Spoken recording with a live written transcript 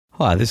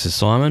Hi, this is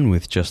Simon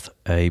with just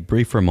a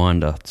brief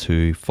reminder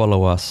to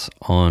follow us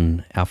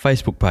on our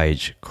Facebook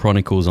page,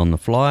 Chronicles on the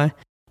Fly.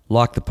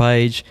 Like the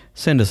page,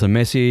 send us a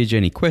message,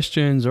 any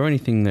questions or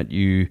anything that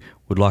you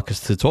would like us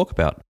to talk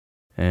about.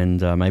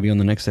 And maybe on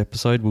the next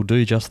episode we'll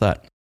do just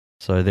that.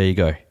 So there you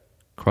go,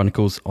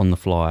 Chronicles on the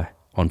Fly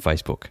on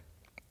Facebook.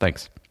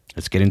 Thanks.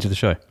 Let's get into the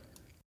show.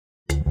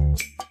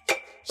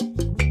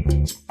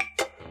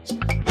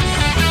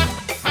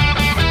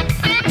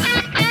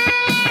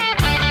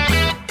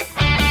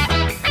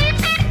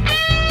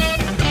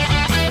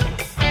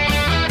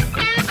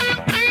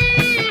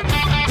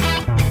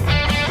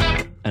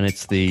 And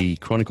it's the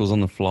Chronicles on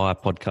the Fly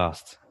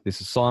podcast.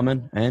 This is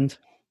Simon and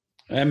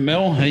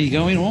Mel. How you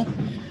going, all?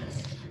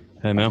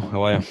 Hey Mel,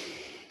 how are you?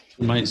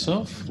 Mate,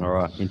 self. All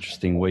right,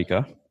 interesting week,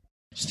 huh?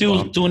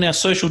 Still doing our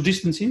social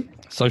distancing?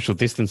 Social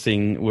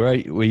distancing, we're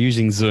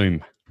using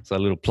Zoom. So a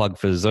little plug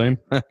for Zoom.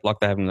 Like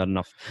they haven't had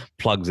enough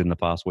plugs in the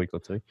past week or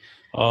two.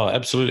 Oh,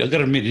 absolutely. I've got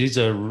to admit, it is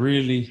a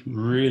really,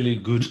 really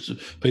good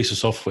piece of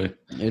software.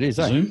 It is,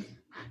 Zoom.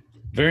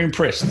 Very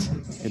impressed.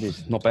 It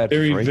is. Not bad.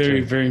 Very, for free,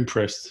 very, too. very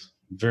impressed.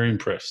 Very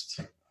impressed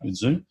with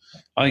Zoom.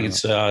 I think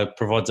it's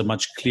provides a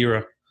much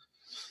clearer,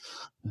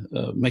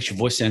 makes your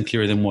voice sound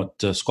clearer than what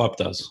Skype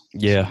does.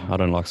 Yeah, I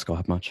don't like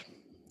Skype much.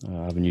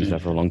 I haven't used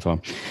that for a long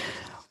time.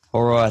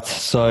 All right,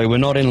 so we're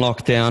not in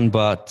lockdown,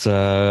 but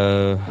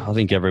I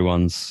think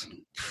everyone's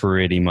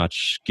pretty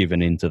much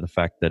given into the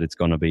fact that it's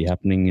going to be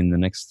happening in the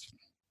next,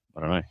 I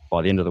don't know,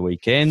 by the end of the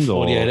weekend.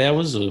 48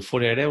 hours or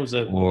 48 hours.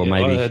 Or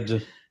maybe, do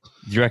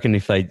you reckon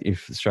if the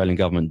Australian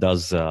government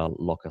does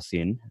lock us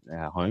in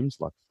our homes,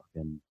 like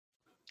fucking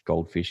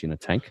goldfish in a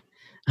tank,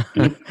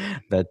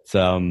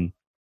 that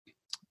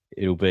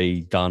it'll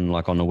be done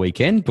like on the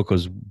weekend?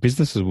 Because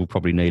businesses will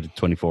probably need a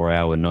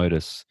 24-hour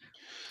notice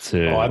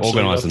to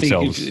organise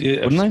themselves,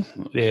 wouldn't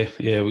they?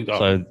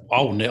 Yeah.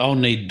 I'll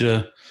need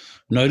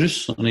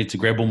notice. I need to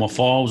grab all my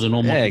files and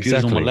all my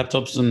computers, all my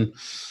laptops,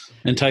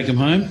 and take them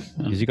home.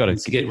 Because you got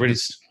to get ready.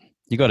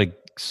 You got to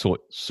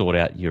sort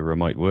out your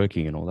remote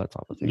working and all that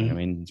type of thing. I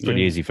mean, it's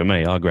pretty easy for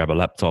me. I grab a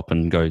laptop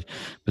and go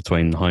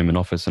between home and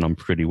office, and I'm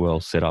pretty well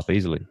set up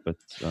easily. But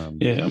I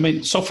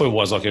mean,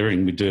 software-wise, like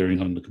everything we do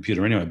everything on the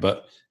computer anyway.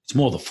 But it's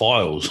more the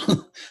files.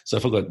 So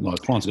if I've got my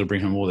clients, got to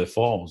bring home all their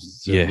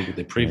files, to look at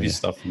their previous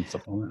stuff and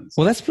stuff like that.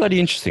 Well, that's bloody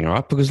interesting,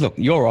 right? Because look,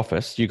 your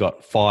office, you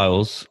got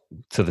files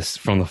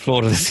from the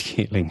floor to the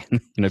ceiling.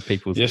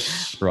 People's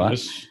right.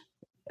 Yes.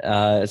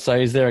 So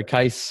is there a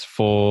case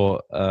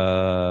for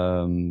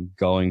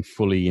going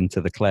fully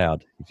into the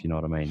cloud, if you know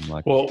what I mean?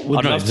 Like, well,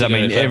 I don't know. Does that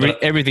mean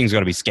everything's got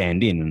to be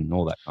scanned in and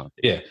all that kind of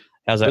thing? Yeah.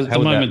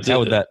 How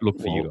would that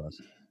look for you guys?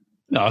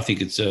 No, I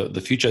think it's the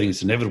future. I think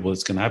it's inevitable.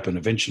 It's going to happen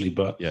eventually.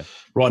 But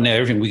right now,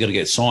 everything we got to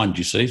get signed.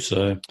 You see,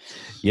 so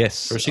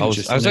yes, I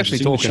was actually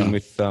talking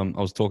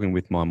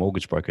with my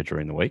mortgage broker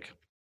during the week.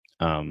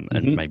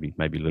 And maybe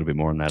a little bit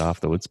more on that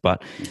afterwards.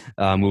 But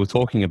we were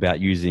talking about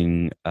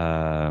using,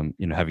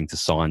 having to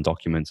sign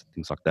documents and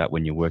things like that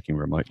when you're working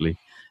remotely,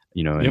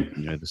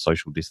 and the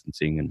social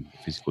distancing and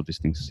physical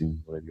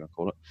distancing, whatever you want to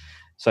call it.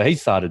 So he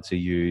started to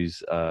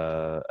use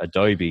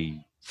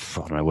Adobe, I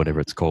don't know, whatever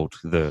it's called,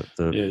 the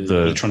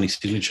electronic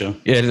signature.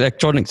 Yeah,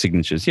 electronic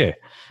signatures. Yeah.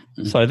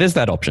 So there's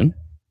that option.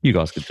 You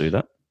guys could do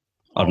that.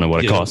 I don't know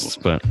what it costs,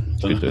 but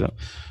you could do that.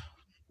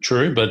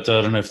 True, but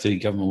I don't know if the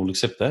government will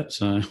accept that.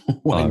 So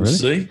we'll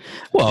see.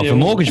 Well, if a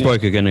mortgage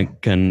broker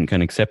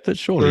can accept it,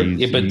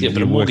 surely. But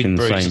a mortgage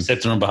broker is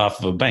accepted on behalf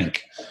of a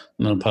bank,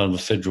 not part of a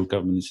federal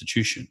government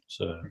institution.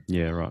 So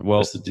yeah, right. Well,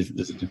 that's the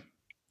difference.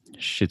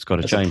 Shit's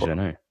got to change, I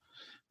know.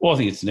 Well, I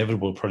think it's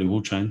inevitable. It probably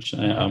will change.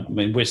 I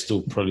mean, we're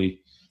still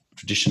probably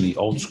traditionally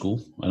old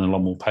school and a lot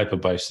more paper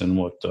based than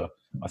what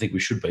I think we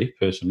should be.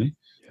 Personally,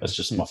 that's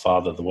just my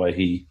father, the way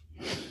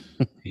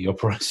he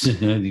operates.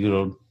 The good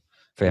old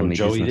family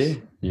Joey business.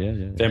 There.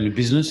 Yeah. Family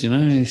business,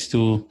 he's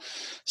still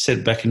set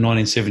back in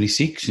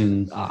 1976.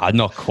 And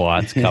not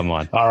quite. Come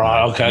on. All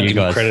right, okay, I'll give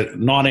him credit.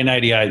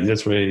 1988,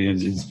 that's where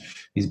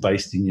he's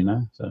based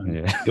in, So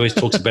he always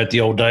talks about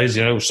the old days,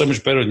 it was so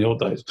much better in the old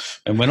days.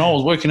 And when I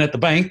was working at the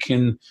bank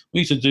and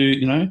we used to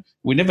do,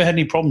 we never had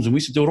any problems and we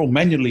used to do it all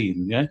manually.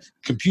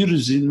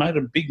 Computers made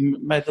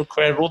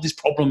created all this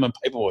problem and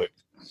paperwork.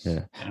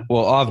 Yeah.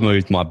 Well, I've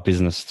moved my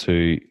business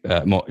to,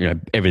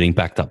 everything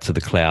backed up to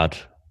the cloud.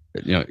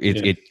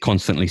 It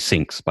constantly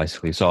syncs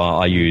basically. So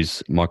I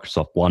use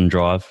Microsoft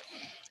OneDrive.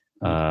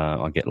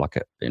 I get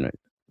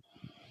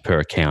per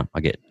account, I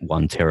get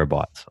 1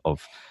 terabyte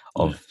of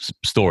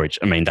storage.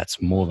 I mean,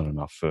 that's more than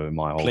enough for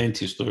my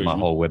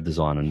whole web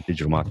design and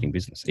digital marketing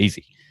business.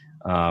 Easy.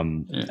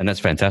 And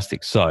that's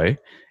fantastic. So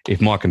if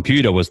my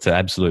computer was to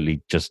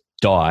absolutely just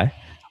die,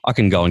 I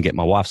can go and get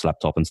my wife's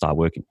laptop and start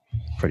working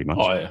pretty much.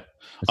 Oh, yeah.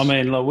 I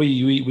mean, like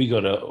we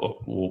got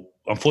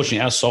unfortunately,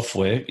 our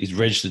software is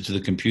registered to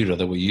the computer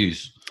that we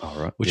use,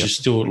 which is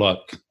still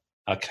like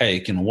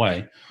archaic in a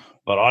way.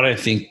 But I don't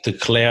think the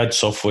cloud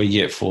software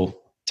yet for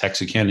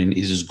tax accounting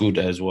is as good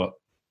as what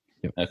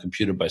our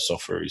computer-based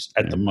software is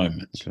at the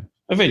moment. Okay.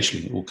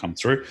 Eventually, it will come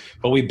through.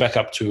 But we back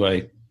up to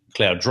a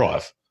cloud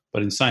drive.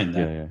 But in saying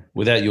that,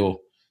 without your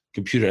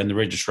computer and the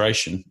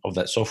registration of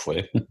that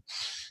software,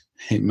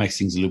 it makes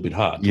things a little bit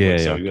hard. Yeah,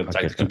 so you've got to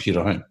take the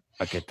computer home.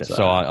 I get that.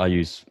 So I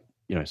use,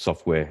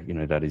 software,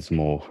 that is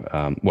more,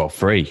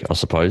 free, I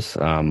suppose,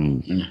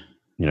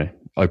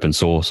 open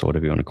source or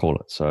whatever you want to call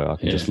it. So I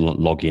can just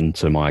log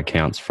into my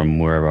accounts from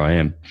wherever I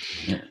am.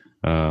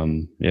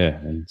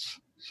 And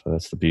so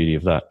that's the beauty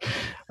of that.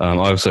 I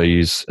also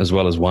use, as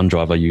well as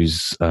OneDrive, I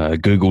use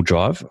Google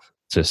Drive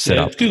to set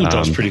up. Google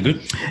Drive's pretty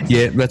good.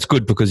 Yeah, that's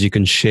good because you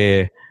can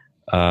share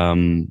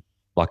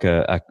like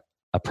a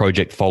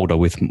project folder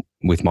with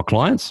my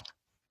clients.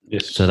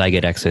 Yes. So they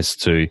get access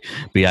to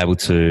be able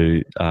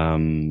to,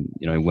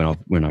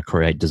 when I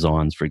create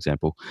designs, for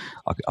example,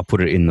 I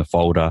put it in the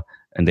folder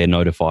and they're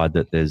notified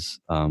that there's,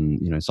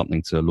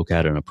 something to look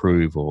at and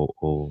approve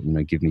or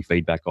give me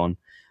feedback on.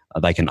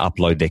 They can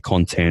upload their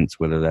content,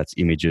 whether that's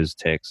images,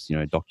 text,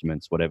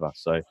 documents, whatever.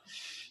 So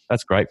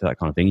that's great for that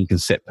kind of thing. You can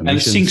set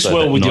permissions. And it syncs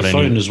well with your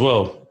phone as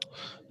well.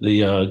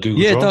 The Google Drive.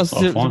 Yeah, it does.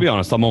 To be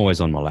honest, I'm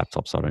always on my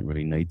laptop, so I don't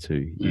really need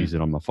to use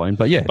it on my phone.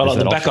 But yeah, but like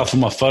the backup for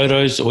my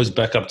photos always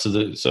backs up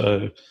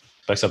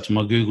to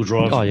my Google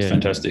Drive. Oh, yeah, it's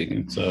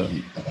fantastic. So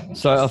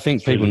I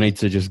think people need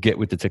to just get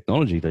with the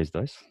technology these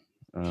days.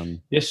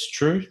 Yes,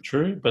 true.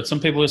 But some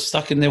people are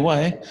stuck in their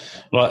way,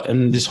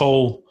 and this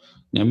whole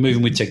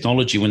moving with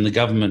technology. When the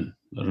government,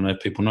 I don't know if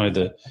people know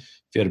that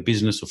if you had a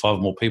business of 5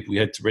 or more people, you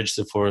had to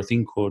register for a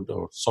thing called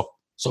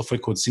software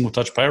called Single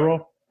Touch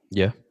Payroll.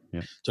 Yeah.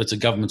 So it's a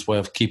government's way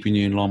of keeping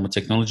you in line with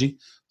technology.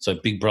 So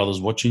Big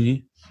Brother's watching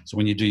you. So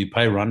when you do your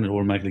pay run, it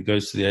automatically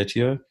goes to the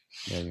ATO.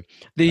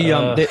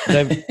 Yeah.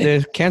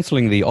 They're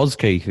cancelling the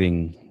AusKey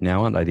thing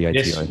now, aren't they? The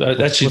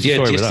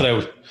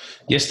ATO.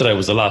 Yesterday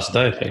was the last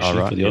day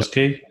actually for the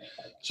AusKey.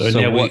 So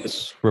now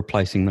what's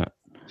replacing that?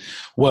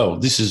 Well,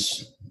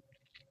 it's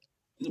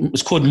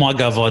called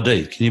MyGov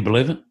ID. Can you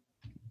believe it?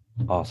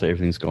 Oh, so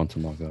everything's gone to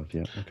MyGov.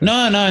 Yeah. Okay.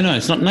 No.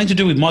 It's not nothing to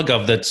do with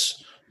MyGov.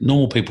 That's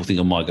normal people think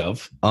of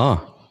MyGov.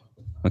 Ah.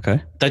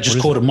 Okay. They just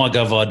called it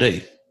MyGov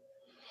ID.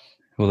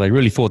 Well, they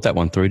really thought that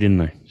one through, didn't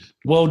they?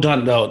 Well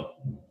done. No,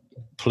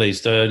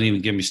 please don't even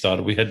get me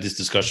started. We had this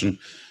discussion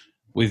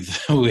we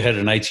had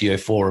an ATO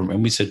forum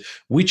and we said,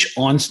 which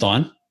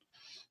Einstein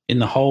in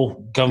the whole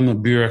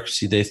government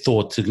bureaucracy there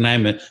thought to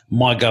name it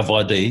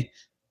MyGov ID,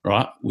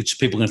 right, which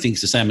people are going to think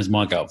is the same as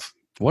MyGov.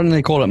 Why don't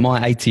they call it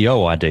My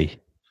ATO ID?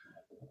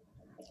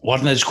 Why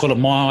don't they just call it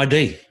My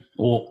ID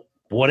or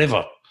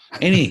whatever?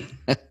 No,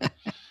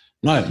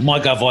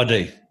 MyGov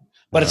ID.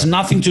 But it's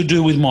nothing to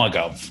do with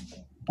MyGov.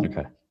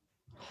 Okay.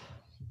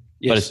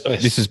 Yes, but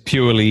this is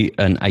purely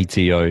an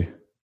ATO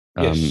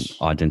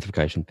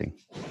identification thing.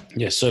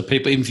 Yes. So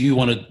people, if you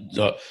want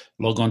to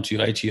log on to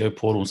your ATO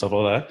portal and stuff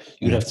like that,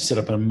 you'd have to set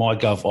up a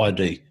MyGov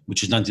ID,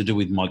 which is nothing to do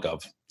with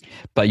MyGov.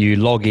 But you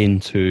log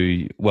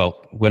into,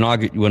 when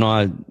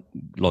I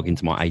log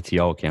into my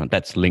ATO account,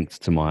 that's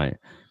linked to my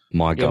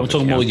MyGov account. I'm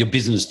talking about your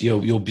business,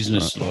 your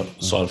business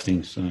side of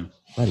things. So.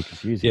 Bloody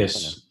confusing.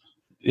 Yes.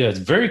 Yeah, it's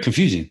very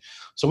confusing.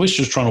 So we're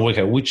just trying to work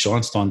out which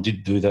Einstein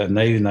did do that, and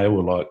they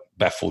were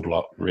baffled,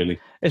 really.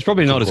 It's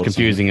probably not as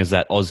confusing as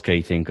that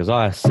AusKey thing because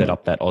I set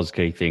up that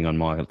AusKey thing on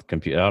my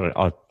computer.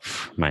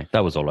 Mate,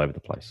 that was all over the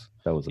place.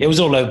 It was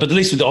all over. But at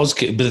least with the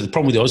AusKey, but the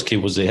problem with the AusKey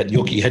was you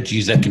had to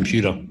use that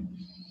computer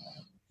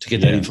to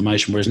get that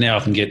information, whereas now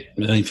I can get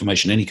the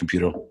information any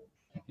computer.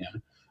 Yeah.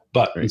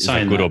 But is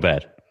that good or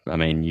bad? I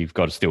mean, you've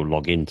got to still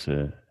log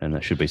into, and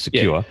it should be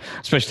secure.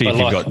 Especially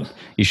if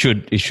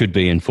it should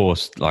be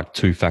enforced like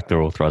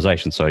 2-factor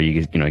authorization. So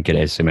you get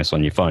SMS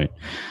on your phone,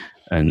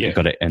 and you've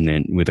got it, and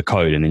then with a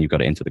code, and then you've got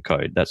to enter the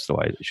code. That's the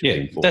way it should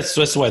be enforced.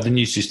 That's the way the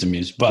new system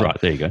is. But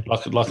right, there you go.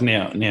 Like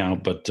now.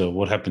 But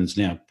what happens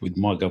now with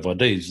MyGov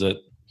ID is that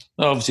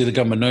obviously the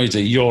government knows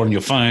that you're on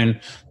your phone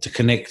to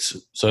connect.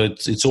 So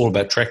it's all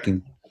about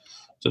tracking.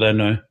 So they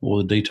know all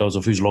the details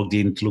of who's logged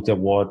in, to look at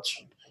what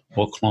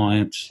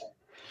clients.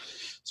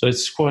 So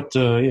it's quite,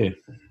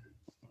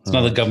 it's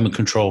another government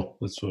control.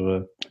 That's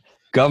what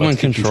government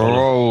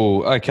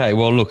control. Okay,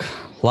 well, look,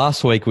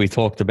 last week we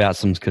talked about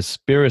some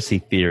conspiracy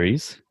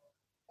theories.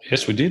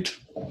 Yes, we did.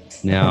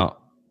 Now,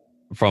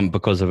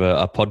 because of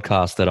a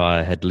podcast that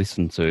I had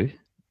listened to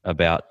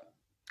about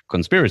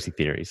conspiracy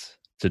theories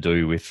to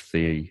do with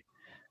the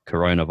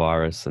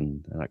coronavirus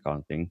and that kind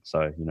of thing.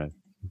 So,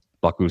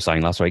 like we were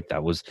saying last week,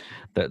 that was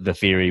the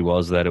theory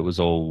was that it was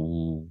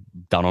all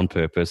done on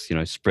purpose,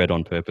 spread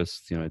on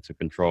purpose,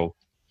 to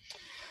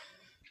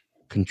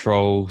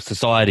control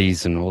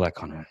societies and all that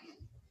kind of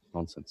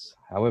nonsense.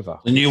 However,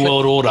 the New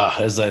World Order,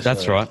 as they say.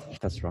 That's right.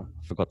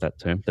 I forgot that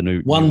term. The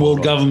new One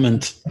World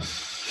Government.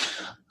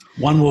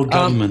 One World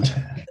Government.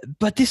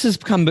 But this has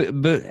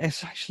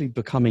it's actually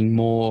becoming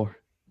more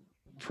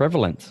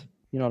prevalent.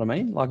 You know what I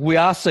mean? Like we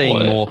are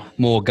seeing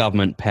more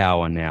government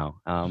power now.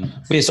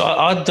 Yes,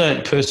 I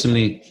don't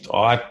personally,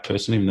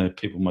 even though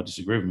people might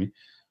disagree with me,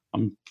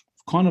 I'm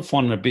kind of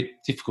finding it a bit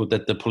difficult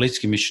that the police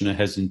commissioner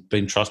hasn't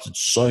been trusted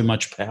so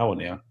much power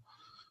now.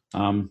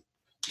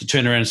 To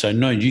turn around and say,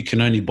 no, you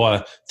can only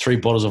buy 3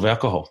 bottles of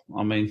alcohol.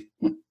 I mean,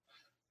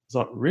 it's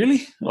like,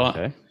 really?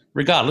 Okay.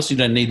 Regardless, you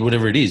don't need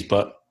whatever it is,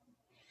 but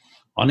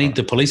I need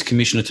the police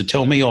commissioner to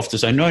tell me off to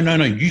say, no,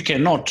 you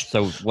cannot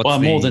So buy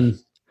more than.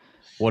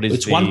 What is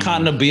it's 1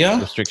 carton of beer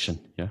restriction?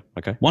 Yeah,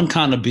 okay. 1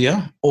 carton of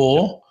beer,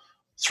 or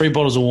 3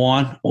 bottles of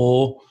wine,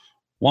 or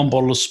 1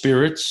 bottle of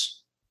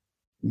spirits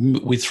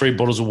with 3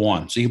 bottles of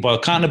wine. So you can buy a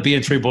carton of beer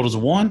and 3 bottles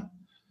of wine,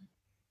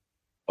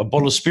 a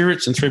bottle of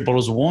spirits and 3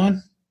 bottles of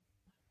wine,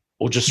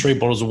 or just 3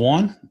 bottles of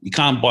wine. You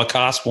can't buy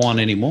cask wine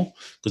anymore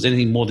because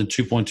anything more than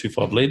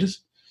 2.25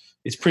 litres.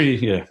 It's pretty,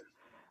 yeah.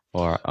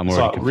 All right, I'm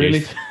already confused.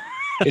 Really?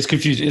 It's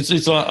confusing.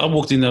 It's like I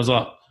walked in there, I was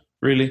like,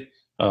 really?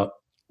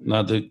 No,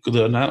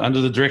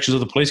 under the directions of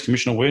the police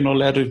commissioner, we're not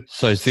allowed to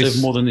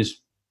serve more than this.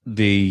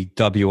 The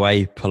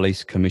WA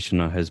police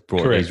commissioner has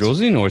brought these rules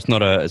in, or it's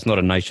not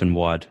a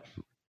nationwide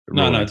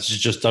ruling? No, this is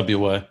just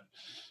WA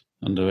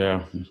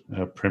under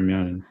our premier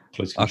and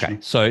police commissioner.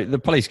 Okay, so the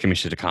police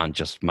commissioner can't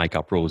just make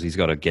up rules. He's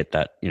got to get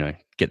that,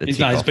 get the tick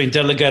No, off. it's been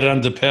delegated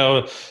under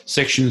power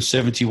section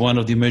 71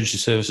 of the Emergency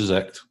Services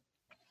Act.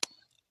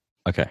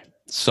 Okay,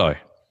 so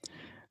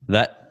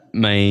that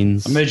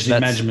means Emergency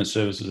Management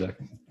Services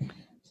Act.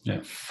 Yeah,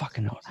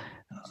 fucking hell.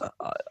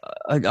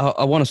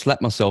 I want to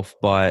slap myself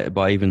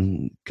by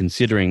even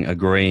considering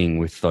agreeing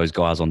with those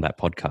guys on that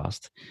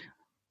podcast.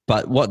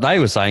 But what they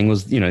were saying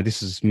was,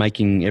 this is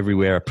making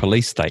everywhere a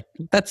police state.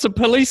 That's a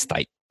police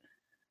state.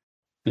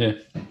 Yeah.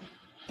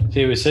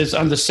 Here it says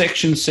under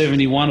Section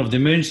 71 of the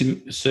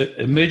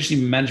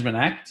Emergency Management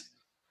Act,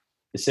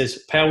 it says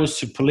powers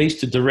to police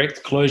to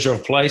direct closure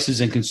of places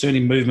and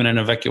concerning movement and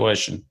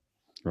evacuation.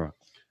 Right.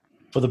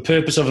 For the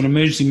purpose of an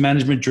emergency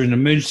management during an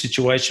emergency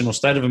situation or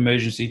state of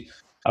emergency,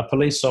 a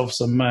police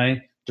officer may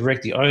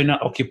direct the owner,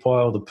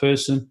 occupier, or the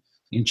person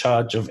in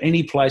charge of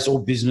any place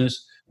or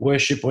business,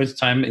 worship, or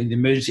entertainment in the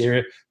emergency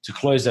area to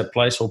close that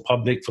place or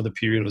public for the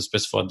period of a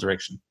specified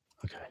direction.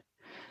 Okay.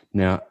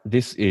 Now,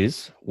 this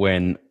is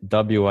when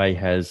WA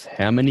has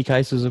how many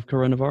cases of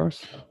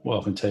coronavirus? Well,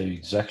 I can tell you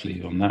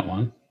exactly on that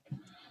one.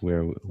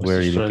 Where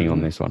are you looking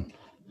on this one?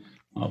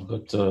 I've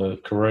got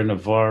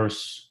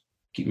coronavirus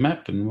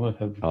map, and we'll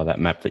have. Oh, that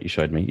map that you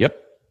showed me.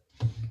 Yep.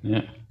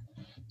 Yeah.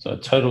 So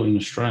total in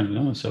Australia.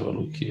 Let's have a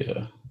look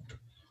here.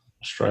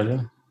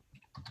 Australia.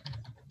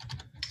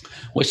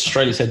 West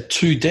Australia's had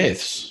 2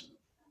 deaths.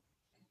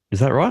 Is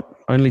that right?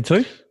 Only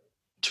 2?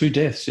 2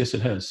 deaths. Yes,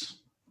 it has.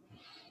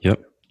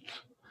 Yep.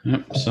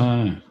 Yep.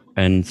 So.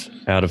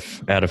 And out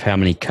of how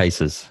many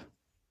cases?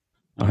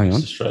 Oh, hang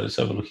on. Australia. Let's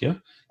have a look here.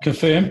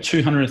 Confirmed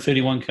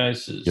 231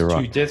 cases. You're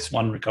right. 2 deaths,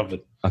 1 recovered.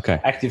 Okay.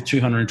 Active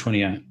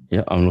 228.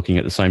 Yeah, I'm looking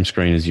at the same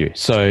screen as you.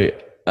 So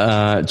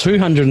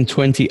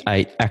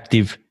 228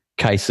 active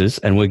cases,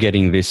 and we're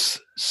getting this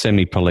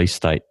semi-police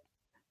state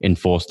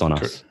enforced on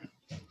us.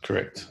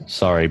 Correct.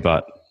 Sorry,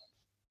 but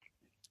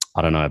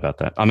I don't know about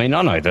that. I mean,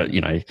 I know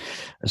that,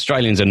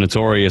 Australians are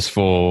notorious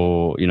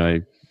for,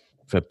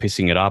 for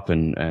pissing it up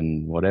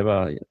and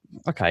whatever.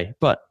 Okay,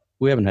 but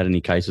we haven't had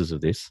any cases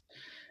of this.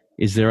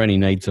 Is there any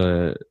need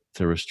to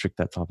restrict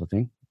that type of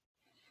thing?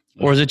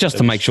 Or is it just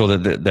to make sure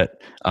that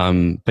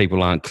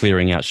people aren't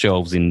clearing out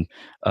shelves in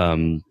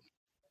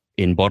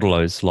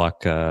bottle-os like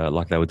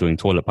they were doing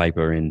toilet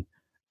paper in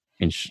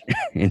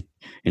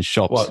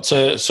shops? What?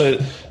 So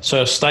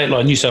a state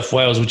like New South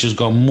Wales, which has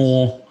got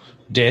more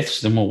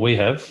deaths than what we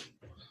have,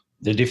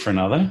 they're different,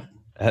 are they?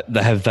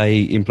 Have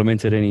they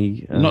implemented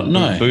any? No.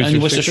 Only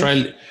West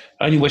Australia.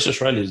 Only West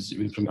Australia is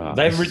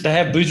implemented. They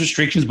have booze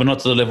restrictions, but not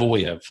to the level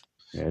we have.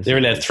 Yeah, they're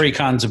allowed 3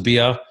 cartons of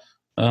beer.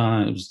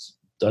 It was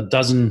a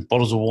dozen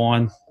bottles of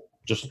wine.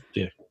 Just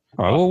yeah.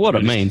 All right. Well, what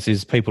it means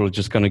is people are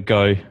just going to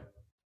go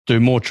do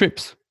more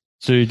trips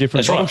to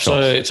different. That's right.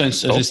 shops.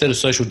 So instead of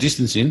social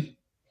distancing,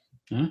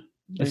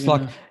 it's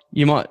like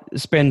you might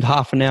spend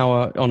half an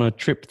hour on a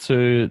trip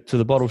to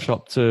the bottle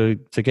shop to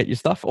get your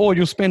stuff, or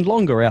you'll spend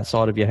longer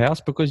outside of your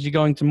house because you're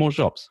going to more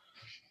shops.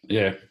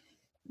 Yeah.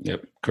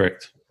 Yep.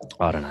 Correct.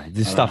 I don't know.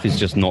 This stuff is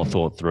just not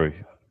thought through.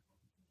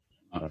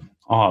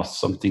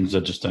 Some things I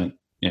just don't.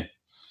 Yeah.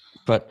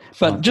 But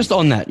just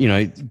on that,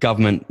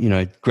 government,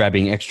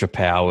 grabbing extra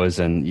powers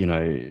and,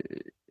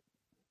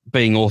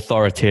 being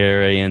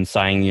authoritarian,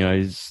 saying,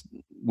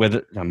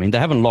 they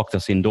haven't locked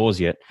us indoors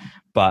yet,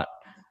 but,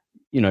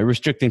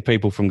 restricting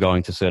people from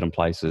going to certain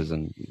places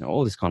and,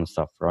 all this kind of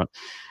stuff, right?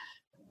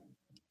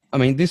 I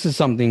mean, this is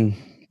something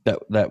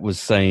that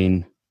was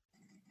seen,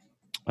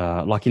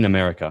 like in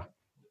America,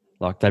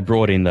 like they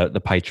brought in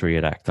the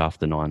Patriot Act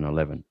after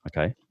 9/11,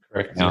 okay?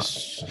 Correct. Now,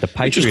 Yes. the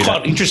Patriot Which is quite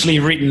Act, interestingly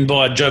written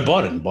by Joe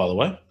Biden, by the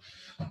way.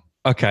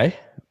 okay.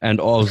 And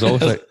I was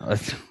also, I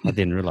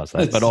didn't realize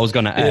that, but I was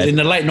going to add. In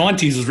the late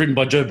 90s, it was written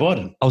by Joe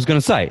Biden. I was going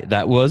to say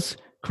that was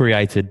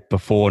created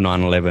before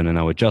 9/11 and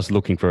they were just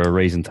looking for a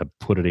reason to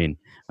put it in,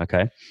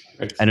 okay?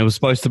 Correct. And it was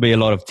supposed to be a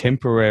lot of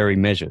temporary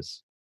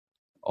measures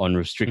on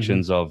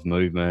restrictions of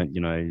movement,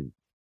 and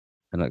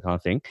that kind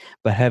of thing.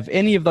 But have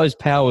any of those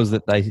powers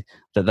that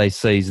they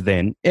seized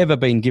then ever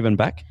been given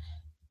back?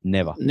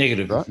 Never.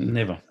 Negative, right?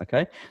 Never.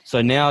 Okay.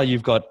 So now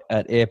you've got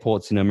at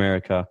airports in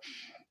America,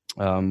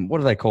 what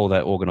do they call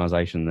that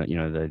organization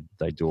that,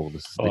 they do all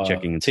this, the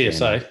checking and TSA.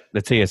 scanning?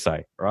 The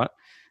TSA, right?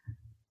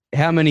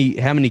 how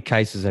many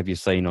cases have you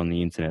seen on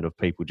the internet of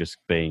people just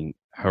being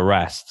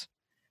harassed?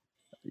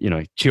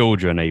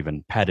 Children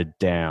even patted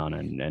down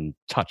and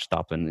touched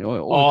up and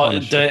all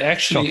kind of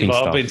actually.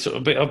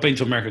 I've been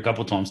to America a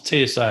couple of times.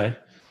 TSA,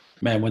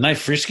 man, when they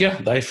frisk you,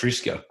 they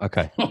frisk you.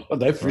 Okay,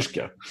 they frisk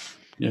you.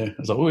 Yeah, I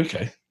was like,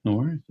 okay, no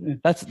worries. Yeah.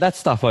 That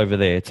stuff over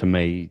there to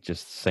me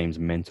just seems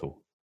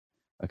mental.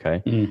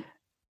 Okay,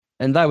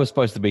 and they were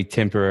supposed to be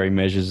temporary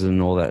measures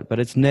and all that, but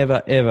it's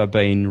never ever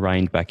been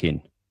reined back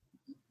in.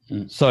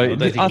 So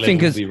I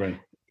think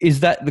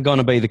is that going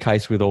to be the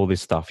case with all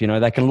this stuff?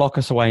 They can lock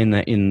us away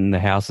in the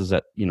houses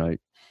at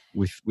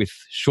with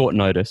short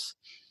notice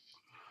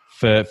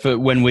for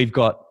when we've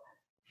got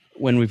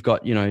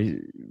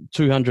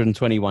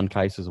 221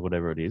 cases or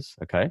whatever it is.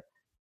 Okay,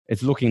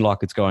 it's looking like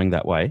it's going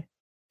that way.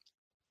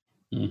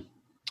 Yep.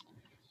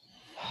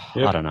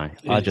 I don't know.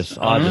 I just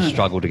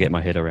struggle to get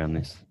my head around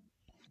this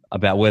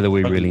about whether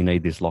we really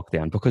need this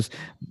lockdown, because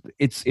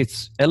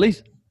it's at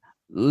least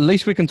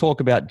we can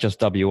talk about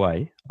just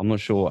WA. I'm not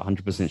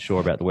 100% sure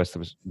about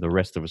the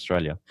rest of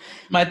Australia.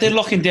 Mate, they're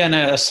locking down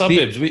our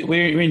suburbs.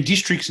 We're in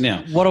districts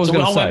now. What I was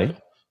going to say,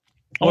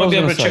 I won't be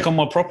able to check on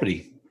my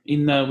property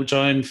which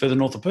I own further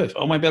north of Perth.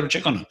 I won't be able to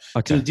check on it. Okay.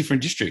 It's in a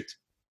different district.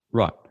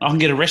 Right. I can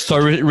get arrested. So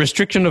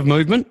restriction of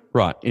movement,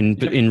 right,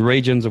 in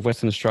regions of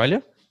Western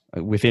Australia,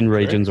 within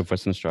regions of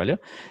Western Australia.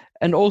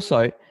 And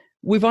also,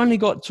 we've only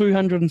got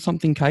 200 and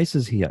something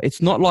cases here.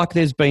 It's not like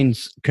there's been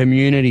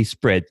community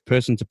spread,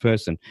 person to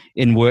person,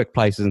 in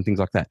workplaces and things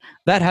like that.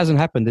 That hasn't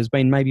happened. There's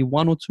been maybe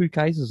 1 or 2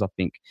 cases, I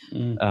think,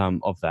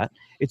 of that.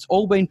 It's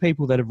all been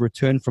people that have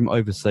returned from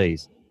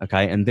overseas,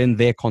 okay, and then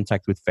their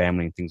contact with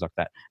family and things like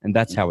that. And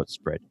that's how it's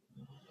spread.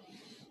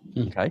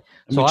 Okay,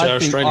 so I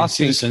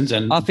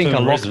think a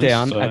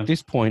lockdown at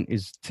this point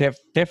is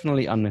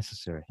definitely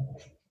unnecessary,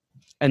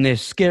 and they're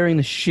scaring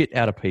the shit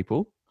out of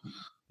people.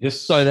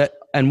 Yes.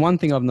 And one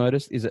thing I've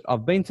noticed is that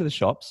I've been to the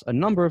shops a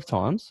number of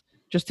times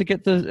just to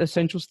get the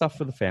essential stuff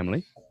for the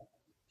family.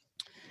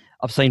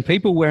 I've seen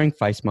people wearing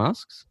face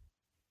masks.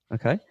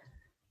 Okay,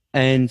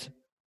 and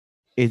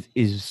it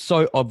is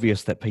so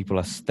obvious that people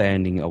are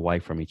standing away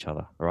from each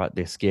other. Right,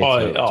 they're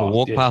scared to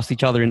walk past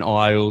each other in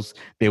aisles.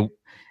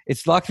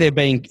 It's like they're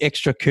being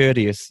extra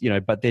courteous,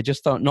 but they're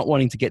just not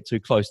wanting to get too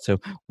close to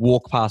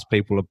walk past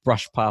people or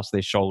brush past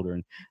their shoulder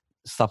and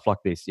stuff like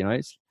this.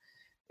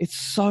 It's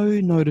so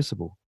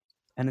noticeable,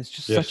 and it's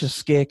just such a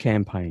scare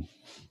campaign.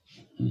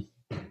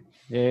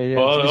 Yeah.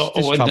 Well,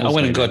 I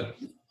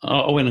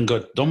went and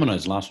got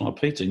Domino's last night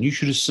pizza, and you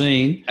should have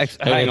seen.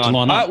 Hang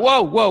on.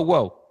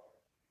 Whoa!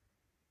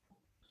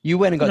 You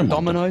went and got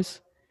Domino's?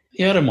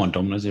 Yeah, I don't mind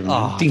Domino's every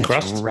night. Thin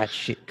crust. Rat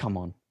shit. Come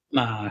on.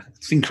 Nah,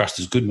 thin crust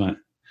is good, mate.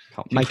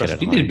 Make it at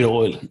you home. need a bit of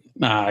oil.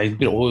 Nah, a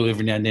bit of oil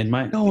every now and then,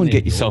 mate. Go and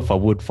get yourself a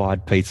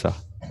wood-fired pizza.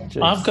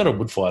 Jeez. I've got a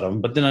wood-fired oven,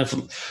 but then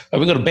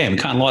we've got a bam.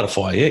 Can't light a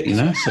fire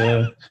yet,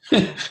 so...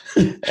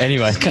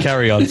 Anyway,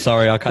 carry on.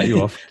 Sorry, I cut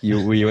you off.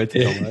 You went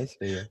to Domino's.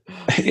 Yeah.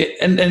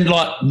 And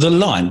like the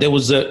line, there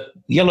was a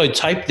yellow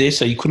tape there,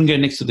 so you couldn't go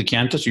next to the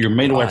counter, so you're a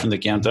metre away from the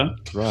counter.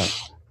 Right.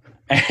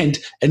 And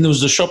there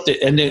was a shop there,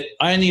 and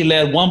I only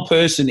allowed one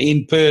person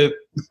in per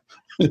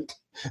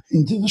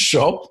into the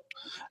shop.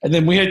 And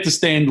then we had to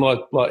stand like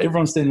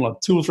everyone's standing like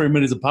 2 or 3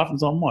 minutes apart. And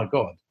it's like, oh my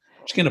God,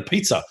 I'm just getting a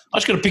pizza. I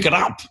just got to pick it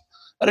up.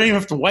 I don't even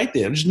have to wait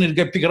there. I just need to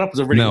go pick it up because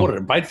I've already ordered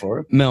and paid for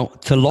it. Mel,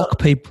 to lock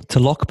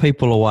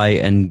people away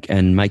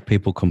and make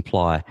people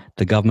comply,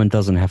 the government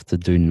doesn't have to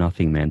do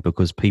nothing, man,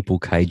 because people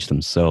cage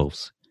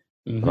themselves.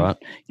 Mm-hmm. Right?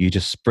 You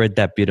just spread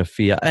that bit of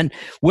fear. And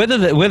whether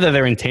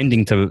they're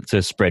intending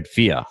to spread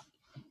fear,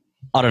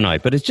 I don't know,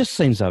 but it just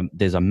seems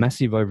there's a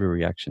massive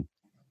overreaction.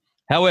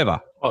 However,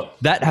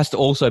 that has to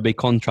also be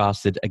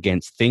contrasted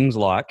against things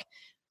like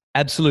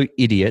absolute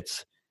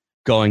idiots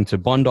going to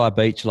Bondi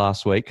Beach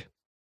last week,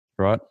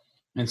 right?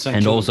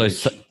 And also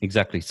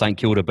St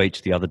Kilda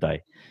Beach the other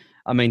day.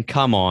 I mean,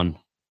 come on.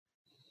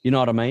 You know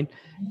what I mean?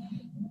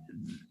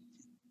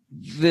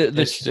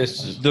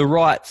 The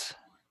right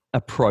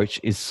approach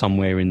is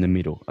somewhere in the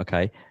middle,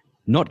 okay?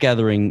 Not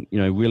gathering,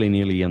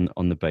 willy-nilly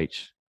on the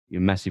beach,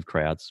 massive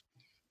crowds.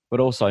 But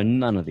also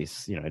none of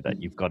this, that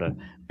you've got to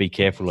be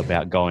careful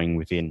about going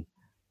within,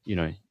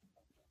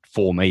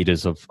 4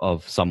 meters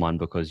of someone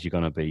because you're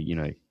going to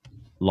be,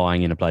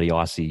 lying in a bloody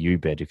ICU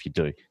bed if you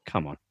do.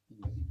 Come on.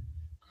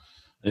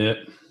 Yeah.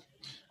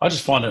 I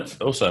just find it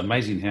also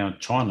amazing how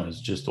China has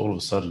just all of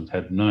a sudden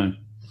had no.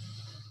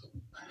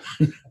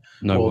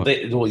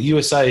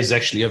 USA has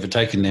actually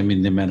overtaken them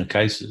in the amount of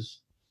cases.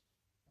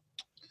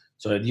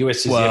 So the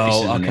US is the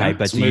epicenter now.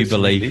 But do you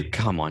believe?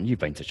 Come on, you've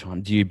been to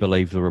China. Do you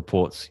believe the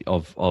reports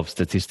of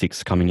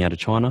statistics coming out of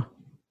China?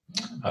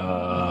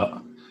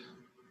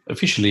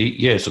 Officially,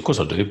 yes, of course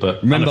I do.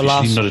 But remember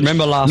last week,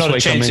 not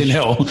a chance in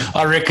hell.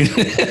 I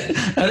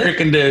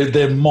reckon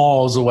they're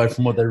miles away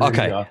from what they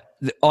really are.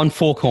 On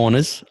Four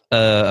Corners,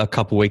 a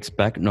couple of weeks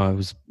back. No,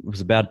 it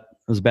was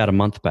about a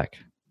month back.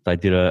 They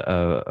did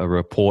a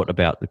report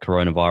about the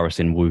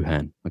coronavirus in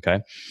Wuhan. Okay.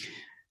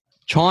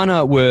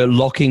 China were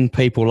locking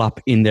people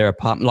up in their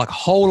apartment, like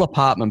whole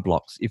apartment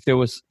blocks. If there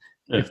was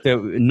if there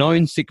were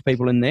known sick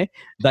people in there,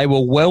 they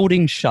were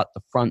welding shut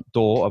the front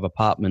door of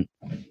apartment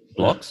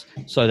blocks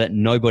so that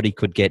nobody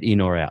could get in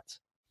or out.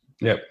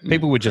 Yep.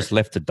 People were just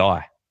left to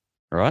die,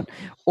 right?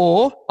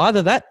 Or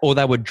either that, or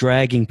they were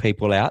dragging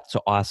people out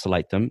to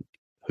isolate them,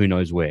 who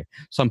knows where.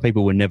 Some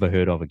people were never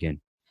heard of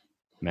again.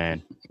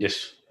 Man.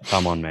 Yes.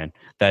 Come on, man.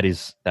 That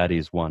is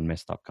one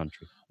messed up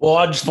country. Well,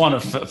 I just find it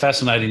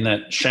fascinating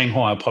that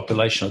Shanghai, a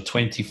population of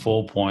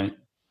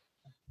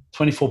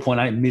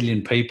 24.8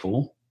 million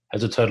people,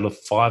 has a total of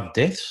 5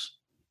 deaths.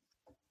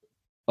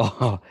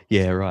 Oh,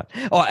 yeah, right.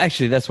 Oh,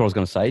 actually, that's what I was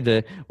going to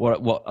say.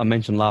 What I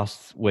mentioned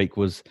last week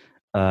was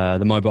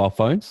the mobile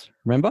phones,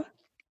 remember?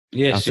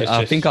 Yes,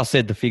 I think I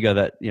said the figure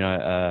that,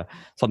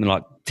 something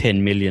like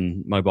 10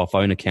 million mobile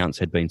phone accounts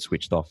had been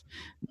switched off.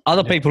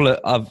 Other people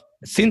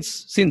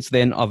since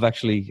then, I've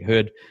actually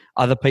heard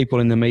other people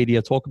in the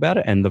media talk about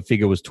it, and the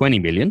figure was 20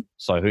 million.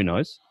 So who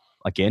knows?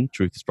 Again,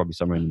 truth is probably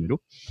somewhere in the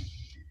middle.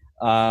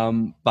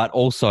 But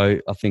also,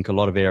 I think a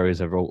lot of areas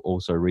have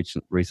also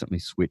recently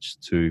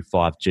switched to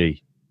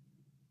 5G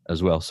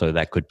as well. So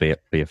that could be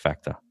a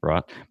factor,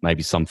 right?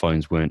 Maybe some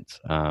phones weren't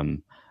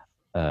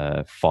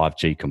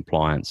 5G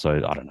compliant. So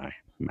I don't know.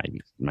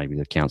 Maybe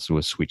the council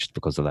was switched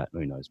because of that.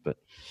 Who knows? But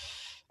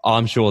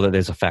I'm sure that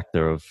there's a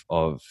factor of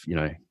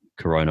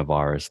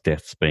coronavirus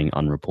deaths being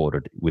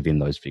unreported within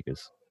those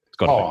figures. It's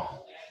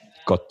got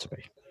to be.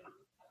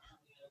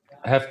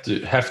 Have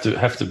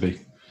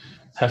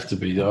to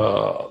be.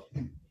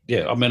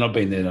 Yeah, I mean, I've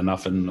been there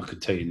enough, and I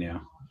could tell you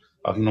now,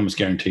 I can almost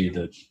guarantee you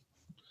that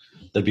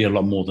there'd be a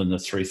lot more than the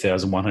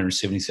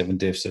 3,177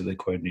 deaths that they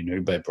quoted in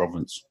Hubei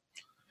province.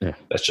 Yeah,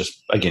 that's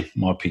just, again,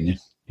 my opinion.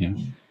 Yeah,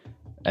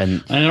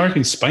 and I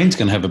reckon Spain's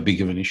going to have a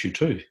big of an issue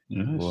too.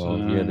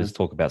 There's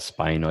talk about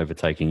Spain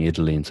overtaking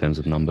Italy in terms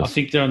of numbers. I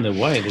think they're on their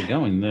way. They're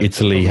going.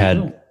 Italy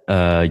had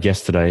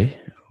yesterday,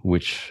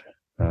 which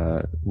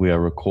we are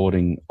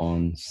recording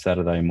on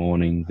Saturday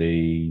morning,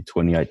 the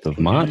 28th of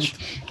March.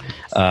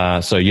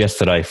 So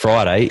yesterday,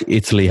 Friday,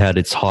 Italy had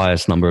its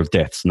highest number of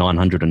deaths,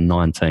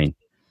 919.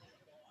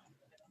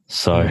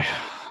 So,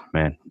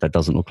 man, that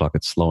doesn't look like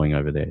it's slowing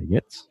over there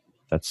yet.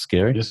 That's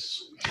scary. Yes.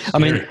 I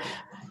mean,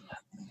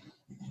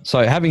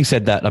 so having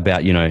said that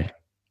about,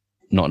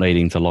 not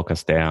needing to lock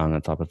us down,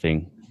 that type of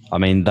thing, I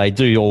mean, they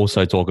do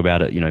also talk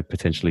about it,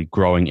 potentially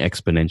growing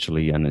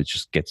exponentially, and it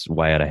just gets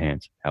way out of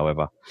hand.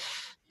 However,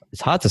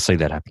 it's hard to see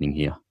that happening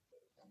here.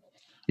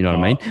 You know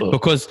what I mean?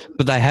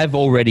 But they have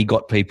already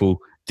got people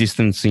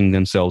distancing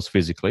themselves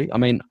physically. I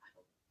mean,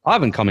 I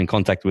haven't come in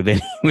contact with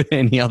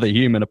any other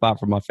human apart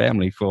from my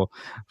family for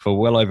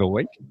well over a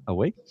week.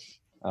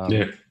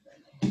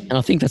 And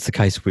I think that's the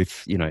case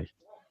with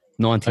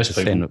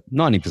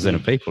 90%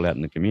 of people out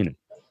in the community.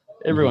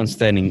 Everyone's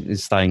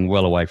staying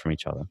well away from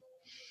each other.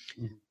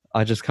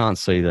 I just can't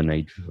see the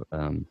need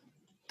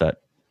that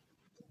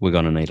we're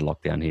going to need a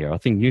lockdown here. I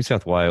think New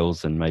South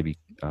Wales and maybe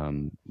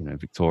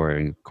Victoria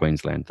and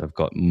Queensland have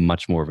got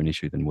much more of an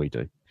issue than we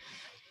do.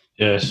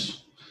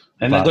 Yes,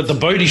 and they've got the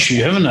boat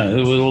issue, haven't they?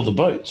 With all the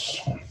boats.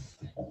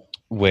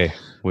 Where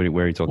are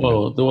you talking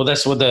about? Well,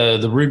 that's what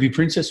the Ruby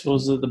Princess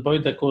was, the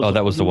boat that caused. Oh,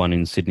 that was the one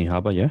in Sydney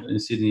Harbour, yeah. In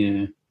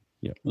Sydney,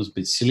 yeah. It was a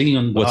bit silly.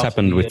 What's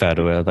happened with that?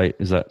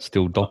 Is that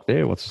still docked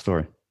there? What's the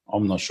story?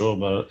 I'm not sure,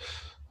 but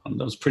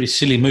that was a pretty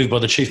silly move by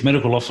the Chief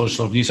Medical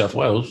Officer of New South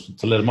Wales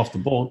to let him off the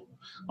board.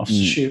 Off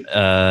the ship.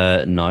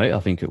 No, I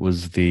think it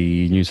was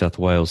the New South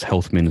Wales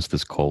Health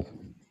Minister's call,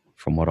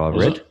 from what I've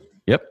read.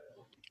 Yep.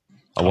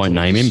 I won't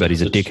name him, but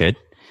he's a dickhead.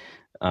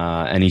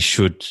 And he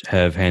should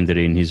have handed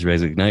in his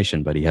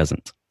resignation, but he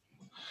hasn't.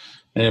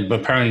 Yeah,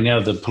 but apparently now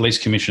the police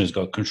commissioner's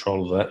got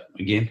control of that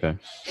again. Okay.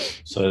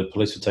 So the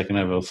police have taken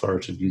over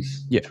authoritative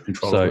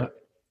control of that.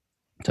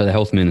 So the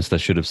health minister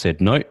should have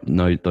said, no,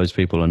 those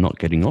people are not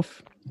getting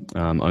off.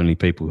 Only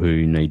people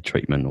who need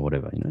treatment or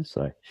whatever,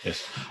 So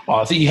yes,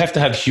 I think you have to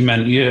have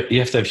human. You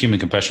have to have human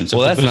compassion. So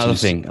that's another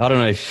thing. I don't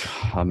know if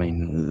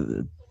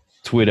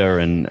Twitter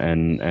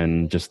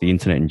and just the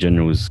internet in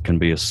general can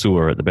be a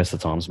sewer at the best of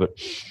times, but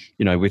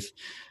with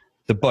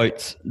the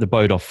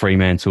boat off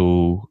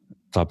Fremantle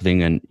type of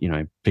thing, and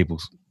people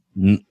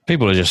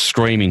are just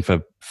screaming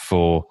for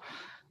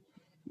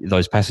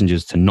those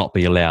passengers to not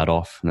be allowed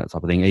off and that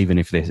type of thing, even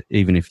if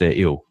they're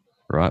ill.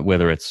 Right,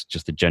 whether it's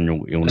just a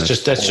general illness,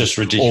 that's just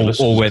ridiculous,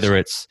 or whether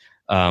it's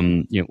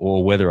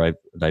or whether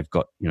they've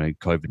got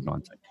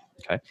COVID-19.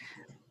 Okay,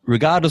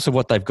 regardless of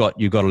what they've got,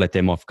 you've got to let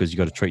them off because you've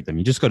got to treat them.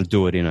 You just got to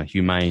do it in a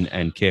humane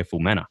and careful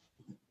manner.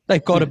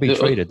 They've got to be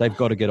treated. They've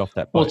got to get off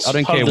that boat. I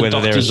don't care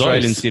whether they're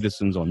Australian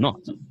citizens or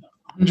not.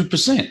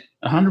 100%.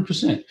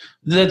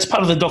 That's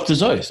part of the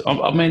doctor's oath.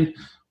 I mean,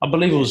 I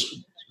believe it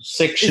was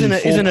section.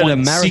 Isn't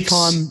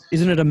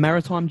it a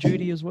maritime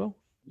duty as well?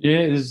 Yeah,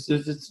 it's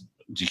a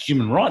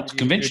human rights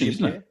convention,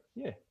 isn't it?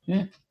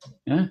 Yeah.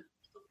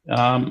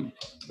 I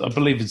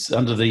believe it's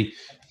under the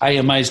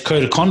AMA's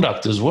code of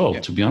conduct as well.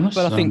 To be honest,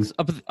 but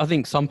I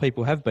think some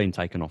people have been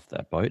taken off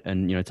that boat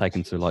and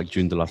taken to like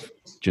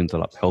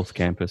Joondalup Health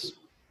Campus.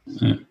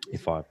 Yeah.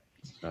 If I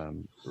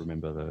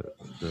remember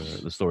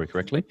the story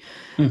correctly.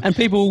 And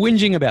people were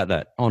whinging about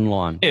that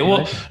online. Yeah,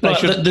 well, they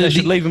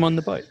should leave him on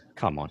the boat.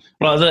 Come on.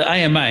 Well, the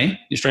AMA,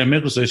 the Australian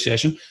Medical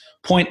Association,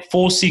 point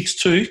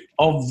 462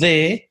 of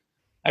their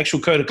actual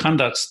code of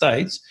conduct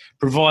states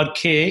provide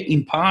care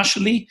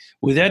impartially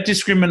without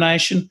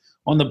discrimination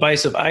on the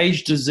basis of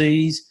age,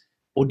 disease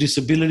or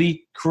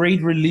disability,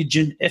 creed,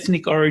 religion,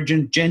 ethnic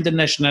origin, gender,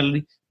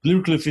 nationality,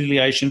 political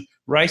affiliation,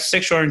 race,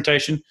 sexual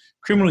orientation,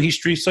 criminal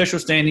history, social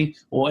standing,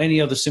 or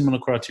any other similar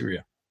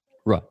criteria.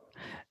 Right.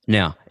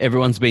 Now,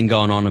 everyone's been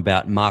going on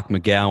about Mark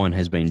McGowan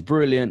has been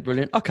brilliant.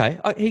 Okay,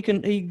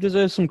 he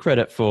deserves some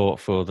credit for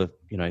the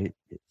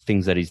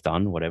things that he's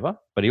done, whatever.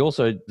 But he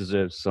also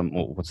deserves some.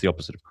 What's the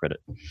opposite of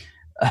credit?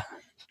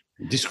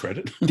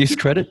 Discredit.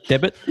 Discredit.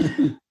 Debit.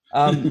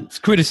 It's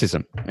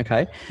criticism.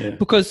 Okay, yeah.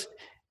 Because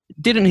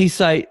didn't he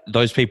say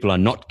those people are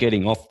not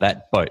getting off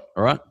that boat?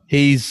 All right.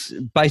 He's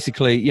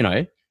basically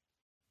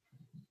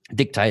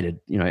dictated.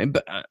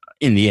 But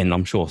in the end,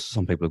 I'm sure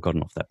some people have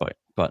gotten off that boat,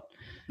 but.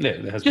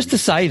 Yeah, just to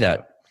say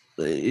that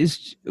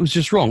it was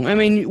just wrong. I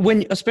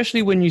mean,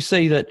 especially when you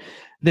see that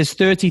there's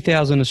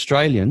 30,000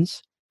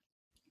 Australians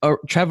are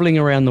travelling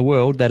around the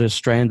world that are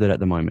stranded at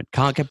the moment,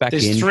 can't get back in.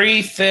 There's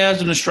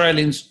 3,000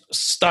 Australians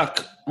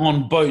stuck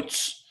on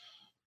boats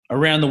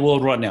around the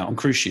world right now on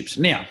cruise ships.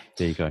 Now,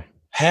 there you go.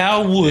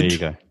 How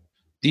would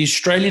the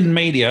Australian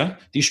media,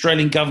 the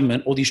Australian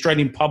government, or the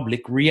Australian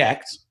public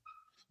react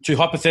to,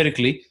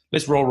 hypothetically,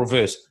 let's roll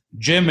reverse,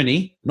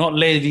 Germany not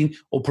letting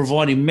or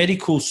providing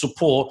medical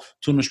support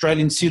to an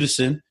Australian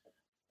citizen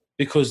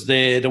because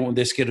they're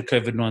scared of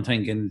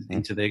COVID-19 getting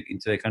into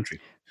their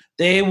country?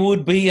 There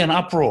would be an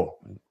uproar.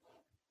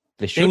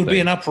 There would be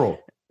an uproar.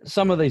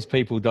 Some of these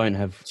people don't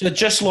have. So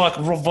just like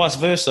vice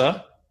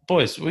versa,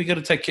 boys, we got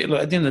to take care.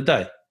 At the end of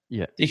the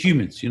day, they're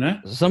humans,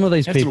 Some of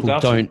these people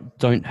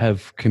don't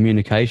have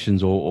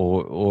communications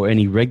or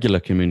any regular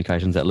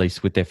communications, at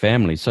least with their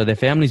families. So their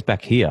families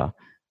back here.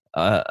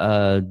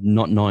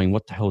 Not knowing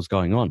what the hell's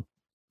going on,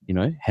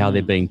 how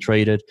they're being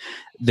treated.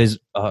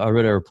 I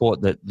read a report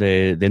that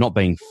they're not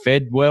being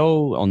fed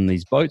well on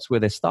these boats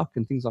where they're stuck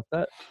and things like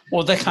that.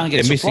 Well, they can't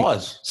get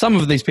supplies. Some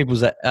of these people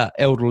are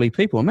elderly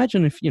people.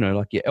 Imagine if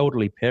like your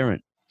elderly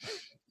parent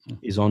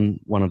is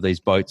on one of these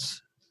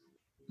boats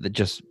that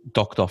just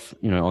docked off,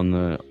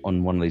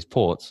 on one of these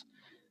ports.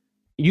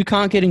 You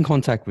can't get in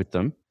contact with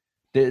them.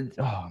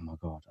 Oh my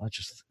God!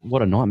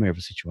 What a nightmare of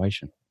a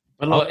situation.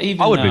 But I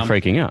would be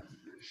freaking out.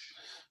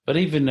 But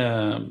even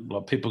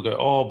people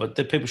go, but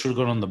the people should have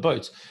gone on the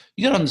boats.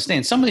 You got to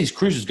understand, some of these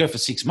cruises go for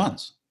 6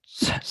 months.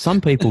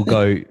 Some people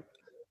go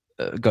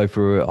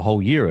for a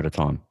whole year at a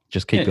time.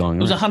 Just keep going.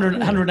 It was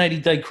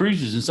 180-day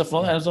cruises and stuff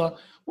like that. I was like,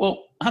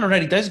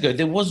 180 days ago,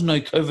 there was no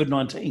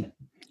COVID-19.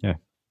 Yeah.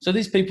 So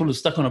these people are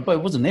stuck on a boat.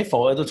 It wasn't their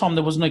fault. At the time,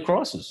 there was no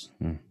crisis.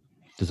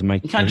 Does it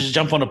make? You can't just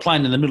jump on a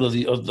plane in the middle of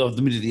the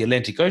middle of the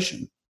Atlantic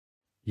Ocean.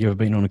 You ever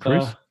been on a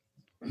cruise?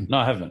 No,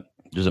 I haven't.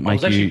 Does it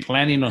make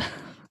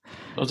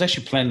I was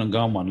actually planning on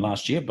going one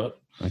last year,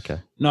 but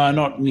no,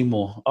 not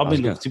anymore. To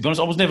be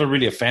honest, I was never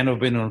really a fan of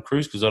being on a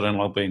cruise because I don't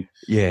like being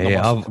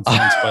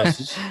confined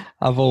spaces.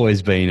 I've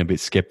always been a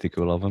bit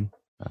skeptical of them.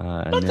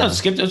 Not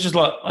skeptical.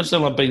 I just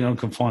don't like being on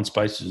confined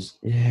spaces.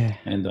 Yeah,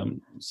 and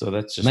so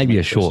that's just maybe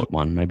a short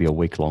one, maybe a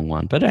week-long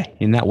one. But hey,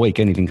 in that week,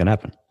 anything can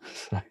happen.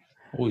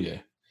 Oh yeah.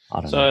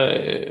 I don't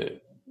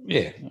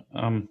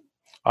know.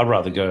 I'd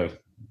rather go,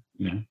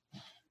 on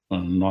a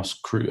nice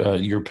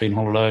European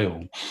holiday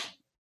or.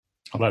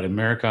 I'd like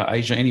America,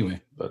 Asia,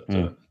 anywhere. But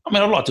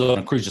I'd like to go on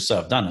a cruise to say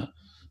I've done it,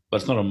 but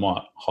it's not on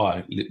my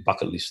high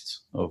bucket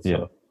list of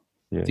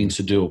things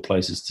to do or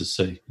places to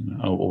see,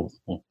 or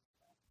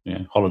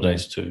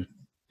holidays to.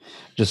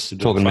 Just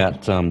talking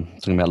about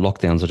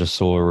lockdowns, I just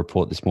saw a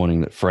report this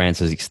morning that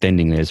France is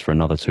extending theirs for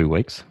another 2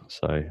 weeks.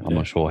 So I'm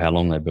not sure how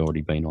long they've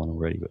already been on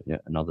already, but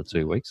another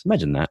 2 weeks.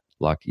 Imagine that,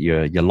 like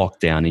you're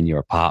locked down in your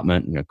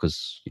apartment,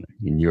 because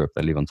in Europe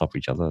they live on top of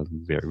each other,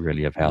 very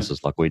rarely have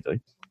houses like we do.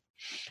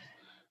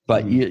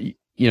 But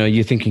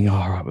you're thinking,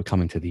 all right, we're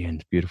coming to the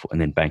end, beautiful,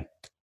 and then bang,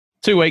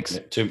 2 weeks,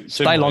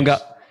 stay longer.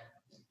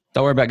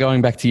 Don't worry about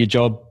going back to your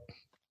job.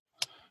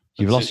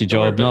 You've lost your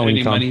job, no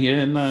income.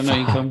 Money, no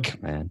income,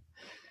 man.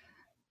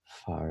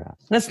 Far out.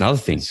 That's another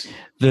thing.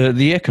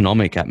 The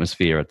economic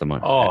atmosphere at the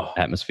moment.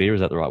 Atmosphere, is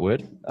that the right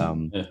word?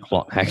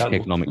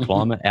 Economic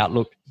climate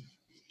outlook.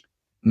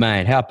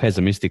 Man, how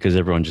pessimistic has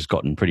everyone just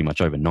gotten pretty much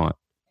overnight?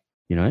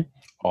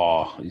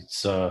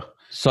 It's.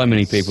 So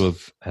many people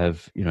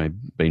have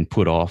been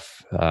put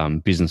off.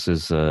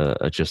 Businesses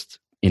are just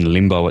in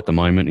limbo at the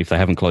moment. If they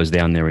haven't closed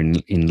down, they're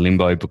in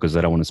limbo because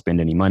they don't want to spend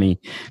any money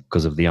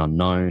because of the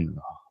unknown.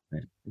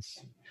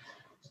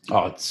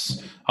 I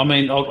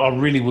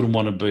really wouldn't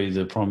want to be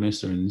the Prime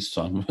Minister in this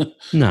time.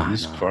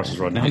 This crisis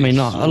right now. I mean,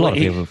 a lot of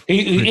people.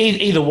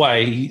 Either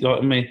way,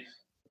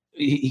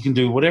 he can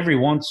do whatever he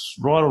wants,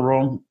 right or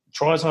wrong.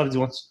 Try as hard as he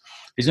wants.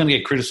 He's going to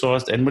get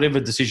criticised, and whatever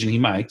decision he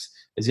makes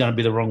is going to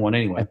be the wrong one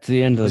anyway. At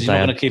the end of the day, he's not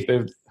going to keep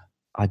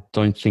I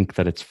don't think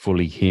that it's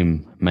fully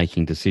him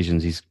making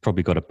decisions. He's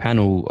probably got a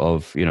panel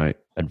of,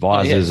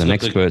 advisors and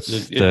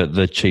experts,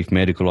 the chief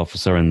medical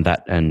officer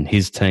and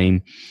his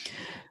team.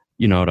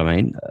 You know what I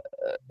mean?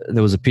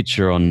 There was a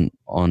picture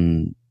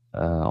online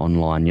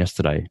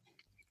yesterday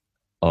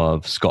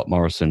of Scott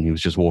Morrison. He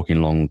was just walking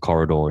along a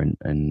corridor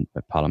in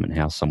Parliament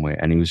House somewhere,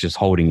 and he was just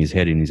holding his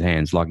head in his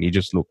hands, like he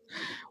just looked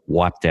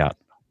wiped out,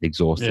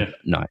 exhausted.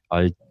 Yeah.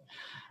 No,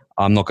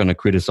 I'm not going to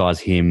criticize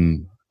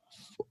him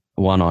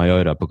one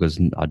iota because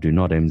I do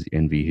not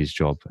envy his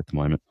job at the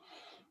moment.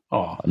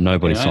 Oh,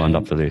 nobody signed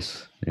up for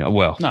this.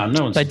 Well,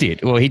 no, they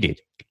did. Well, he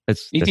did. But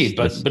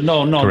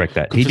no, correct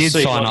that. He did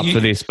sign up for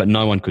this, but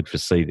no one could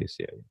foresee this.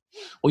 Yeah.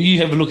 Well, you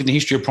have a look at the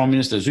history of prime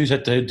ministers. Who's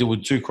had to deal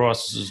with two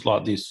crises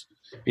like this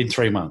in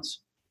 3 months?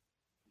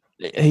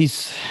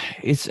 He's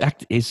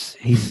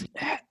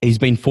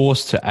been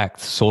forced to act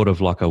sort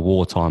of like a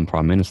wartime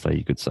prime minister,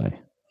 you could say.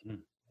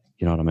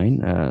 You know what I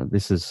mean?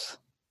 This is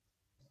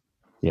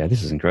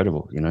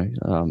incredible.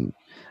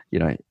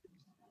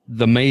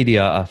 The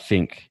media, I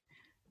think,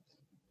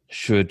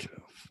 should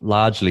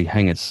largely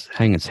hang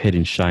its head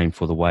in shame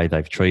for the way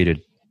they've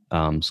treated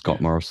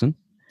Scott Morrison.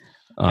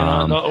 What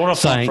I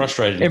find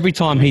frustrating every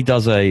time he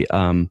does a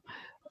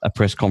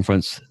press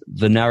conference,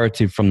 the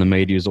narrative from the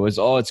media is always,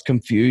 "Oh, it's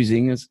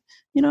confusing." It's,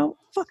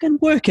 fucking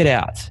work it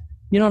out.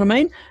 You know what I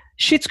mean?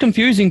 Shit's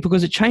confusing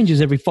because it changes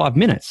every 5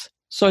 minutes.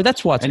 So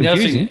that's why it's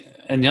confusing.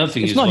 The other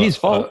thing it's not his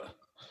fault.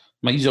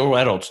 Mate, these are all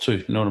adults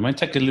too. You know what I mean?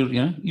 Take a little,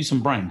 use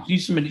some brain,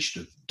 use some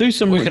initiative. Do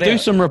some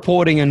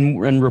reporting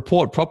and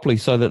report properly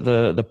so that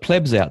the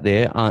plebs out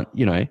there aren't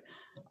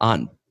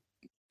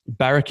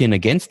barracking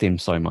against him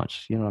so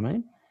much. You know what I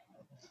mean?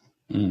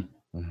 I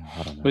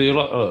don't know. Well, you're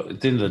like,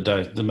 at the end of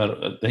the day, no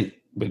matter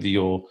whether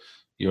you're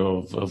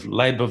a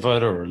Labor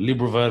voter or a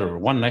Liberal voter or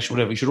One Nation,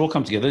 whatever, you should all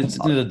come together. At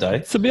the end of the day,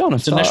 to be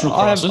honest, it's a national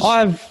crisis.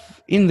 I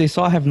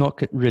have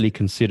not really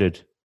considered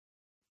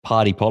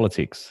party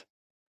politics.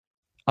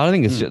 I don't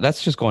think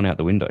that's just gone out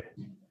the window.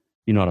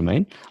 You know what I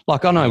mean?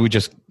 Like, I know we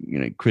just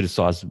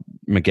criticised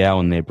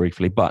McGowan there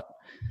briefly, but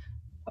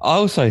I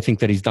also think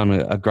that he's done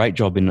a great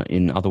job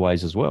in other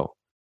ways as well.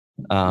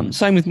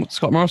 Same with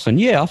Scott Morrison.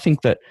 Yeah, I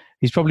think that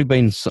he's probably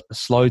been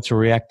slow to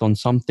react on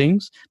some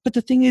things, but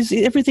the thing is,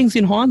 everything's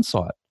in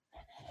hindsight.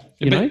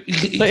 So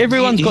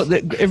everyone's got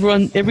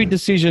every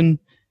decision,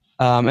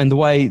 and the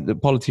way the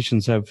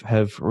politicians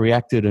have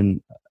reacted and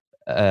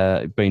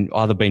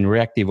been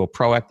reactive or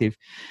proactive.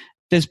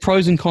 There's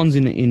pros and cons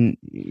in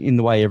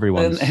the way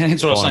everyone's. And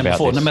that's what I was saying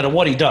before. No matter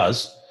what he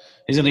does,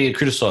 he's going to get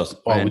criticised.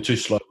 Oh, we're too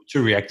slow,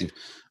 too reactive.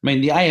 I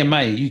mean, the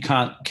AMA, the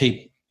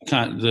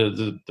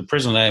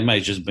president of the AMA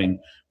has just been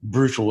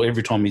brutal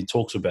every time he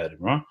talks about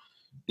it, right?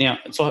 Now,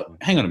 it's like,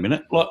 hang on a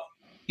minute. Like,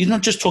 he's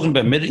not just talking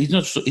about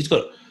he's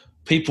got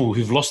people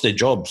who've lost their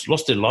jobs,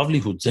 lost their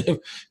livelihoods.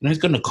 He's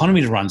got an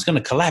economy to run. It's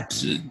going to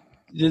collapse.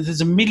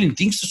 There's a million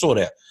things to sort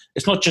out.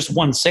 It's not just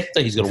one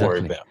sector he's got to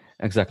worry about.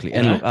 Exactly.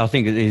 And I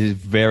think it is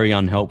very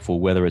unhelpful,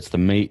 whether it's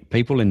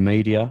people in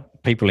media,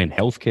 people in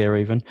healthcare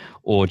even,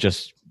 or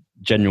just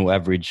general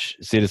average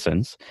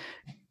citizens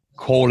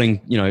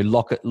calling,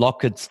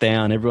 lock it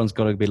down. Everyone's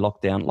got to be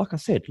locked down. Like I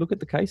said, look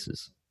at the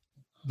cases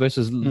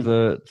versus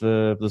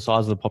the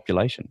size of the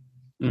population.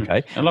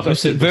 Okay. And like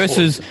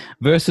versus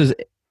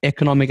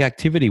economic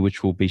activity,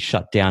 which will be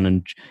shut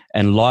down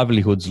and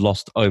livelihoods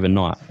lost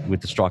overnight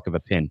with the strike of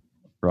a pen.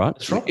 Right?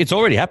 That's right. It's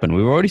already happened.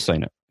 We've already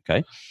seen it.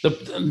 Okay. How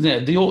far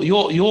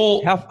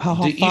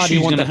do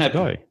you want that to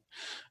go?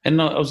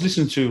 And I was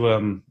listening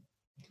to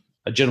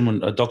a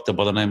doctor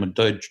by the name of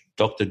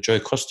Dr. Joe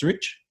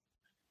Kostarich.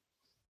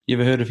 You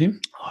ever heard of him?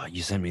 Oh,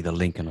 you sent me the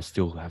link, and I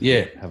still haven't.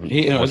 Yeah, I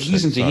was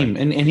listening to him,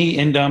 and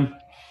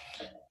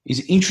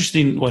he's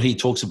interesting what he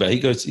talks about.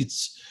 He goes,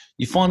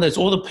 you find that it's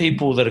all the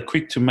people that are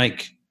quick to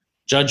make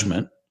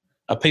judgment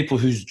are people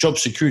whose job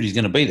security is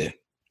going to be there,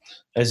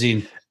 as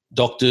in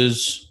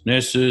doctors,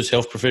 nurses,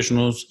 health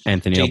professionals,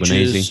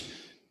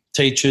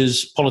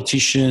 teachers,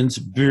 politicians,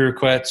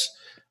 bureaucrats.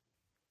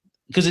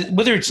 Because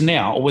whether it's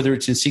now or whether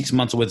it's in 6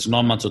 months or whether it's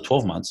 9 months or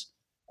 12 months,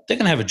 they're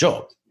going to have a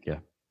job.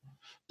 Yeah.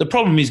 The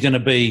problem is going to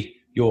be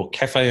your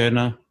cafe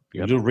owner,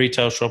 your little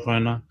retail shop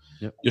owner,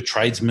 your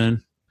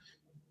tradesman,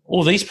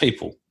 all these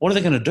people. What are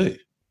they going to do?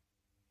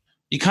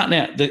 You can't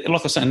now,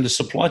 like I said, in the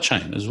supply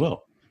chain as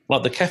well.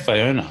 Like the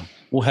cafe owner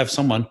will have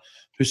someone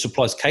who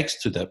supplies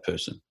cakes to that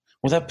person.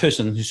 Well, that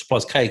person who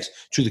supplies cakes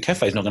to the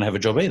cafe is not going to have a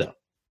job either.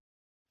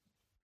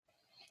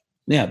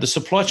 Now, the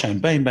supply chain,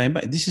 bang, bang,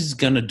 bang, this is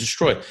going to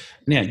destroy.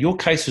 Now, your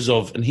cases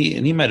of, and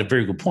he made a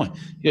very good point,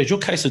 your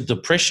case of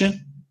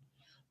depression,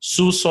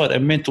 suicide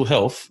and mental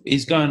health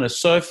is going to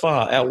so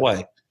far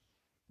outweigh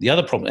the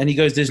other problem. And he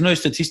goes, there's no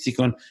statistic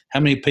on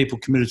how many people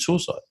committed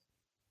suicide.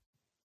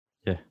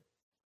 Yeah.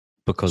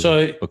 Because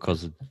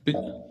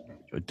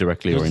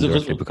directly or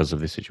indirectly because of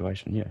this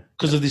situation, yeah.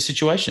 Because of this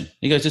situation.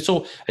 He goes, it's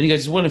well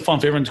and fine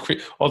for everyone to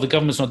the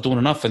government's not doing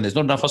enough and there's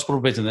not enough hospital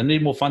beds and they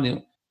need more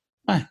funding.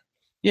 Hey,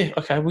 yeah,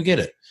 okay, we get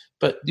it.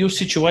 But your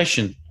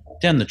situation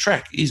down the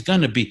track is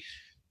going to be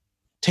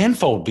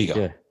tenfold bigger.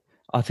 Yeah.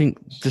 I think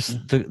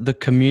the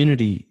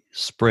community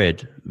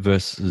spread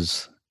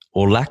versus,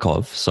 or lack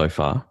of so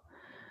far,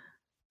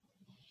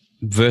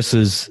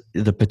 versus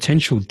the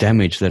potential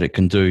damage that it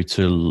can do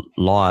to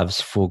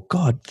lives for,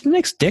 God, the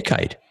next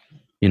decade,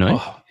 you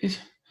know?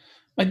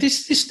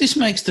 This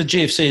makes the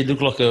GFC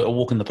look like a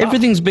walk in the park.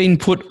 Everything's been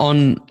put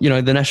on,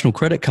 the national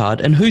credit card,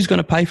 and who's going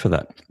to pay for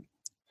that?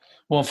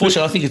 Well,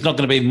 unfortunately, I think it's not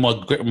going to be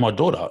my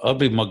daughter. It'll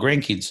be my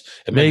grandkids.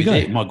 And there you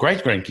go. My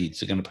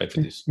great-grandkids are going to pay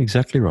for this.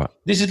 Exactly right.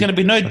 This is going to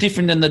be no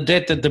different than the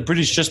debt that the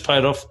British just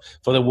paid off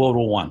for the World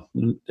War One.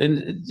 And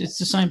it's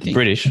the same thing.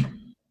 British?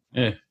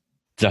 Yeah.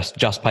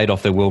 Just paid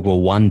off their World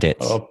War One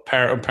debts. Oh,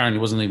 apparently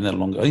it wasn't even that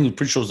long ago. I think I'm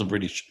pretty sure it was the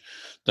British.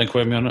 Don't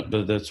quote me on it,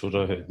 but that's what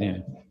I heard, yeah.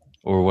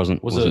 Or was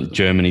it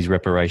Germany's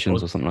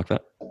reparations or something like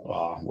that?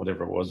 Oh,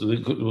 whatever it was.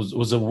 It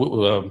was a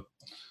World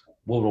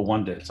War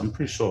One debt. I'm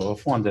pretty sure. I'll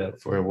find out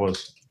where it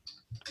was.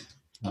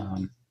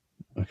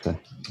 Okay.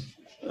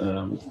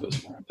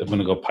 When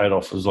it got paid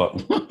off, it was like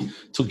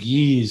took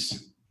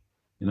years,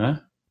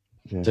 to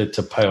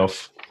pay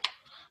off,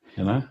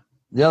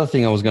 The other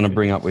thing I was going to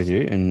bring up with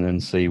you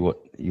and see what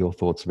your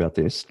thoughts about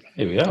this.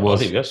 Here we go.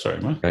 Here we go. Sorry,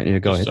 mate. Okay, yeah,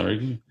 go ahead.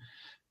 Sorry.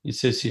 It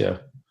says here,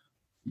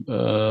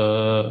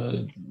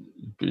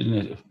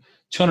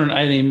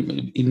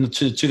 218 in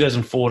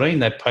 2014.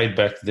 They paid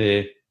back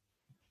the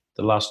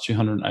last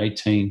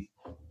 218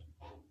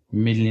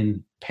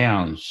 million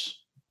pounds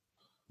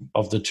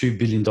of the $2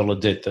 billion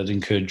debt that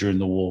incurred during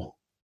the war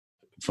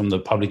from the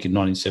public in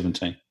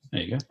 1917.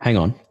 There you go. Hang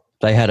on.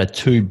 They had a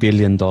 $2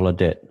 billion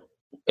debt.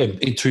 In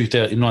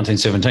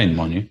 1917,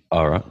 mind you.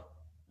 All right.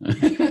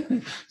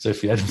 So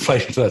if you had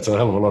inflation, that's a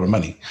hell of a lot of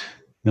money.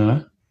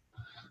 But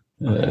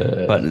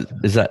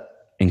is that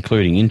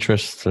including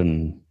interest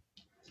and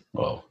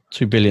 $2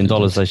 billion?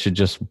 They should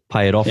just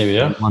pay it off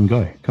in one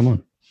go. Come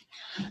on.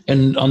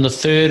 And on the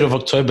 3rd of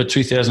October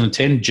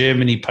 2010,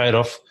 Germany paid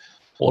off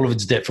all of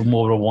its debt from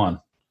World War One,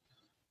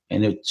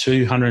 and it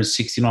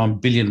 269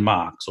 billion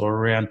marks, or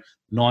around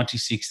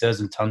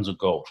 96,000 tons of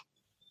gold.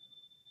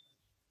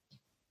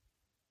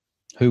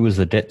 Who was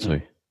the debt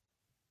to?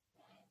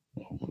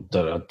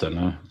 I don't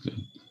know.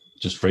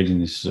 Just reading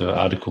this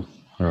article.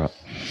 All right.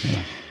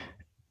 Yeah.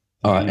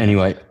 All right.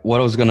 Anyway, what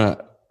I was gonna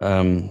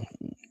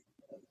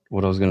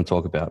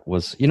talk about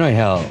was,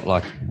 how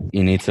like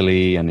in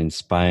Italy and in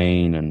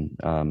Spain and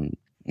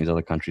these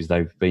other countries,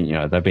 they've been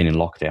in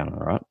lockdown,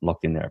 all right,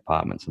 locked in their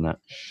apartments and that,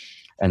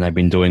 and they've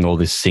been doing all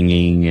this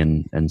singing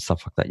and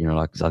stuff like that.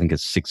 I think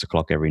it's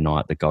 6:00 every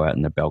night they go out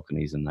in the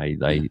balconies and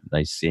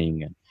they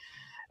sing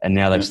and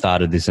now they've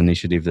started this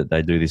initiative that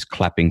they do this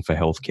clapping for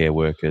healthcare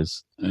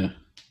workers,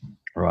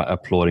 right?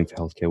 Applauding for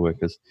healthcare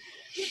workers,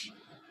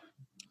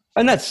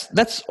 and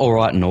that's all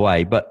right in a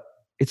way, but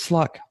it's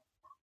like,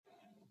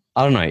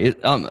 I don't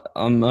know.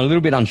 I'm a little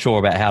bit unsure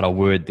about how to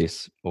word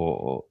this,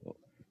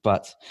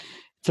 but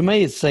to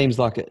me it seems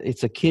like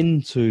it's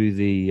akin to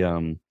the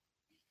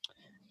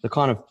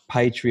kind of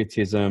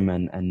patriotism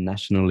and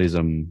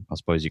nationalism, I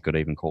suppose you could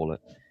even call it,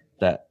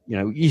 that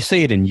you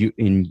see it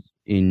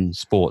in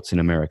sports in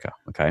America.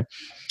 Okay,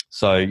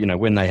 so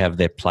when they have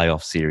their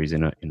playoff series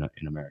in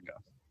America,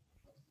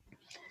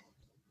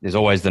 there's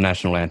always the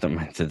national anthem.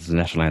 It's the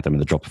national anthem in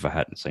the drop of a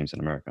hat, it seems, in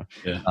America.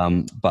 Yeah.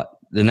 But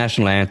the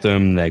national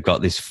anthem, they've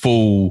got this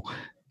full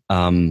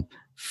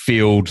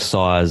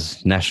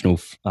field-size national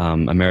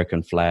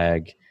American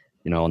flag,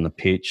 on the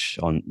pitch,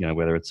 on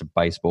whether it's a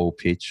baseball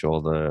pitch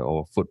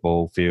or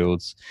football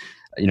fields.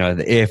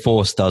 The Air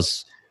Force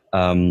does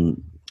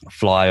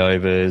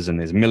flyovers, and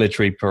there's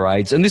military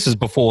parades, and this is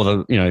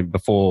before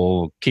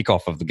before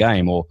kickoff of the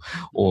game or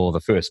the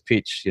first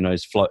pitch.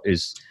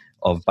 Is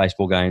of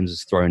baseball games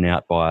is thrown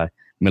out by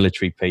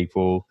military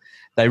people.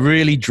 They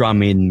really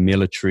drum in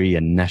military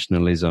and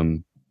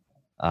nationalism,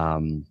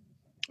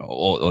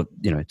 or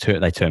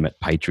they term it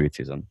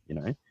patriotism.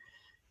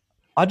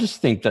 I just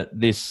think that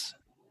this,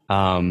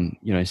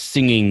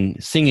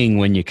 singing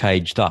when you're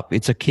caged up,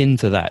 it's akin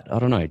to that. I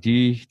don't know. Do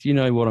you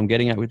know what I'm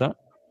getting at with that?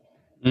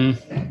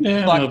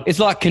 Yeah, it's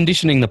like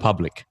conditioning the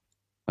public,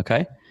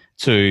 okay,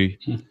 to.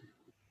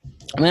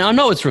 I mean, I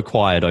know it's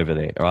required over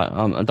there, right?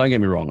 Don't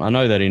get me wrong. I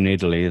know that in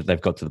Italy they've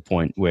got to the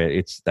point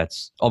where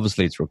that's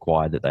obviously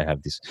required that they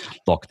have this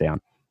lockdown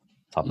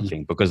type of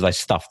thing, because they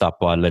stuffed up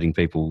by letting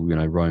people,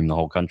 roam the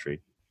whole country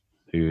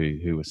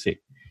who were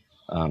sick.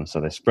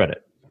 So they spread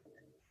it.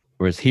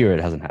 Whereas here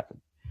it hasn't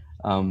happened.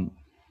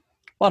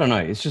 I don't know.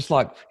 It's just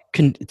like,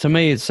 to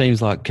me, it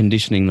seems like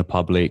conditioning the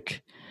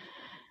public,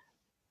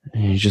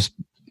 and just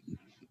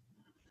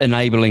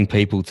enabling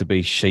people to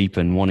be sheep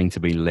and wanting to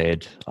be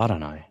led. I don't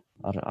know.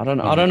 I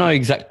don't know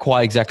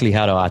quite exactly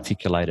how to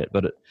articulate it,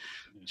 but it's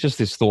just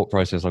this thought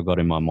process I've got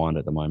in my mind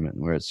at the moment,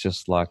 where it's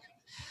just like,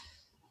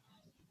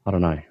 I don't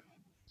know.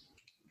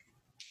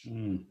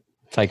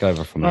 Take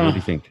over from me. What do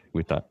you think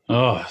with that?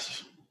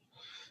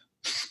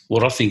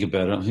 What I think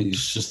about it, I think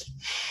it's just,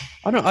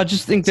 I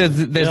just think there's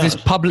this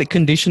public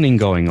conditioning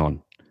going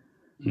on.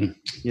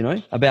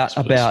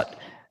 About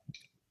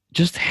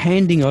just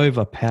handing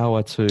over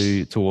power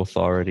to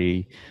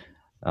authority.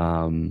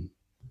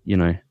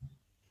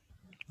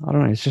 I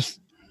don't know. It's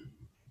just.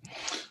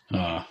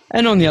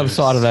 And on the other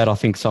side of that, I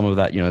think some of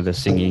that, the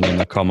singing and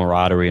the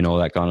camaraderie and all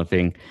that kind of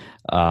thing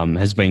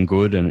has been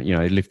good and,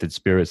 lifted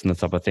spirits and that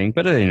type of thing.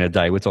 But at the end of the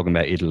day, we're talking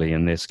about Italy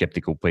and they're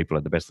skeptical people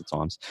at the best of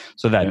times.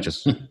 So that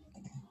just,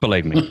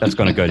 believe me, that's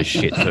going to go to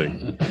shit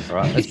too. All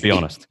right? Let's be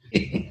honest.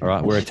 All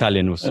right? We're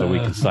Italian, so we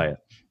can say it.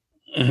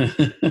 You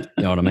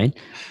know what I mean?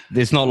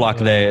 It's not like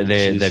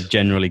they've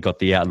generally got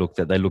the outlook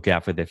that they look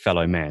out for their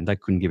fellow man. They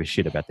couldn't give a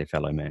shit about their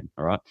fellow man.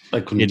 All right?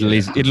 Italy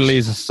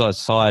is a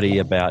society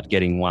about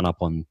getting one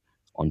up on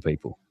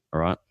people. All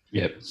right?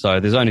 Yep. So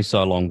there's only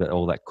so long that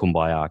all that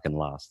kumbaya can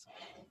last.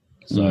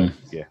 So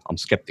yeah, I'm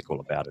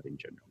skeptical about it in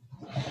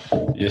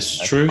general. Yes,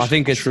 true. I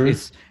think it's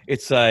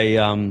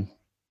a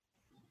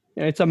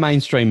it's a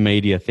mainstream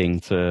media thing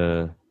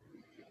to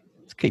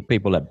keep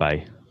people at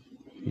bay.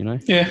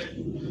 Yeah.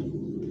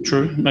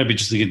 True. Maybe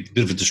just to get a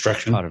bit of a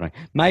distraction. I don't know.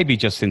 Maybe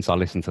just since I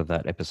listened to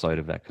that episode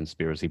of that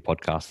conspiracy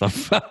podcast,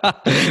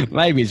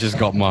 maybe it's just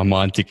got my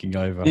mind ticking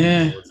over.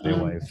 Yeah. It's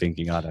their way of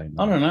thinking. I don't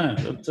know. I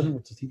don't know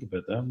what to think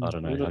about that. I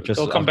don't know. I've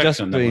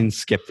just been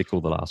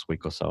skeptical the last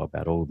week or so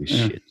about all this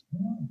shit.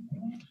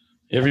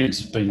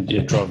 Everything's been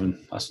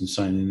driving us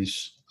insane in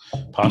this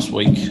past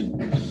week.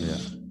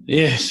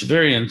 Yeah, it's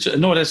very.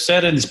 What's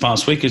sad in this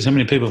past week is how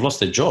many people have lost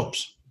their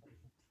jobs.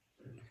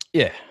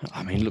 Yeah,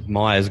 I mean, look,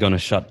 Myer's going to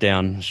shut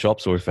down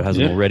shops, or if it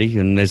hasn't already,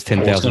 and there's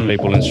 10,000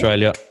 people in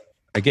Australia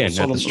again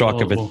at the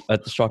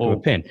strike of a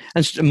pen.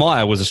 And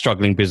Myer was a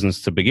struggling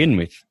business to begin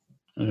with,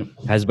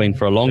 has been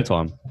for a long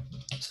time.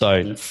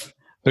 So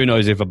who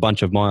knows if a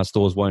bunch of Myer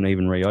stores won't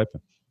even reopen?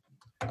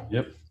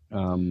 Yep.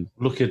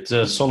 Look at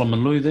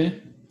Solomon Lew there,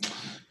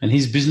 and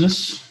his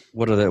business.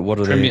 What are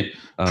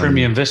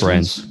Premier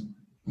Investments?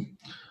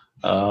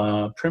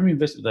 Brands? Premier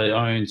Investments. They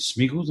own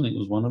Smiggles. I think it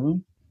was one of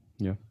them.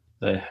 Yeah.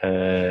 They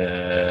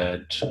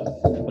had,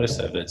 what else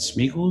they had?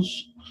 Smiggles,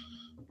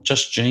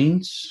 Just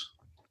Jeans.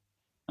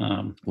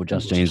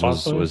 Just Jeans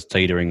was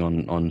teetering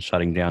on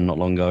shutting down not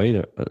long ago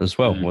either as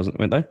well,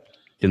 weren't they?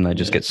 Didn't they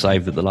just get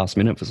saved at the last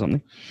minute for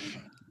something?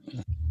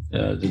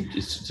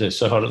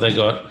 So how did they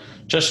got?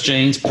 Just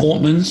Jeans,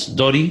 Portman's,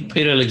 Dotty,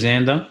 Peter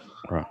Alexander,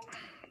 right?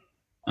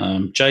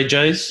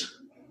 JJ's,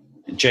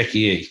 and Jackie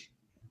E.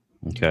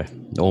 Okay,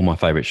 all my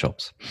favourite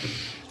shops.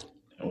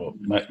 Or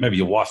maybe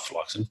your wife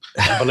likes them.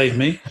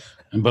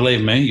 And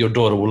believe me, your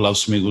daughter will love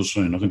Smiggles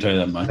soon. I can tell you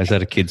that, mate. Is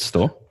that a kid's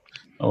store?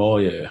 Oh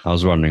yeah. I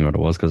was wondering what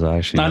it was because I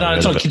actually no,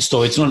 it's not a kid's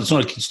store. It's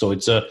not a kid's store.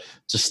 It's a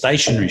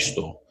stationery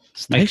store.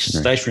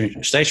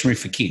 Stationery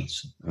for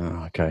kids.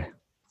 Oh, okay.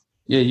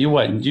 Yeah, you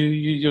wait.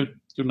 You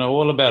know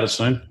all about it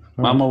soon.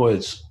 Mark my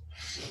words.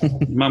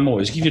 Mark my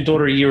words. Give your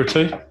daughter a year or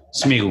two.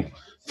 Smiggle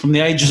from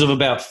the ages of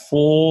about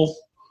 4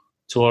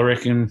 to I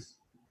reckon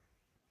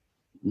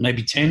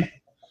maybe 10.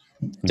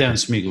 Down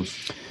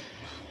Smiggles.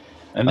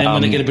 And then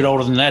when they get a bit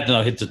older than that, then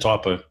I'll hit the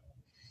Typo.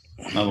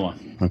 Another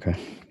one. Okay.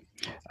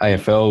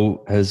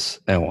 AFL has,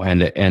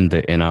 and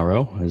the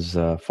NRL has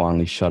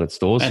finally shut its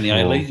doors. And the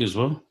A-League as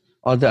well.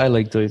 Oh, the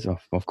A-League do.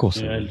 Of course,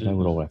 they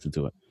would all have to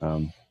do it.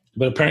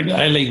 But apparently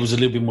A-League was a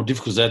little bit more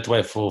difficult. They had to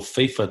wait for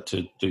FIFA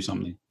to do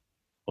something.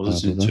 I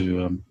was listening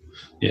to,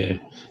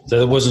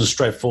 So it wasn't as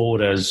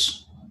straightforward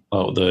as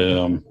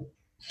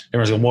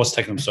everyone's going, what's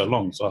taking them so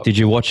long? So did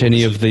you watch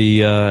any of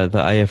the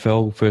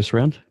AFL first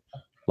round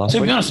last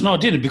week? To be honest, no, I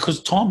didn't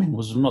because timing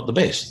was not the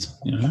best.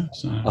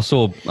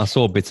 So. I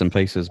saw bits and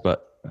pieces,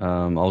 but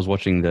I was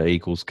watching the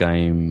Eagles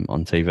game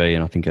on TV,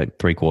 and I think at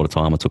 3/4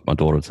 time I took my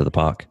daughter to the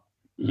park.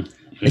 Yeah.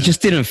 It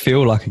just didn't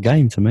feel like a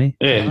game to me.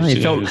 Yeah,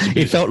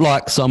 it felt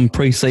like some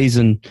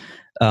pre-season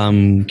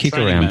kick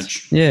around.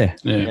 Match. Yeah.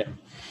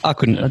 I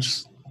couldn't.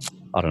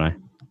 I don't know.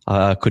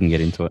 I couldn't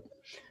get into it.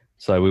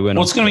 So we went.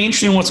 What's going to be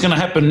interesting? What's going to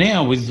happen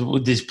now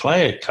with these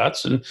player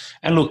cuts? And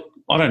look,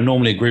 I don't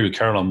normally agree with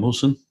Caroline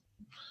Wilson,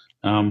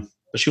 but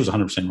she was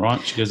 100% right.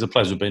 She goes, the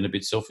players have been a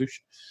bit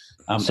selfish.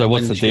 So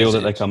what's the deal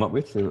that they come up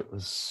with? It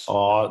was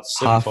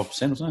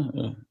 75% or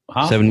so.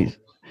 Half. 70.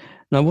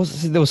 No,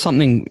 there was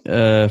something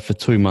for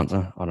 2 months.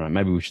 I don't know.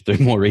 Maybe we should do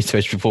more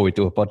research before we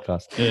do a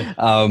podcast. Yeah.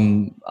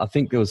 I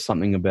think there was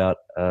something about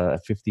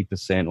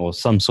 50% or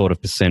some sort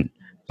of percent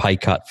pay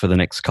cut for the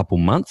next couple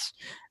months.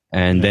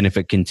 And then if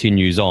it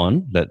continues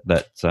on, that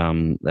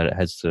it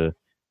has to,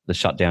 the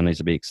shutdown needs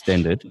to be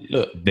extended,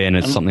 then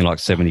it's something like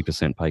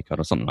 70% pay cut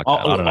or something like that.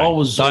 I don't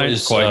know.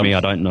 Don't quote me. I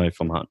don't know if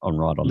I'm right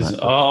on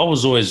that. I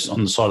was always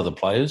on the side of the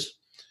players,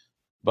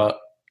 but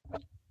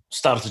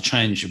started to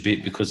change a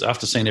bit because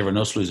after seeing everyone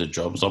else lose their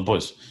jobs,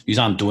 boys, you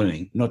aren't doing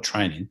anything. You're not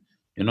training.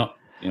 You're not.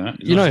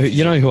 You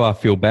know who I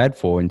feel bad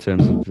for in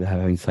terms of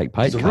having to take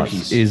pay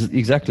cuts is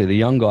exactly the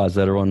young guys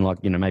that are on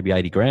maybe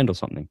 80 grand or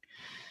something.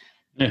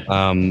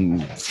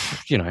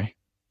 Yeah.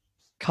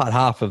 Cut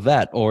half of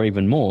that or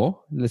even more.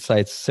 Let's say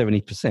it's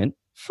 70%.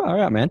 Far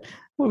out, man.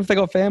 What if they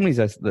got families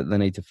that they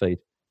need to feed?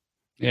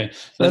 Yeah.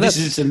 So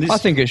I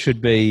think it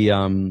should be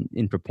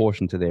in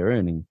proportion to their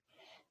earning,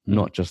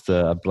 not just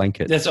a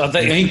blanket. I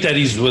think that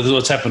is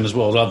what's happened as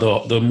well.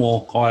 The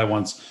more higher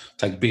ones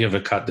take bigger of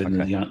a cut than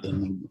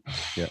the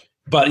yeah.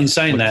 But in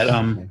saying that,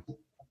 I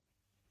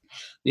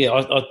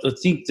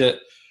think that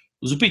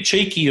was a bit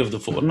cheeky of the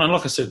football. No,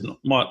 like I said,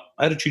 my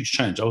attitude's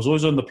changed. I was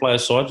always on the player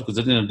side because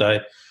at the end of the day,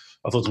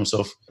 I thought to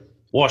myself,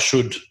 why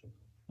should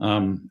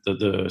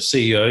the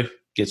CEO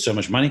get so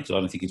much money? Because I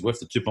don't think he's worth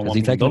the $2.1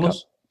 million.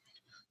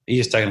 He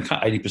has taken a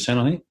cut, 80%,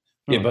 I think.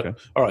 Yeah, but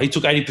all right, he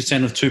took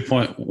 80% of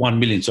 2.1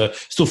 million, so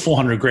still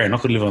 400 grand. I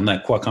could live on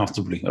that quite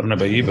comfortably. I don't know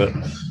about you, but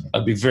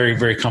I'd be very,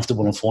 very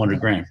comfortable on 400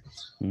 grand.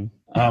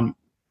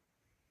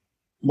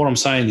 What I'm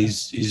saying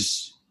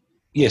is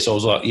yes, I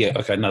was like, yeah,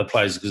 okay, no, the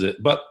players,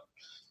 but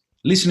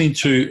listening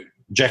to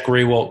Jack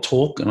Riewoldt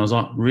talk, and I was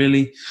like,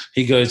 really?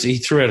 He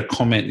threw out a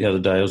comment the other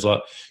day. I was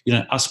like,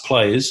 us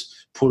players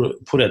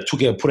put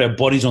our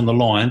bodies on the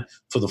line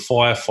for the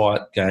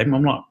firefight game.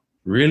 I'm like,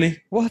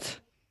 really? What?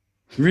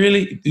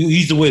 Really? You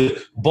use the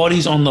word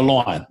bodies on the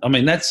line. I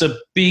mean, that's a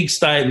big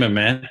statement,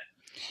 man.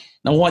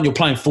 Now, one, you're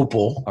playing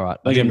football. All right.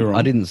 I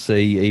didn't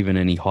see even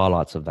any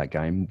highlights of that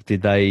game.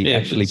 Did they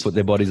actually put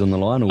their bodies on the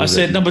line? Or I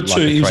said number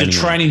two, it was a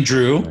training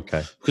drill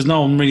because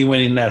no one really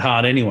went in that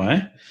hard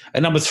anyway.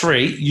 And number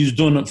three, you was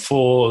doing it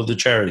for the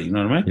charity. You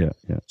know what I mean?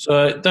 Yeah.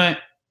 So don't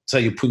say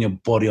you're putting your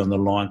body on the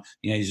line.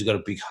 You've got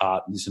a big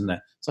heart and this and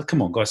that. It's like,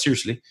 come on, guys,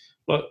 seriously.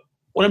 Like,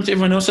 what happened to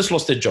everyone else that's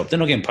lost their job? They're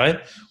not getting paid.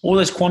 All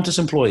those Qantas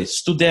employees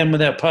stood down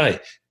without pay.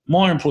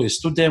 My employees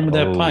stood down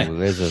without pay.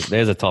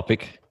 There's a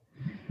topic.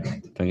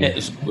 Yeah,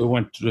 we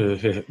went.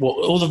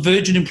 All the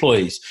Virgin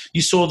employees.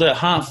 You saw that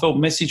heartfelt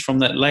message from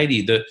that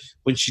lady that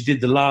when she did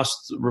the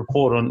last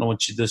report on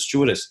the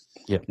stewardess.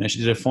 Yeah, she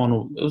did her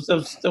final.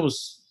 That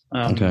was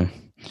okay.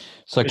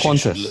 So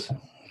Qantas.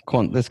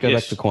 Let's go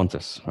back to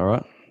Qantas. All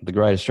right, the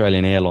great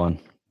Australian airline.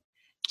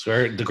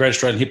 Sorry, the great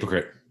Australian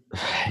hypocrite.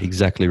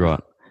 Exactly right.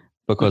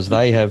 Because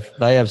they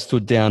have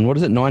stood down, what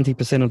is it,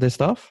 90% of their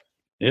staff?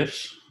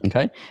 Yes.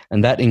 Okay.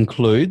 And that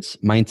includes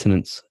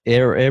maintenance,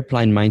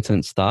 airplane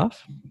maintenance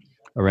staff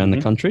around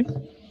the country.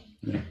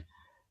 Yeah.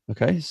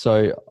 Okay.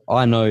 So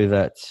I know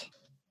that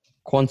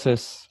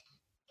Qantas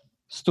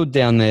stood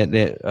down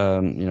their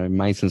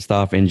maintenance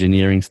staff,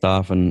 engineering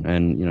staff,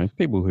 and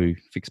people who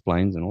fix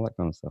planes and all that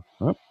kind of stuff.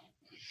 Right?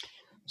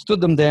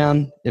 Stood them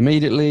down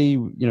immediately,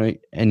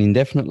 and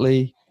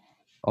indefinitely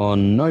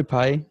on no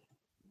pay.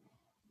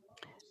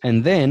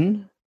 And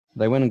then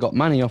they went and got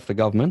money off the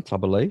government, I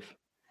believe,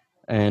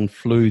 and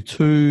flew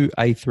 2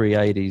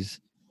 A380s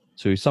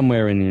to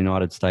somewhere in the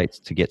United States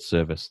to get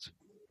serviced.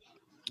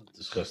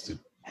 Disgusting.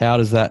 How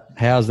is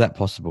that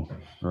possible?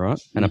 All right.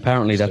 And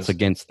apparently that's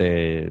against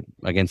the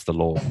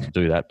law to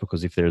do that,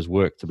 because if there's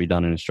work to be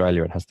done in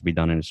Australia, it has to be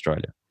done in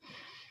Australia.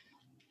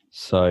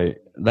 So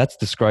that's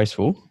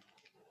disgraceful.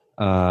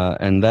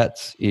 And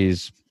that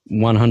is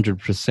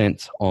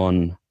 100%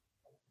 on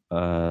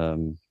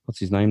what's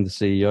his name? The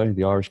CEO,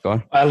 the Irish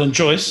guy? Alan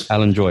Joyce.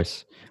 Alan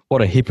Joyce.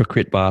 What a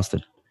hypocrite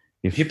bastard.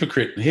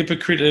 Hypocrite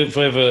if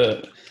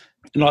ever.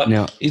 Like,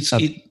 now,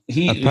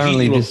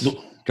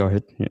 go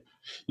ahead. Yeah.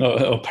 No,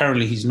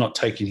 apparently he's not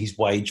taking his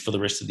wage for the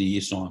rest of the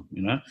year's time,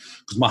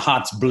 because my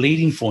heart's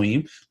bleeding for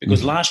him,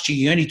 because last year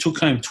he only took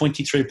home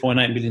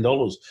 $23.8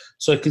 million.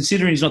 So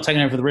considering he's not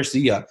taking home for the rest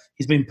of the year,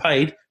 he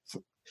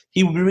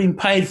would have been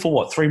paid for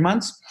what, 3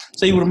 months?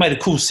 So he would have made a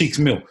cool $6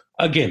 million.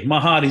 Again, my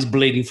heart is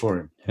bleeding for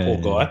him, poor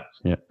guy.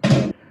 Yeah.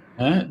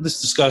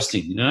 That's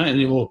disgusting,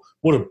 and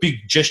what a big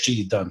gesture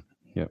you've done.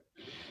 Yeah.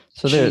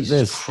 So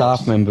there's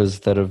staff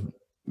members that have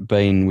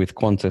been with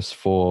Qantas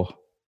for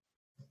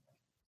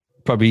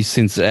probably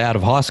since out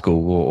of high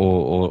school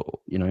or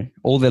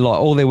all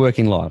their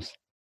working lives.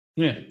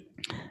 Yeah.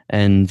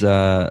 And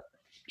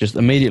just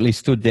immediately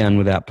stood down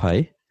without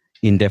pay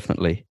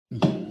indefinitely.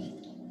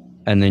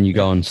 And then you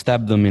go and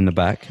stab them in the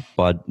back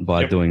by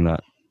doing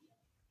that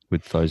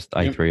with those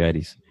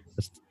A380s.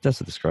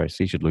 That's a disgrace.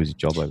 He should lose his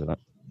job over that.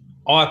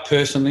 I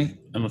personally,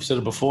 and I've said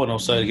it before and I'll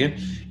say it again,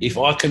 if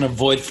I can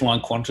avoid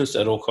flying Qantas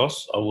at all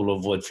costs, I will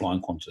avoid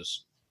flying Qantas.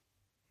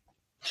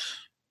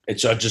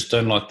 I just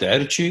don't like the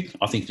attitude.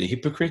 I think they're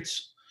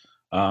hypocrites,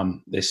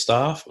 their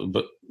staff,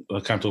 but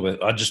I can't talk about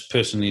it. I just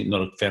personally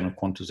not a fan of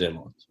Qantas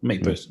Airlines, me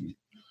personally.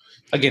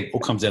 Again, it all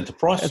comes down to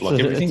price,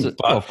 everything.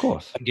 But of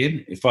course.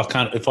 Again, if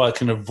I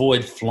can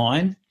avoid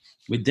flying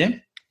with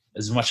them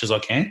as much as I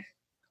can,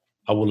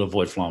 I will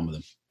avoid flying with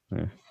them.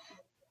 Yeah.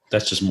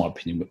 That's just my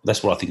opinion.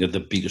 That's what I think of the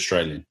big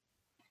Australian.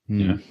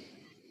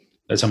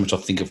 That's how much I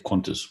think of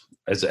Qantas.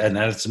 And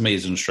that's me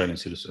as an Australian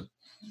citizen.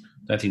 I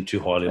don't think too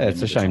highly of them.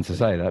 It's a shame to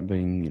say that,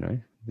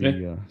 being,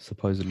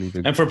 supposedly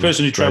the... And for a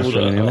person who travelled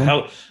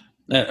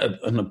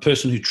a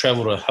person who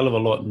travelled a hell of a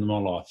lot in my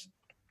life.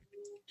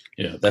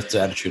 Yeah, that's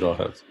the attitude I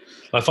have.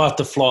 If I have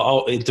to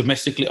fly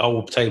domestically, I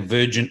will take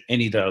Virgin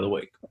any day of the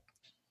week.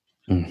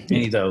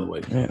 Any day of the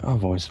week. Yeah,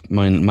 I've always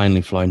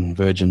mainly flown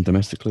Virgin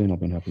domestically, and I've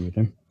been happy with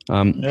them.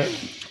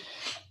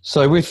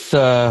 So with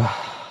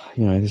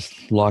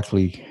this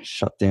likely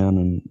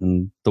shutdown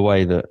and the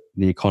way that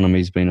the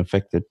economy's been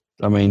affected,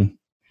 I mean,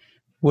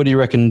 what do you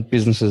reckon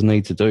businesses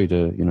need to do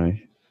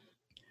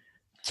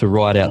to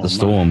ride out the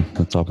storm,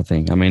 that type of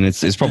thing? I mean,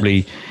 it's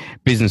probably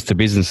business to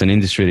business and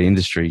industry to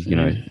industry,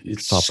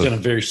 it's going to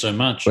vary so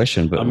much.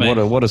 Question, but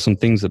what are some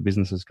things that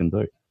businesses can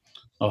do?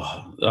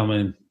 I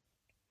mean,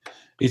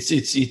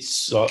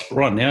 It's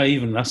right now,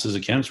 even us as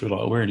accountants,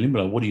 we're in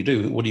limbo. What do you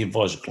do? What do you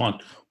advise your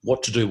client?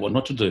 What to do, what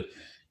not to do?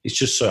 It's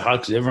just so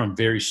hard because everyone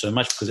varies so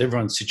much because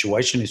everyone's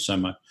situation is so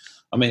much.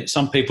 I mean,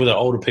 some people, the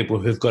older people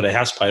who've got a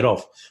house paid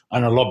off, are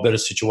in a lot better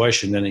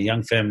situation than a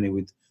young family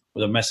with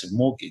a massive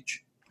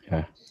mortgage.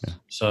 Yeah.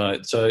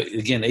 So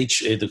again,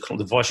 the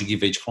advice you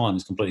give each client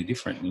is completely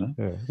different. You know.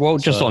 Yeah. Well,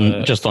 just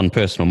on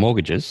personal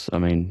mortgages. I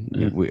mean,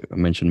 I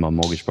mentioned my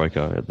mortgage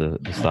broker at the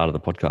start of the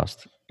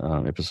podcast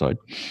episode.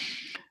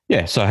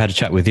 Yeah, so I had a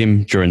chat with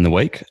him during the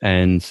week,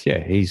 and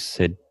he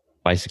said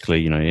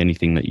basically,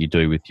 anything that you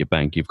do with your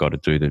bank, you've got to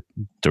do that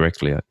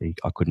directly.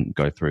 I couldn't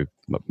go through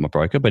my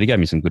broker, but he gave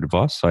me some good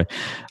advice. So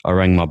I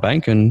rang my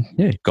bank and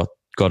got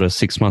a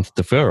 6-month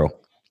deferral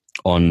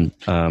on.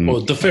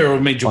 Well,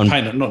 deferral means you're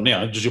paying it not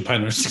now, just you're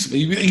paying it 6 months.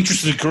 You're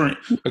interested accruing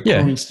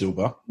still,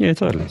 but yeah,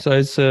 totally. So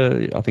it's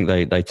I think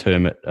they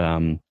term it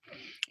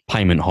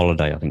payment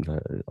holiday. I think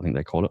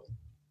they call it.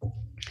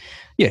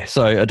 Yeah,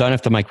 so I don't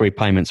have to make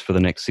repayments for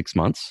the next 6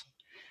 months,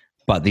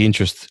 but the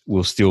interest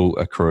will still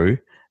accrue,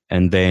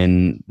 and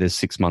then there's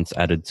 6 months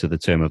added to the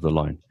term of the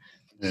loan.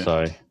 Yeah.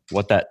 So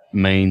what that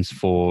means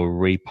for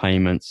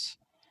repayments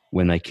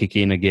when they kick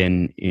in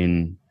again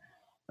in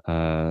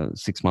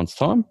 6 months'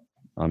 time,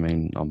 I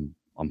mean, I'm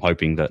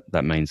hoping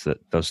that means that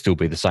they'll still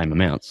be the same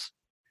amounts,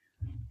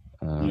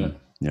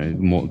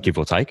 more give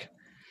or take.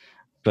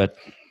 But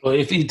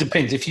if it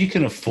depends, if you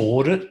can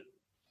afford it.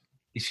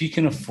 If you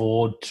can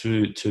afford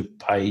to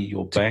pay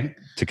your bank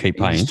to keep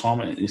paying,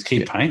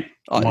 paying.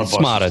 It's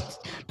smarter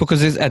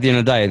because at the end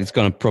of the day, it's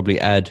going to probably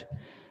add,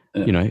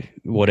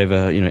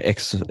 whatever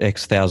x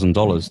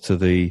 $1,000 to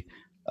the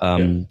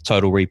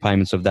total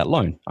repayments of that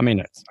loan. I mean,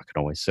 I can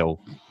always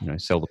sell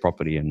the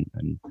property and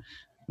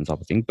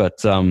type of thing. But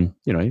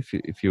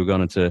if you're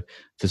going to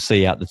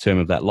see out the term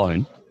of that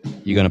loan,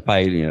 you're going to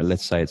pay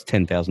let's say it's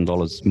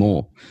 $10,000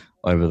 more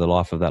over the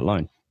life of that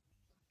loan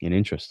in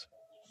interest.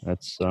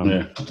 That's but at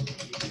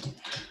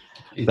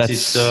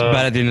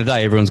the end of the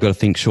day, everyone's got to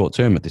think short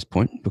term at this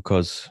point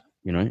because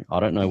I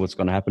don't know what's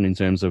going to happen in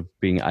terms of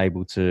being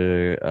able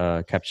to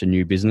capture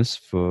new business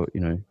for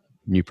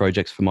new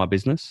projects for my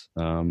business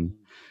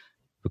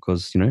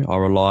because I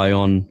rely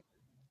on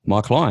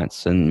my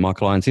clients and my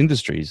clients'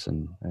 industries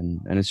and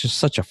it's just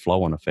such a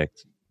flow-on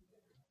effect.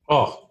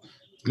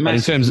 But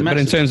in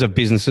terms of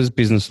businesses,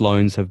 business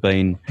loans have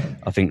been,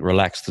 I think,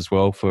 relaxed as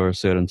well for a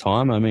certain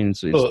time. I mean,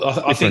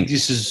 I think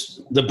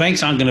the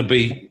banks aren't going to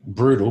be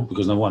brutal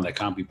because number one, they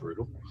can't be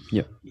brutal.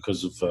 Yeah.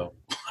 Because of the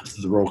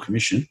Royal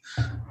Commission.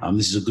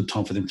 This is a good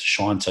time for them to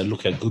shine. Say,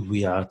 look how good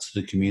we are to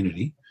the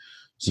community.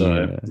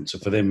 So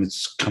for them,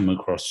 it's come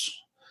across,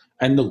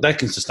 and look, they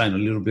can sustain a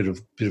little bit of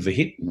a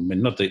hit. I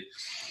mean, not the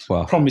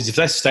problem is if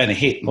they sustain a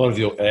hit, a lot of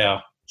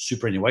our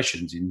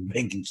superannuations in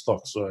banking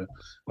stocks. So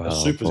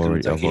super's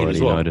going to take a hit as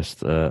well. I've already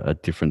noticed a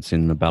difference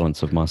in the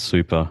balance of my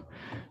super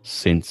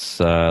since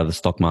the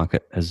stock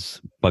market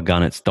has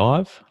begun its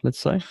dive, let's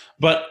say.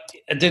 But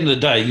at the end of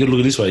the day, you look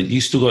at it this way,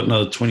 you still got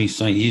another 20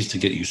 years to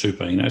get your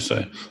super,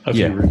 so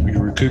hopefully you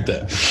recoup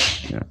that.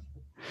 Yeah.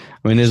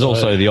 I mean, there's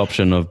also the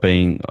option of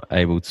being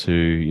able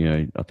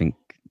to, I think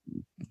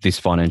this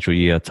financial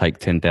year take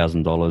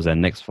 $10,000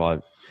 and next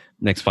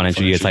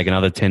financial year take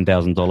another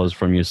 $10,000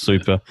 from your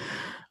super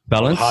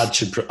balance.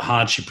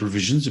 Hardship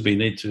provisions would be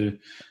need to.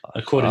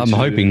 I'm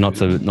hoping not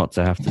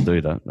to have to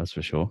do that. That's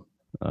for sure.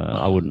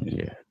 I wouldn't,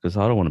 because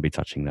I don't want to be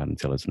touching that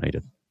until it's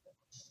needed.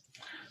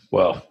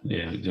 Well,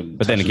 yeah.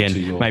 But then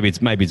again, maybe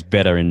it's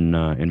better in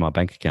my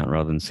bank account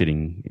rather than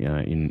sitting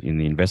in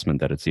the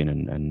investment that it's in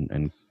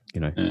and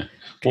to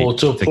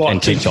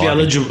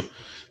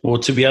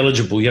be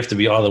eligible, you have to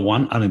be either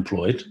 1,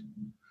 unemployed,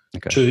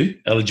 2,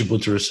 eligible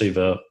to receive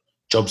a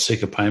job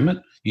seeker payment,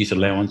 youth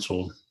allowance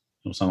or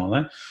something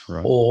like that,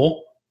 right.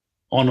 Or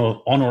on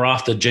or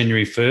after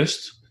January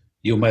 1st,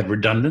 you're made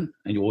redundant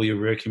and all your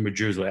working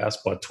reduced or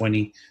oust by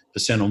 20%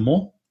 or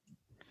more.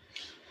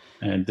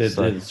 And they're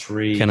the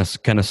three. Can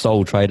a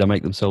sole trader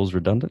make themselves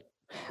redundant?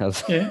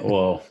 But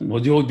you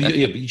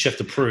just have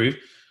to prove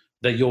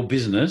that your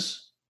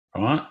business,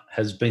 right,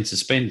 has been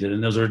suspended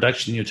and there's a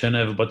reduction in your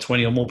turnover by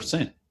 20 or more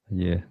 %.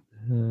 Yeah,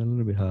 a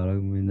little bit hard.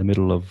 I'm in the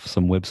middle of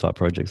some website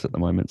projects at the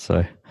moment,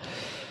 so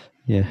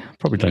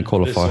probably don't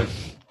qualify.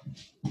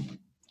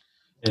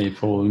 Yeah, you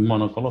probably might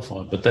not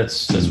qualify, but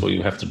that's what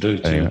you have to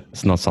do. Anyway,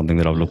 it's not something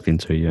that I've looked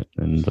into yet.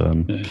 And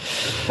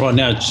right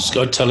now, just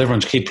go tell everyone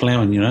to keep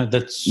ploughing.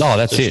 That's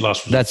it.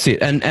 That's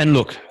it. And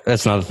look,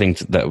 that's another thing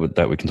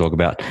that we can talk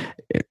about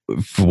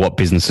for what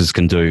businesses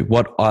can do.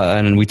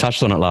 And we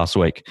touched on it last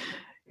week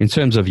in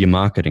terms of your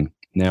marketing.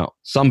 Now,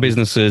 some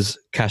businesses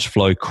cash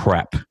flow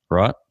crap,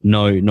 right?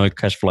 No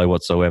cash flow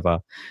whatsoever.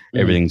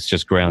 Everything's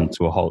just ground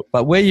to a halt.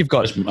 But where you've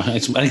got, I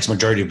think it's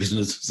majority of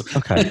businesses.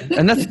 Okay,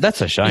 and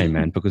that's a shame,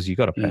 man, because you've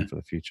got to plan for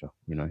the future,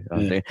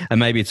 And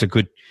maybe it's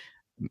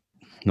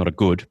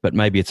but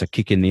maybe it's a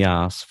kick in the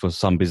ass for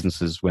some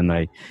businesses when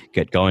they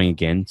get going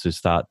again to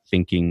start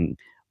thinking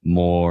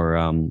more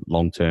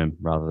long term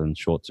rather than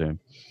short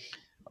term.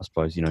 I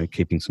suppose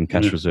keeping some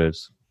cash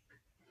reserves.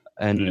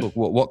 And look,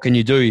 what can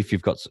you do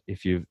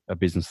if you're a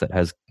business that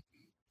has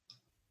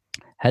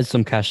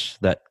some cash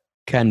that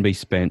can be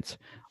spent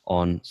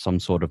on some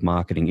sort of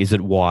marketing? Is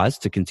it wise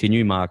to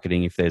continue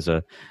marketing if there's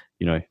a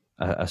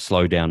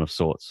slowdown of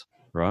sorts,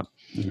 right?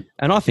 Mm-hmm.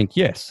 And I think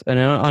yes. And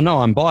I know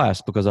I'm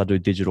biased because I do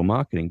digital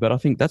marketing, but I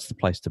think that's the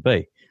place to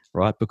be,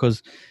 right?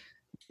 Because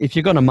if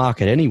you're going to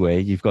market anywhere,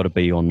 you've got to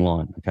be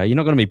online. Okay, you're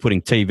not going to be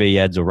putting TV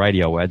ads or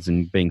radio ads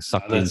and being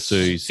sucked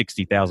into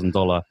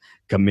 $60,000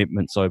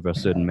 commitments over a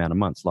certain amount of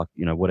months, like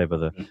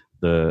whatever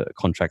the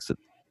contracts that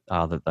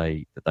are that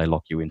they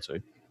lock you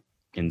into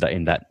in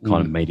that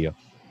kind of media.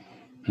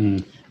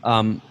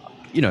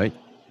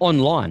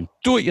 Online,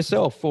 do it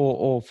yourself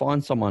or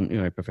find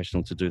someone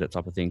professional to do that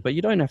type of thing. But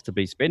you don't have to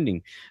be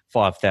spending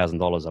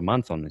 $5,000 a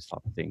month on this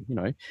type of thing.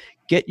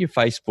 Get your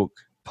Facebook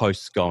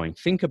posts going.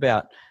 Think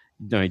about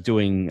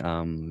doing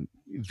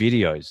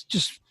videos.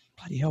 Just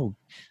bloody hell,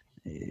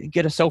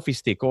 get a selfie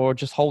stick or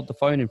just hold the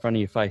phone in front of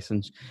your face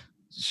and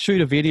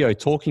shoot a video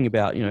talking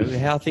about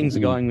how things are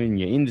going in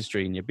your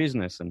industry and your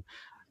business. And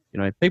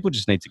people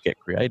just need to get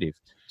creative.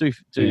 Do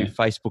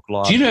Facebook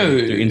lives,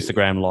 do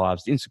Instagram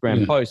lives,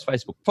 Instagram posts,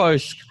 Facebook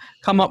posts.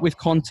 Come up with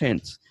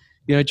content.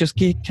 Just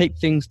keep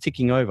things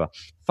ticking over.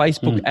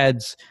 Facebook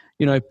ads.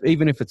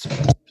 Even if it's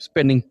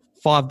spending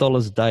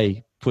 $5 a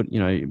day, put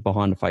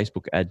behind a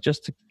Facebook ad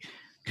just to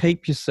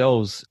keep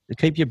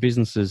your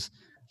businesses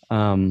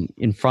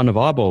in front of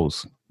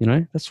eyeballs.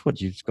 That's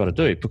what you've got to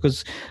do,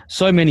 because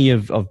so many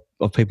of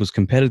people's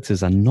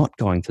competitors are not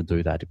going to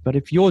do that. But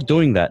if you're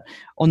doing that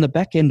on the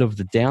back end of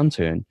the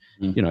downturn,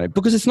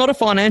 because it's not a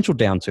financial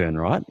downturn,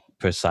 right,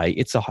 per se,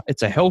 it's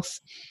a health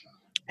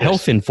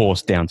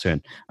enforced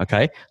downturn.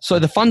 Okay. So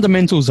the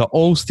fundamentals are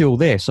all still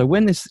there. So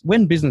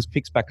when business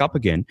picks back up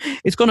again,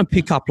 it's going to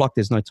pick up like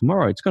there's no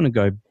tomorrow.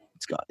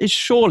 It's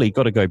surely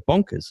got to go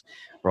bonkers,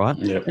 right?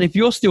 Yep. And if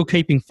you're still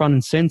keeping front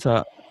and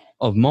center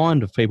of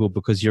mind of people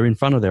because you're in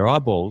front of their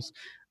eyeballs,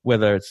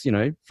 whether it's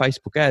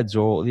Facebook ads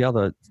or the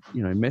other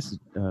message,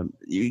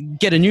 you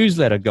get a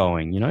newsletter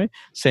going,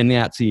 send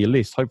out to your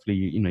list. Hopefully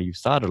you've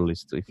started a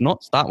list. If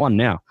not, start one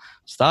now.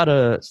 Start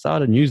a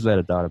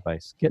newsletter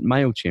database. Get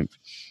MailChimp.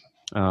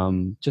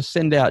 Just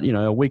send out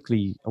a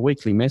weekly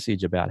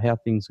message about how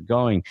things are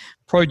going,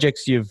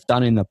 projects you've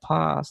done in the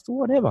past or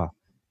whatever.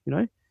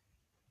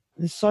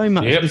 There's so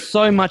much. Yep. There's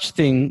so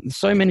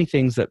many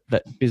things that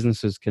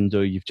businesses can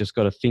do. You've just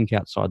got to think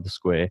outside the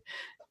square,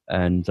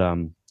 and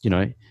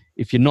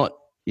if you're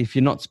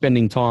not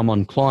spending time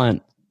on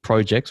client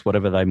projects,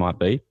 whatever they might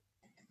be,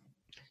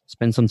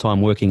 spend some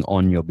time working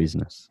on your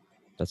business.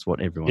 That's what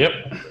everyone. Yep.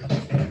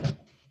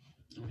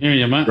 Here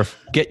you, mate.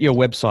 Get your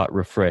website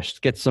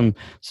refreshed. Get some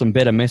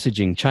better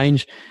messaging.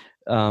 Change.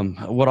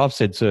 What I've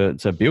said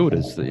to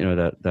builders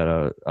that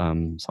are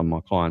some of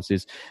my clients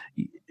is,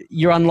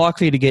 you're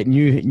unlikely to get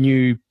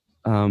new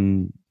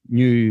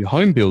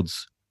home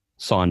builds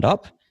signed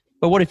up.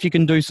 But what if you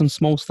can do some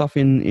small stuff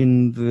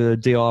in the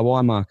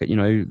DIY market,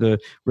 the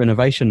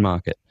renovation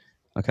market?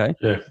 Okay.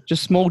 Yeah.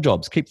 Just small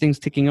jobs, keep things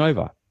ticking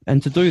over.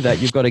 And to do that,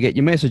 you've got to get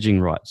your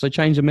messaging right. So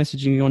change the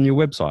messaging on your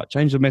website,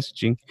 change the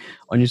messaging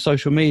on your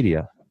social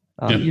media.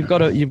 You've got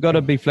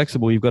to be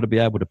flexible. You've got to be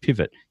able to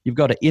pivot. You've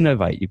got to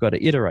innovate. You've got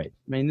to iterate.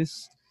 I mean,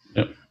 this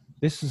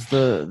is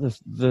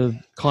the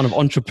kind of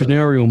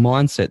entrepreneurial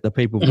mindset that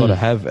people have got to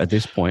have at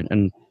this point.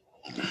 And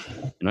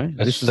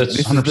this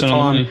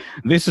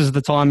is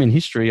the time in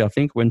history, I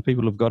think, when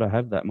people have got to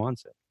have that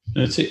mindset.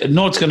 What's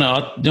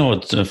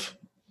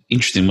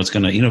interesting. What's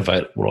going to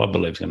innovate? What I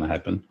believe is going to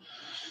happen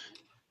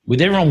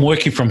with everyone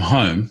working from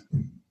home.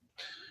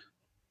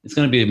 It's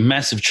going to be a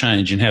massive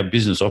change in how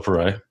business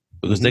operate.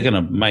 Because they're going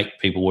to make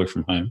people work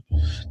from home.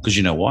 Because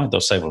you know why? They'll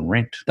save on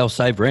rent. They'll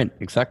save rent.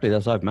 Exactly. They'll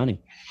save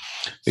money.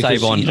 Because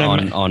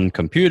save on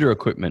computer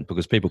equipment,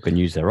 because people can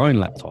use their own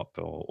laptop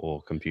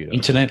or computer.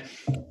 Internet.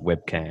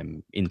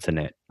 Webcam.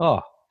 Internet.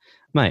 Oh,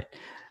 mate.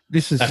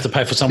 This is... Have to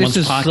pay for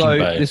someone's parking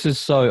bay. This is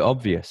so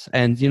obvious.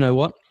 And you know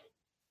what?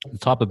 The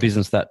type of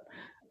business that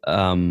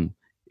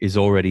is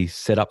already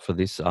set up for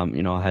this,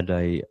 I had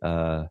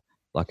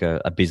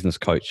a business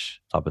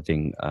coach type of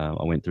thing.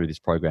 I went through this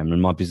program,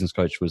 and my business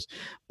coach was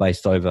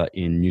based over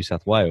in New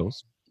South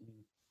Wales,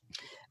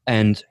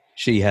 and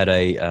she had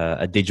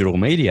a digital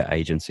media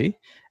agency,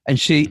 and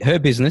her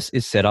business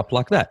is set up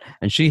like that,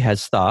 and she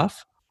has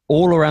staff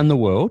all around the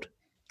world.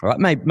 Right?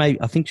 Maybe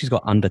I think she's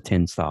got under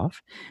 10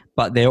 staff,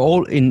 but they're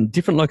all in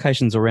different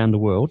locations around the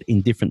world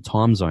in different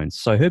time zones.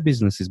 So her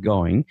business is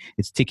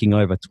it's ticking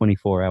over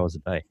 24 hours a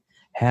day.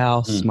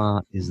 How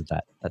smart is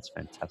that? That's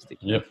fantastic.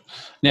 Yep.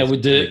 Now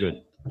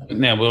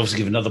now we'll obviously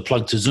give another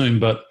plug to Zoom,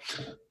 but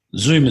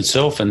Zoom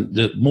itself, and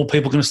the more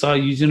people are going to start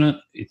using it,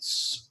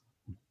 it's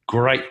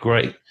great.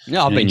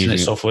 Yeah, I've been using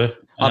software.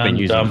 I've been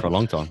using it for a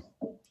long time.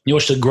 You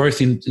watch the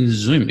growth in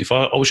Zoom.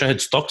 I wish I had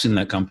stocks in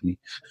that company.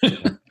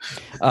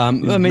 I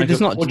mean,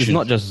 there's not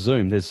just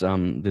Zoom.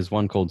 There's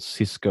one called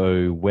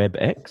Cisco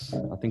WebEx,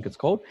 I think it's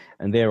called,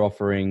 and they're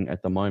offering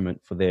at the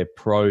moment for their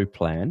Pro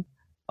plan.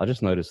 I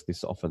just noticed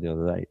this offer the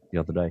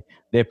other day.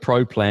 Their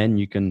Pro plan,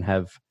 you can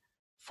have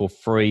for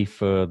free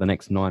for the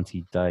next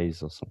 90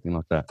 days or something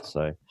like that.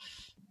 So,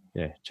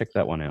 yeah, check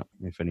that one out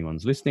if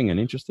anyone's listening and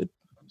interested.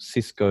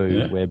 Cisco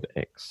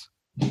WebEx.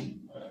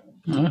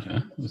 Okay.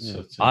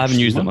 I haven't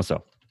used it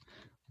myself.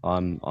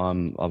 I've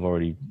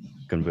already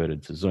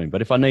converted to Zoom.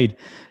 But if I need,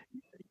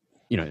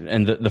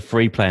 and the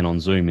free plan on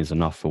Zoom is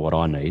enough for what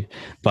I need.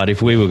 But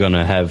if we were going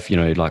to have,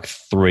 like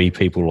 3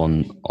 people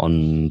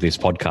on this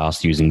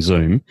podcast using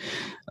Zoom,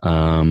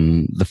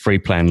 the free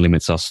plan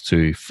limits us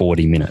to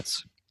 40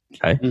 minutes.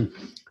 Okay.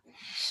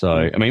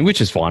 So, I mean,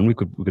 which is fine. We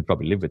could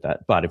probably live with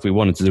that. But if we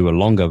wanted to do a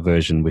longer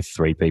version with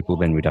 3 people,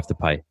 then we'd have to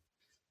pay.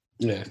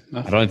 Yeah.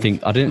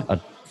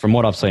 From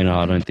what I've seen,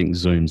 I don't think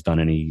Zoom's done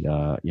any,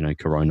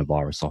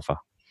 coronavirus offer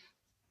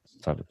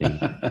type of thing.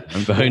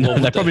 But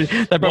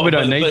they probably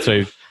don't need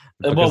to.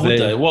 What would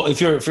they? Well, if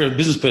you're a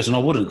business person, I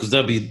wouldn't, because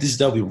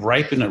they'll be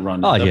raping it,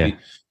 Ron.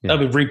 They'll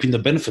be reaping the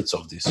benefits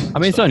of this. I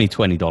mean, it's only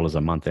 $20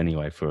 a month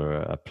anyway for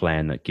a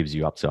plan that gives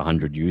you up to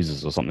 100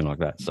 users or something like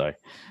that. So,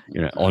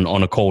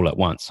 on a call at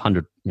once,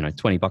 $100,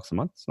 $20 a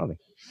month, it's nothing.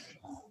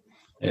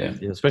 Yeah,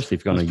 especially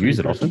if you're going to use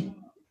it often.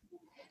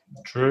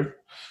 True,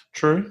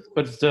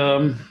 but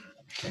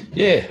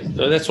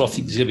that's why I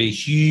think there's going to be a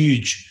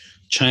huge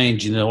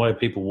change in the way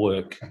people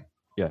work.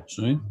 Yeah,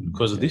 soon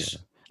because of this.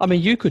 I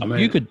mean, you could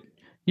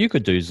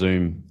do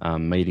Zoom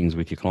meetings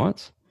with your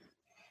clients.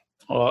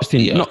 I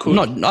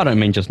don't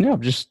mean just now.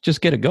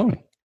 Just get it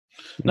going.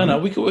 No.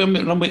 We could.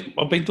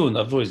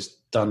 I've always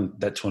done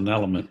that to an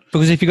element.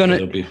 Because if you're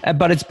going to,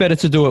 but it's better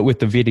to do it with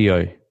the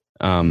video.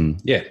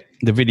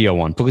 The video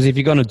one. Because if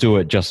you're going to do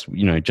it just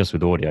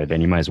with audio,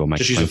 then you may as well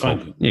make a phone call.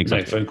 Yeah, exactly.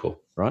 Make a phone call,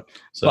 right?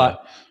 So,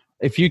 but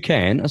if you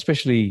can,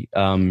 especially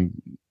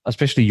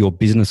your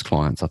business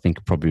clients, I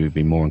think probably would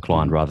be more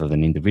inclined rather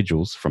than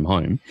individuals from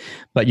home.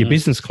 But your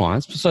business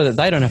clients, so that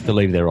they don't have to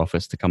leave their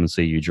office to come and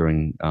see you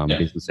during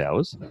business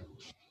hours.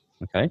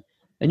 Okay.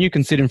 And you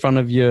can sit in front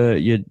of your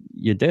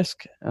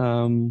desk,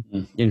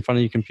 in front of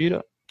your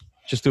computer,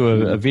 just do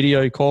a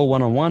video call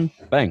one-on-one,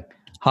 bang,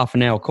 half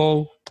an hour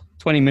call,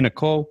 20-minute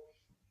call,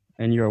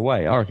 and you're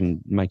away. I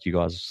reckon make you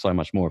guys so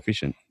much more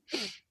efficient.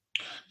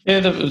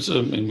 Yeah,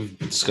 we've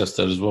discussed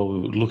that as well.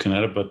 We were looking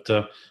at it, but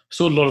I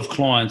saw a lot of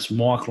clients,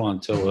 my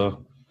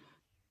clientele.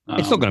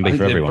 It's not going to be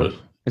for everyone.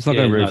 It's not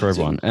going to be for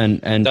everyone,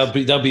 and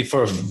that'll be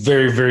for a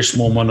very, very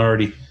small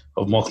minority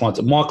of my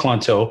clientele. My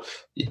clientele,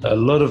 a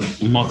lot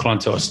of my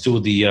clientele are still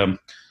the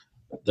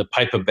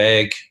paper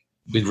bag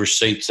with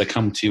receipts that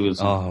come to you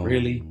as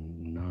really,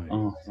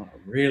 no,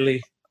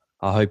 really.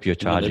 I hope you're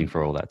charging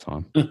for all that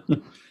time.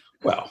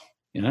 Well,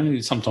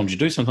 sometimes you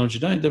do, sometimes you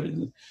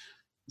don't.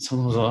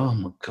 Sometimes, oh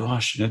my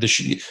gosh, we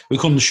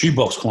call them the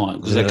shoebox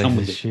client because they come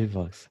with the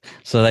shoebox.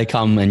 So they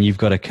come and you've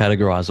got to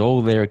categorize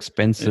all their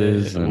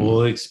expenses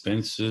all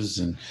expenses,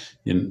 and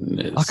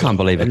I can't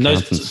believe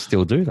accountants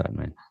still do that,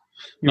 man.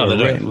 No, they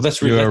don't. Well,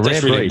 that's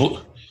really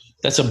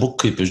that's a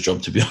bookkeeper's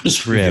job, to be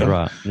honest with you. Yeah,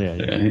 right.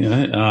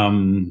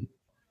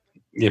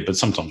 Yeah. But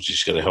sometimes you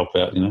just got to help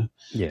out,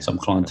 some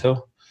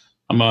clientele.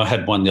 I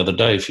had one the other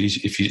day. If you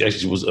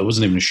actually it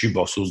wasn't even a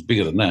shoebox; it was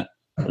bigger than that.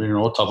 I don't know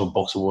what type of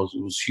box it was.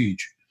 It was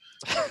huge.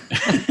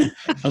 I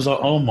was like,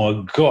 oh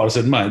my God. I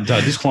said, mate,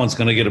 this client's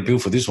going to get a bill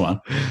for this one.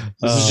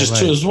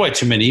 There's way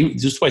too many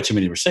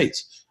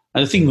receipts.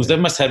 And the thing was, they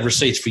must have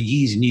receipts for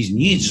years and years and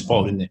years just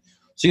piled in there.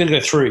 So you got to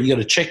go through it. You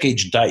got to check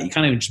each date. You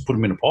can't even just put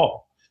them in a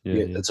pile.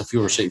 Yeah. That's a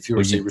few receipt.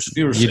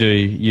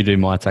 You do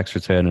my tax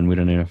return, and we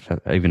don't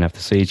even have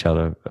to see each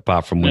other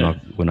apart from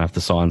when I have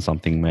to sign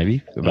something,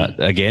 maybe.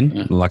 But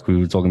again, like we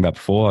were talking about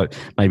before,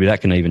 maybe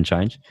that can even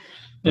change.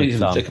 But,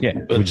 so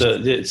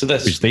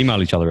that's we just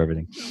email each other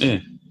everything. Yeah.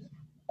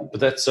 But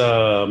that's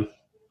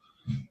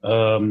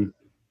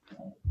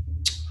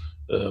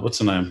what's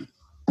the name?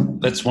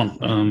 That's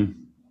one.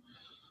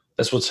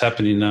 That's what's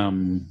happening.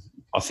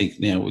 I think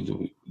now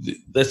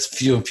that's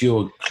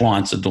fewer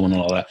clients are doing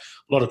all that.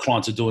 A lot of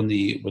clients are doing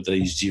whether they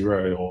use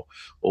Xero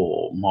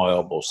or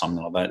MyOb or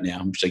something like that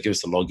now. Which they give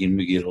us the login,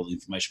 we get all the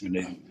information we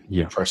need.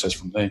 Yeah. Process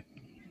from there.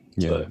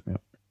 Yeah. So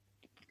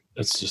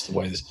that's just the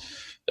way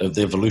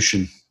the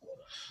evolution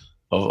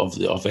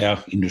of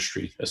our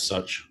industry as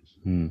such.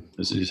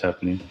 This is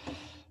happening.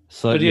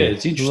 So but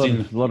it's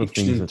interesting. A lot of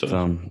things that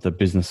the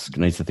business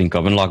needs to think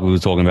of, and like we were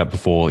talking about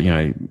before,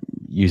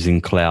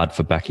 using cloud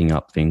for backing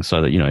up things,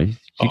 so that you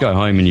go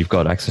home and you've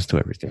got access to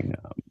everything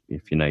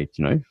if you need.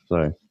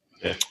 So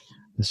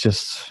it's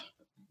just.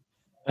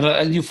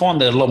 And you find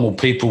that a lot more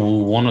people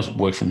will want to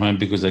work from home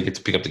because they get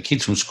to pick up the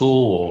kids from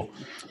school,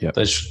 or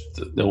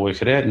they'll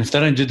work it out. And if they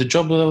don't do the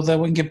job, they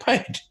won't get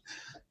paid.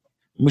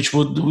 Which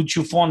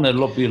you find that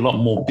be a lot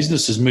more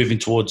businesses moving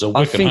towards a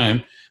work at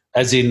home.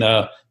 As in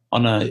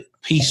on a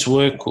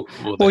piecework.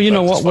 Well, you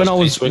know what? When I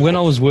was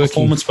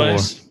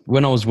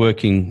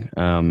working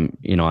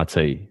in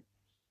IT,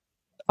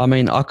 I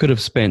mean, I could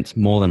have spent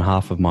more than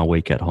half of my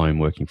week at home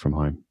working from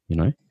home.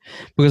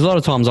 Because a lot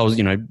of times I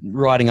was,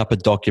 writing up a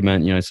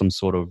document, some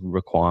sort of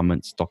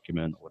requirements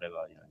document or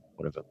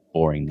whatever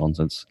boring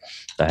nonsense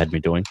they had me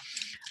doing.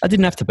 I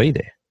didn't have to be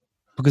there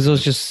because I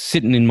was just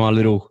sitting in my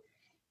little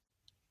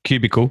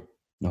cubicle.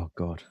 Oh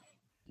God.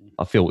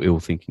 I feel ill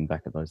thinking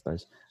back at those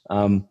days.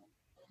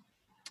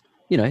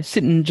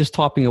 Sitting just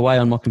typing away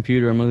on my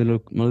computer in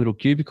my little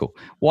cubicle.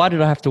 Why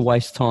did I have to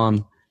waste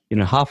time?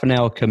 Half an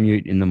hour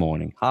commute in the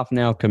morning, half an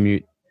hour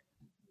commute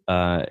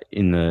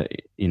in the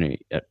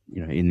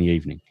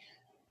evening.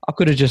 I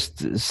could have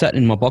just sat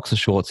in my boxer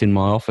shorts in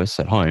my office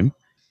at home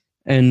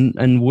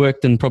and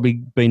worked and probably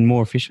been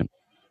more efficient.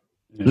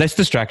 Yeah. Less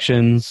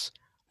distractions.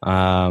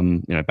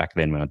 Back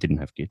then when I didn't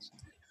have kids.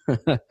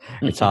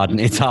 It's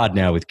hard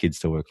now with kids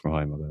to work from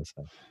home, I've got to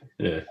say.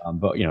 Yeah.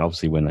 But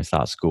obviously when they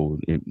start school,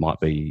 it might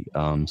be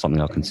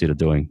something I'll consider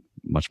doing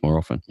much more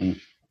often.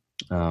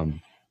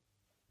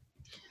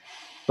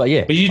 But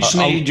yeah, but you just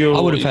need your. I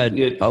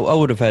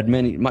would have had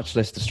much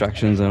less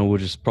distractions, and I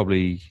would just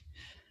probably,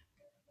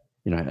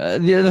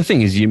 the other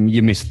thing is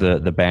you miss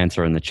the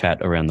banter and the chat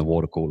around the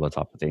water cooler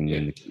type of thing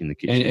in the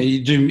kitchen. And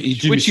you do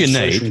which you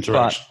need,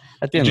 but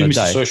at the end of the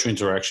day, the social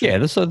interaction. Yeah,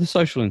 the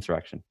social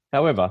interaction.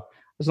 However,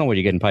 that's not what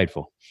you're getting paid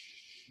for.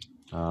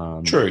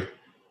 True.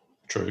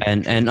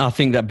 And I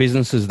think that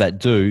businesses that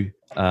do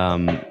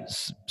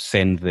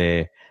send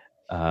their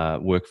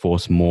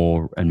workforce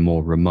more and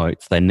more remote,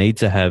 they need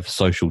to have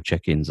social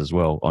check-ins as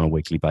well on a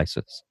weekly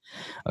basis.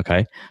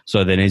 Okay,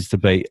 so there needs to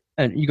be,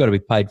 and you got to be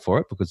paid for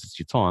it because it's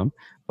your time.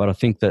 But I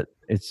think that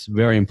it's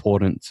very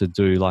important to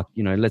do, like,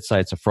 let's say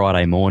it's a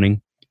Friday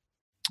morning.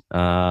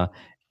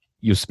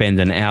 You'll spend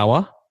an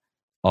hour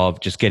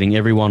of just getting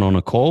everyone on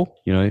a call,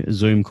 a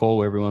Zoom call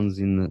where everyone's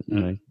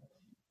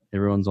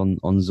everyone's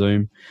on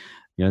Zoom.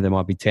 There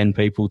might be 10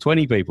 people,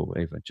 20 people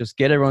even. Just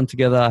get everyone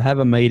together, have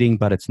a meeting,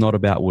 but it's not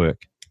about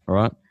work. All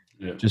right.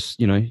 Yeah.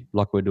 Just,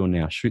 like we're doing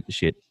now, shoot the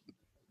shit.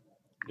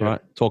 Yeah.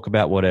 Right. Talk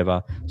about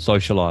whatever,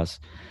 socialize,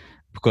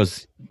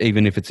 because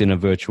even if it's in a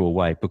virtual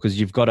way, because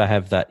you've got to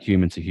have that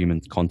human to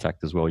human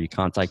contact as well. You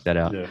can't take that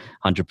out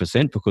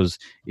 100%, because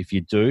if you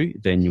do,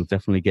 then you'll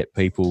definitely get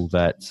people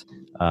that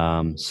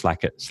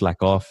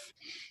slack off.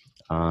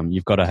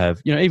 You've got to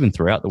have, even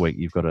throughout the week,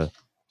 you've got to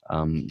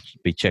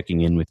be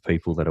checking in with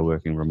people that are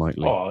working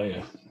remotely. Oh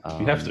yeah,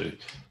 you have to,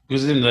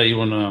 because then you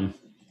want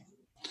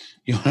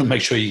to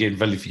make sure you get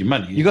value for your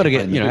money. You got to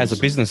get, as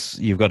a business,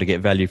 you've got to get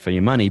value for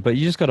your money, but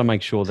you just got to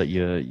make sure that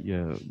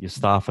your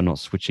staff are not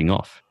switching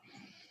off.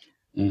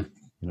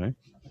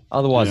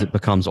 Otherwise it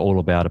becomes all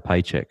about a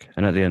paycheck.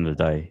 And at the end of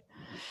the day,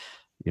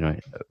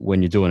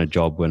 when you're doing a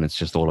job, when it's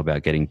just all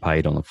about getting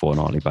paid on a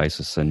fortnightly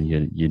basis, and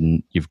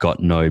you've got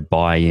no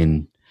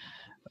buy-in,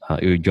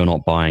 you're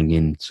not buying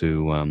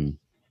into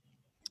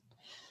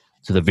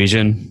to the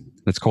vision,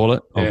 let's call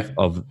it,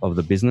 of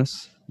the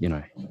business.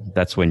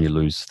 That's when you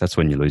lose. That's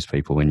when you lose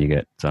people, when you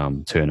get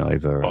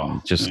turnover,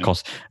 and it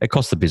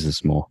costs the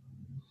business more.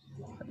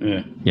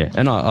 Yeah.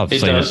 And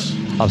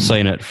I've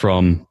seen it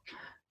from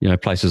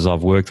places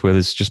I've worked where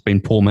there's just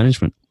been poor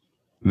management,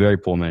 very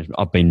poor management.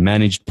 I've been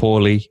managed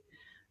poorly,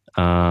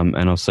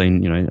 and I've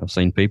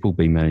seen people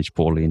be managed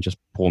poorly, and just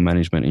poor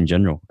management in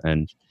general.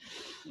 And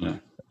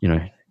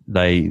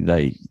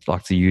they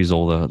like to use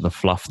all the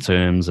fluff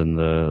terms and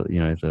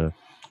the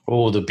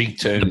big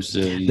terms,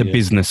 the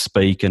business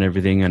speak and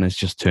everything, and it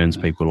just turns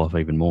people off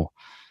even more.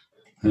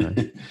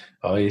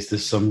 Oh yes,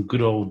 there's some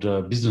good old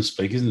business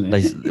speak, isn't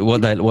there?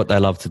 What they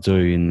love to do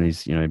in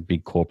these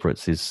big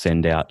corporates is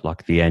send out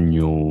like the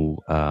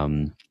annual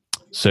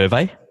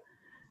survey.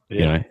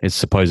 It's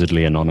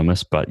supposedly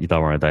anonymous, but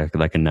don't worry,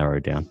 they can narrow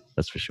it down.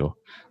 That's for sure.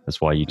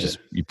 That's why you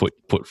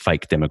put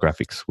fake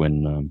demographics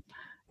when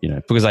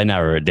because they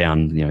narrow it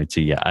down,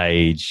 to your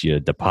age,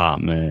 your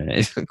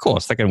department. Of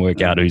course, they can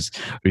work out who's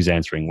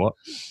answering what.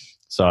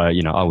 So,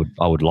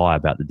 I would lie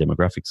about the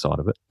demographic side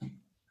of it,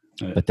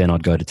 but then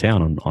I'd go to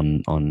town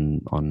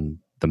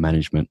on the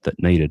management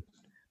that needed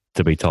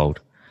to be told.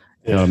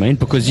 You know what I mean?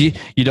 Because you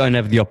don't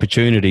have the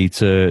opportunity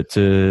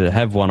to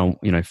have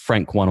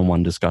frank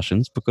one-on-one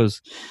discussions,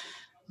 because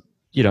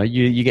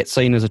you get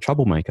seen as a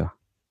troublemaker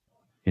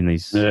in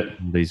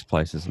these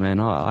places. Man,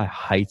 I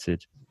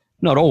hated.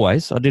 Not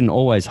always. I didn't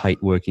always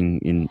hate working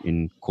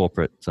in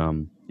corporate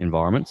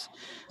environments,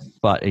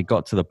 but it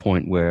got to the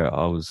point where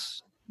I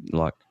was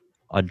like,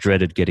 I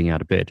dreaded getting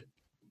out of bed.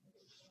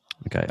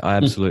 Okay, I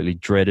absolutely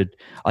dreaded.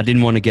 I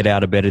didn't want to get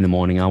out of bed in the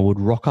morning. I would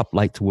rock up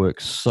late to work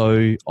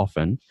so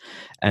often,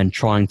 and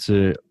trying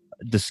to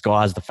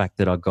disguise the fact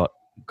that I got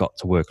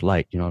to work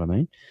late. You know what I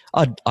mean?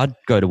 I'd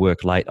go to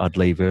work late. I'd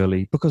leave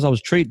early because I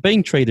was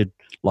being treated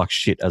like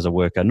shit as a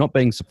worker, not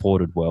being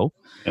supported well.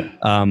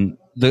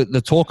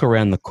 The talk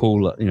around the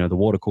cooler, the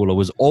water cooler,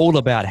 was all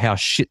about how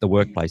shit the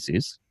workplace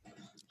is.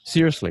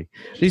 Seriously,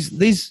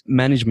 these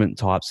management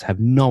types have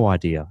no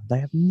idea. They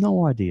have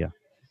no idea.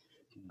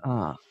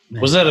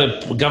 Was that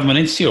a government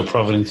entity or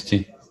private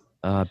entity?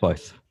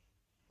 Both.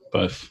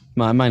 Both.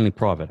 Mainly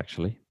private,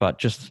 actually, but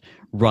just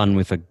run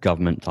with a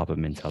government type of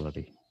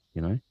mentality.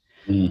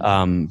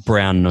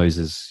 Brown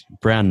noses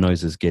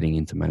getting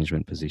into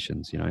management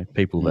positions.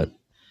 People that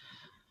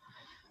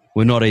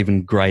were not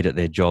even great at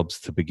their jobs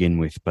to begin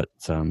with, but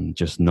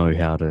just know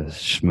how to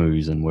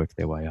schmooze and work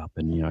their way up.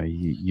 And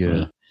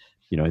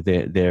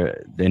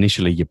they're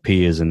initially your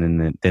peers,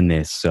 and then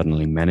they're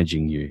suddenly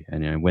managing you.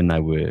 And when they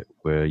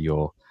were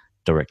your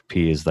direct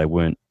peers. They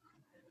weren't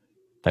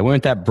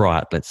that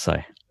bright, let's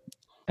say.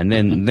 And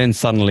then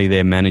suddenly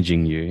they're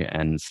managing you,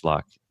 and it's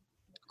like,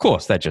 of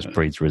course, that just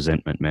breeds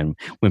resentment, man.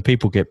 When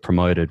people get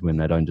promoted when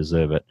they don't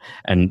deserve it,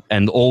 and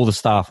all the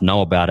staff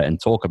know about it and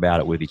talk about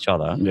it with each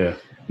other,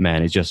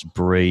 man, it just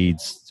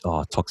breeds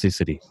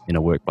toxicity in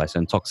a workplace.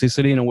 And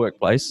toxicity in a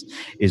workplace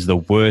is the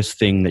worst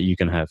thing that you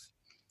can have.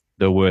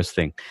 The worst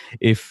thing.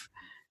 If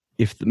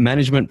the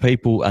management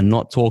people are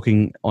not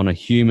talking on a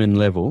human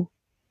level,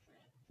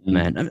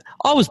 man,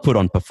 I was put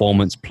on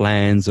performance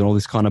plans and all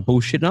this kind of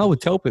bullshit, and I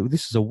would tell people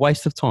this is a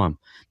waste of time,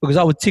 because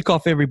I would tick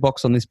off every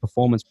box on this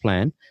performance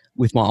plan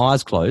with my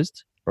eyes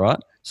closed, right?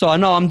 So I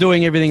know I'm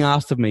doing everything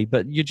asked of me,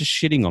 but you're just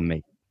shitting on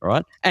me,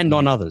 right? And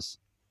on others,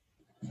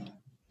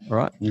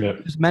 right? Yeah.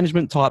 There's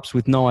management types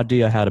with no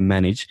idea how to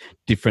manage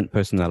different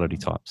personality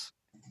types.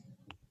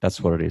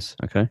 That's what it is,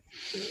 okay?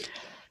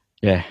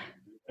 Yeah.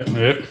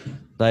 Yep.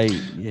 I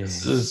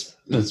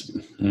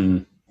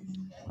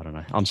don't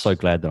know. I'm so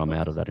glad that I'm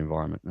out of that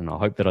environment, and I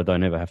hope that I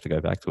don't ever have to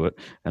go back to it.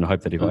 And I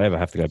hope that if I ever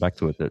have to go back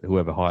to it, that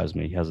whoever hires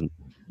me hasn't,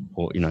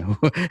 or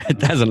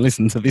hasn't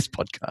listened to this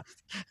podcast.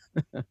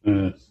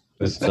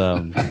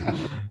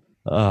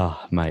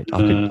 But mate,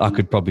 I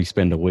could probably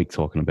spend a week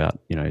talking about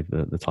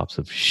the types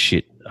of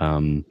shit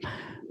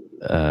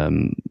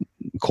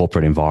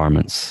corporate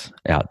environments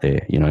out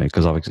there,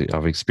 because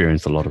I've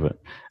experienced a lot of it,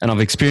 and I've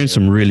experienced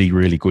some really,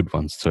 really good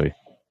ones too.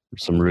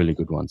 Some really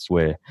good ones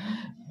where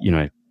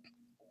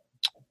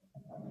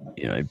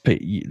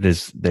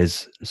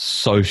there's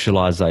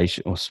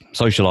socialization or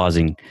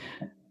socializing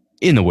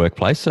in the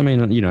workplace. I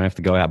mean, you don't have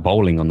to go out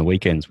bowling on the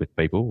weekends with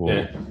people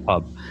or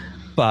pub,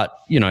 but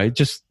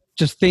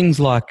just things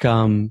like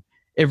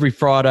every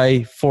Friday,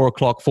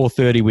 4:00,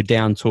 4:30, we're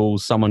down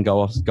tools. Someone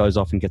goes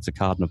off and gets a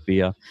carton of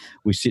beer.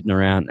 We're sitting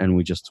around and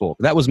we just talk.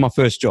 That was my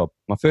first job.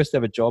 My first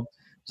ever job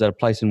was at a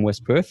place in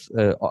West Perth,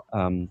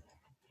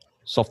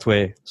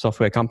 software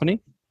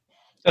company.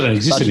 They don't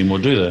exist anymore,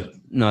 do they?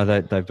 No,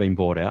 they've been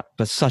bought out.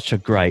 But such a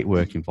great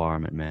work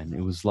environment, man.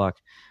 It was like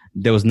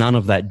there was none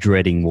of that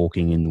dreading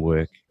walking in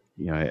work,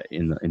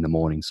 in the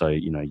morning. So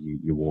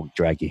you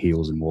drag your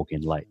heels and walk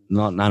in late.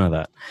 None of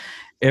that.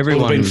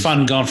 Everyone. It's been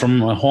fun going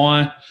from a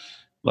high,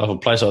 like a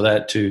place like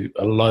that, to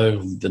a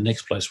low, the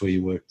next place where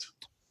you worked.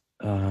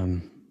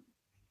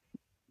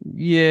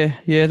 Yeah.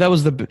 That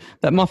was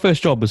my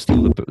first job was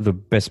still the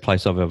best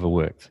place I've ever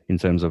worked in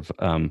terms of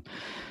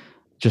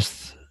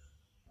just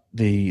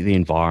the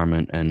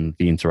environment and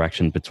the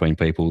interaction between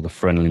people, the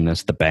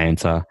friendliness, the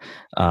banter.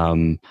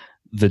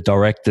 The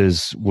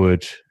directors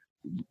would.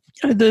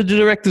 The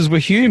directors were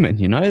human,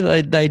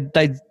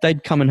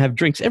 They'd come and have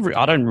drinks.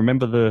 I don't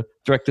remember the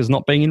directors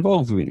not being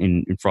involved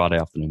in Friday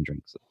afternoon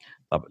drinks,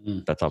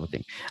 that type of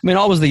thing. I mean,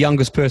 I was the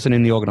youngest person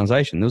in the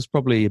organisation. There was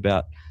probably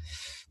there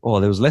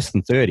was less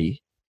than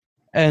 30,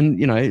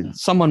 and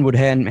someone would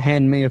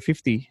hand me a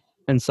 50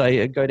 and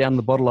say, "Go down to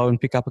the bottle and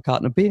pick up a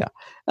carton of beer,"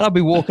 and I'd be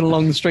walking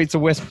along the streets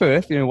of West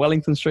Perth,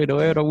 Wellington Street or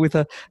whatever, with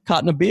a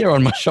carton of beer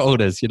on my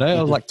shoulders.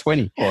 I was like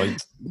 20. Well,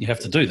 you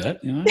have to do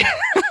that,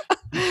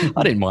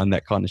 I didn't mind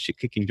that kind of shit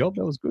kicking job.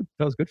 That was good.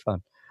 That was good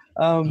fun.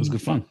 It was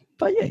good fun.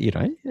 But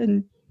yeah,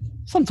 and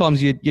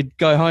sometimes you'd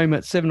go home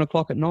at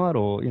 7:00 at night,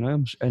 or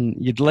and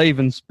you'd leave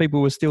and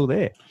people were still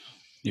there.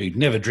 You'd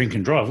never drink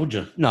and drive, would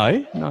you?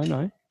 No.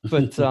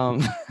 But no,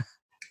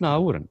 I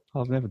wouldn't.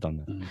 I've never done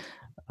that.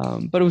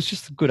 But it was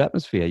just a good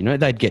atmosphere.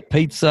 They'd get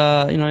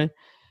pizza.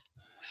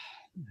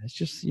 It's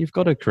just you've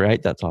got to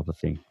create that type of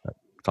thing, that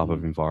type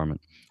of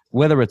environment.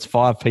 Whether it's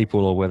 5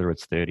 people or whether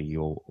it's 30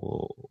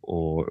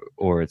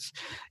 or it's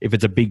if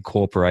it's a big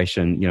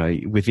corporation,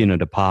 within a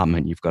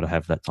department, you've got to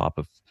have that type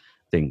of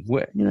thing.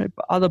 Where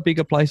other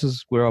bigger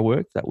places where I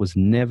worked, that was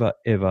never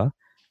ever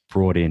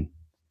brought in.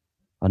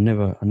 I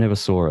never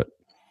saw it,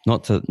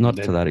 not to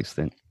that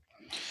extent.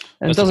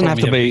 And it doesn't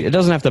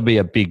have to be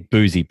a big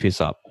boozy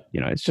piss up.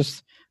 It's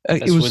just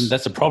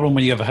that's a problem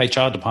when you have a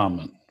HR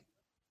department.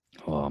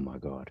 Oh my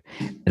God,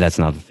 that's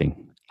another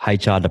thing.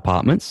 HR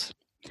departments.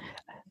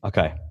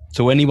 Okay.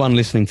 So anyone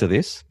listening to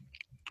this,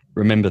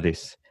 remember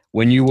this.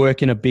 When you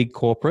work in a big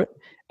corporate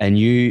and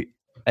you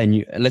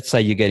let's say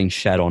you're getting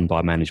shat on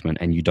by management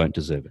and you don't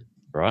deserve it,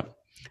 right?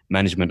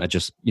 Management are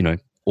just,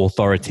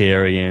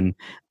 authoritarian.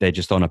 They're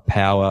just on a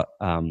power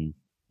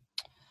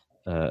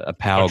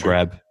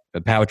grab,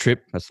 a power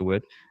trip. That's the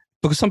word.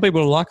 Because some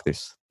people are like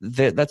this.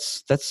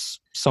 That's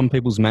some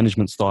people's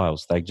management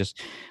styles. They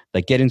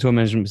get into a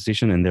management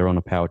position and they're on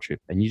a power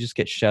trip, and you just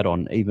get shat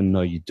on, even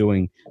though you're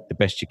doing the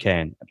best you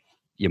can.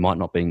 You might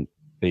not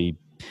be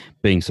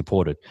being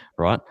supported,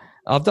 right?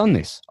 I've done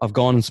this. I've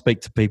gone and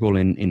speak to people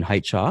in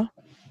HR,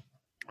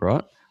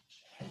 right,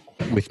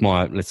 with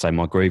let's say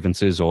my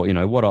grievances or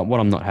what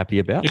I'm not happy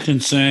about, your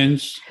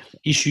concerns,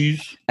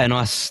 issues, and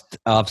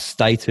I've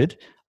stated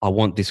I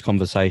want this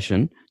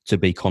conversation to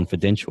be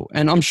confidential,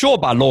 and I'm sure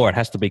by law it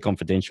has to be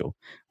confidential,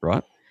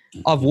 right?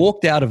 I've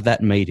walked out of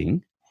that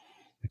meeting,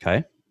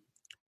 okay,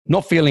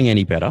 not feeling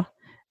any better,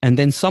 and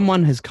then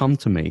someone has come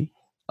to me,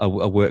 a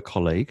work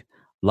colleague,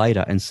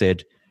 later and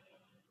said,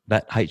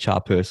 that HR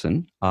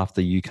person,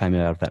 after you came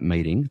out of that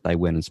meeting, they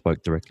went and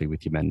spoke directly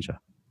with your manager.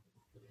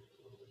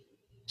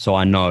 So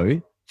I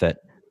know that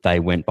they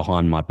went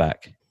behind my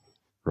back,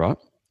 right?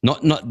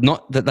 Not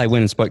that they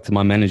went and spoke to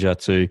my manager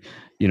to,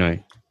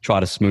 try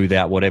to smooth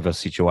out whatever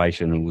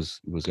situation was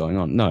going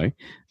on. No,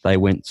 they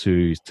went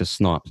to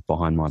snipe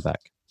behind my back.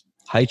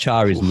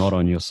 HR is not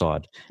on your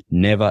side.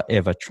 Never,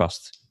 ever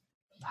trust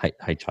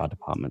HR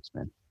departments,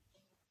 man.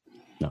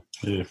 No.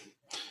 Yeah.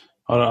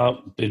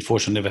 I've been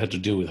fortunate, never had to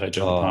deal with HR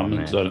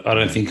departments. Man. I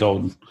don't think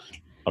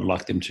I'd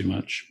like them too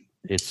much.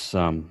 It's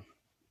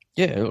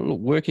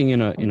working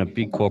in a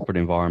big corporate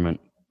environment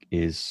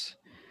is,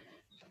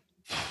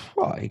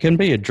 it can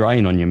be a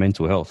drain on your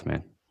mental health,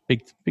 man.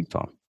 Big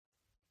time.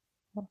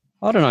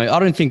 I don't know. I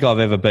don't think I've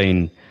ever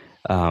been.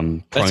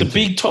 That's a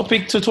big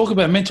topic to talk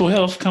about, mental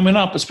health coming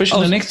up, especially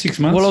in the next 6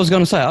 months. Well, I was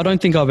going to say, I don't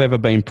think I've ever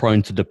been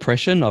prone to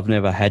depression. I've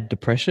never had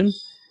depression,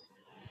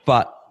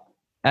 but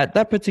at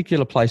that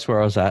particular place where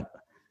I was at,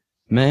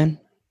 man,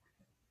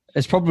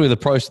 it's probably the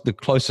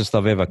closest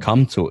I've ever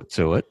come to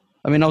it.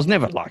 I mean, I was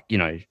never like,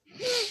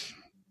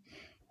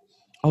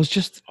 I was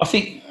just. I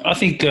think. I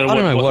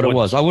don't know what it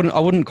was. I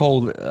wouldn't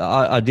call.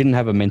 I didn't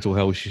have a mental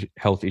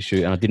health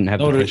issue, and I didn't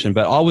have depression.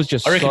 But I was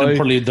just. I reckon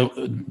probably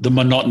the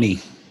monotony.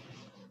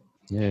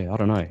 Yeah, I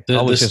don't know.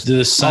 I was just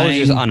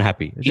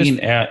unhappy. In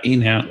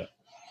out.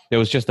 There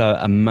was just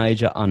a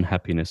major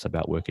unhappiness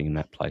about working in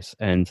that place,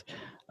 and.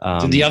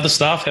 Did the other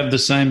staff have the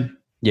same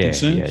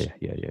concerns?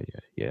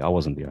 Yeah. I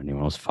wasn't the only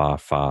one. I was far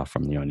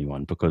from the only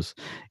one, because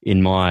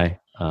in my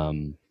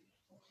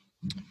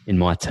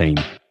team,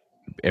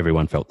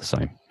 everyone felt the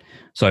same.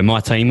 So my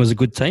team was a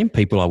good team.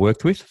 People I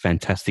worked with,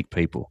 fantastic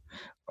people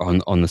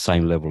on the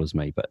same level as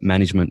me. But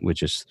management were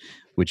just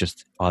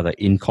either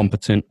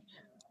incompetent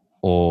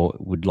or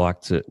would like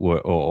to,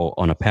 or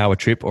on a power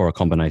trip, or a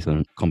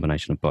combination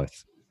of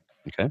both.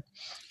 Okay.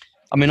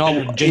 I mean,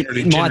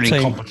 generally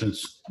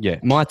incompetence. Yeah,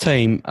 my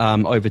team,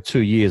 over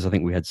 2 years, I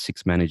think we had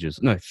 6 managers.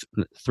 No,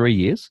 3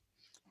 years.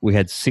 We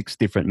had 6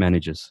 different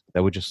managers. They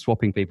were just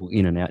swapping people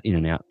in and out.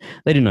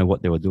 They didn't know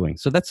what they were doing.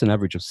 So that's an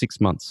average of 6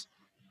 months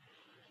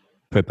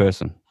per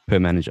person, per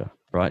manager,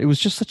 right? It was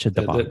just such a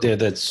debacle.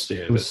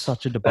 It was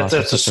such a debacle.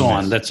 That's a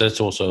sign.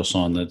 That's also a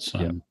sign that's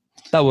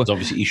there's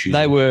obviously issues.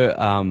 They were,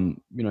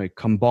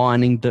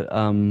 combining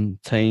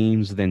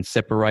teams, then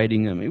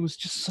separating them. It was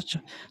just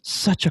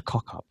such a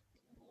cock up.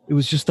 It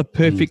was just a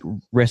perfect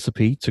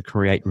recipe to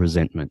create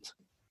resentment.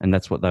 And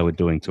that's what they were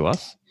doing to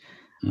us.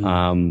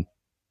 And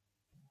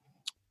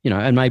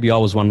maybe I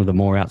was one of the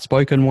more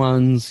outspoken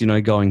ones,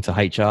 going to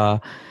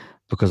HR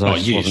because I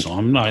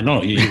wasn't. No,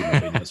 not you.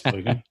 Not being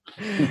outspoken.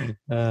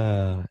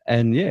 And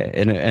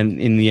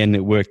in the end,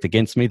 it worked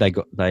against me. They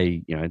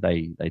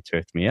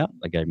turfed me out.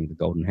 They gave me the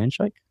golden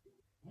handshake,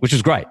 which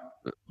was great,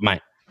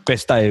 mate.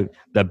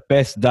 The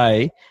best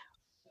day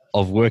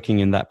of working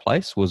in that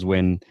place was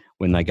when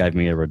they gave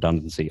me a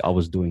redundancy. I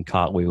was doing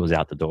cartwheels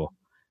out the door.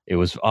 I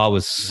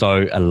was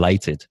so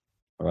elated.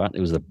 All right. It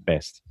was the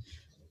best.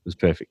 It was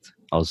perfect.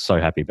 I was so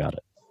happy about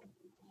it.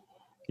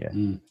 Yeah.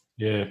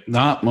 Yeah.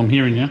 Nah, I'm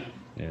hearing you.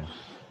 Yeah.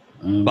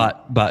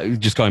 But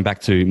just going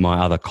back to my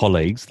other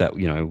colleagues that,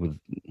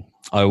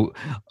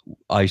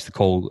 I used to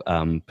call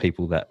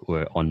people that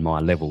were on my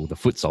level the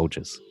foot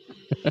soldiers.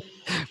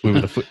 we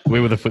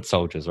were the foot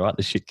soldiers, right?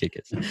 The shit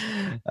kickers.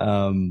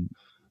 And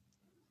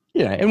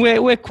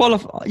we're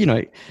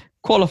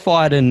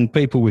qualified and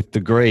people with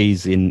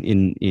degrees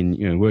in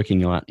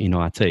working in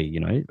IT,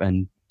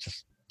 and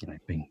just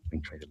being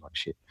treated like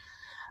shit.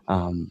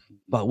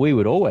 But we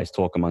would always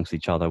talk amongst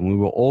each other, and we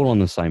were all on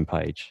the same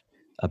page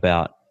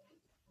about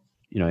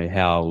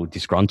how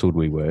disgruntled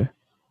we were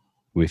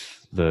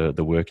with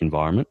the work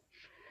environment.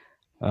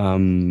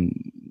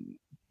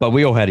 But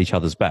we all had each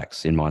other's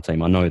backs in my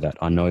team. I know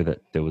that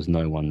there was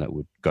no one that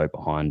would go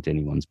behind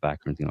anyone's back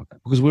or anything like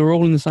that, because we were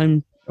all in the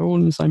same.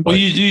 boat. Well,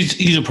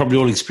 you are probably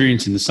all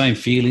experiencing the same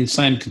feelings,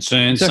 same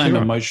concerns, same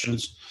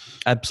emotions.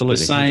 Absolutely,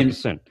 the same.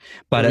 100%.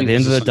 But at the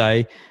end of the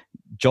day,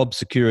 job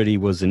security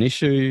was an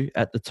issue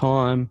at the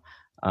time.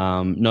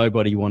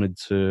 Nobody wanted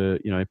to,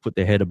 put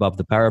their head above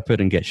the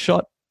parapet and get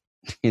shot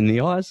in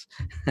the eyes.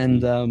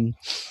 And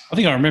I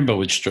think I remember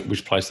which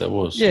place that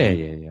was. Yeah.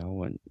 I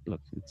won't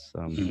look. It's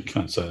I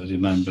can't say your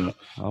name, but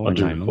I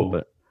do recall.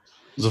 But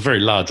it's a very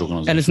large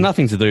organisation, and it's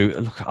nothing to do.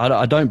 Look,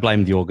 I don't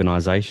blame the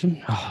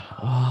organisation.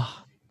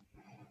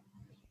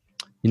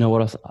 You know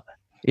what?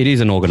 It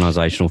is an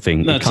organisational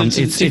thing. No, it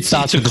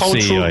starts with the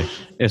CEO.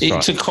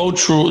 It's a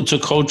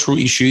cultural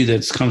issue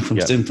that's come from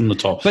the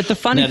top. But the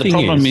funny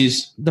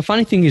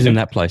thing is in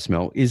that place,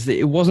 Mel, is that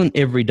it wasn't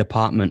every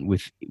department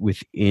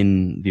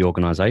within the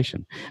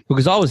organisation,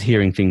 because I was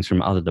hearing things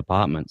from other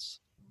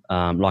departments,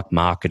 like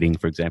marketing,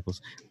 for example.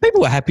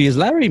 People were happy as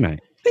Larry,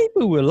 mate.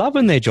 People were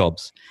loving their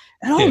jobs,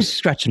 and I was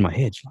scratching my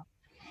head.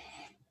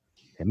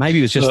 Maybe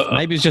it was just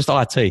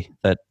IT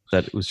that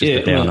was just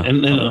a downer.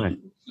 And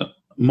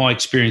my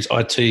experience,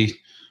 IT,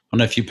 I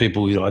know a few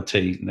people with IT,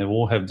 and they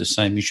all have the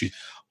same issues.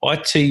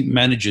 IT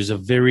managers are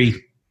very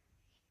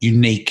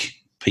unique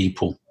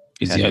people.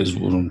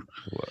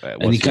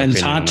 And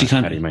it's hard to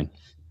How do you mean?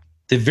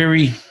 They're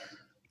very,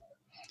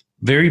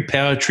 very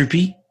power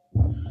trippy.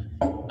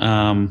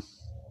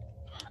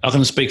 I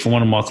can speak for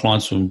one of my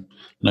clients who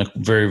know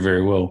very,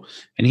 very well,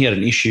 and he had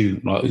an issue.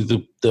 Like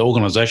the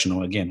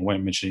organisation, again, I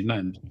won't mention his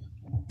name,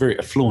 very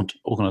affluent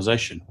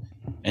organisation,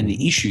 and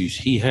the issues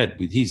he had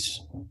with his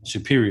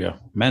superior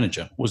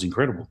manager was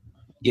incredible.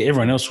 Yeah,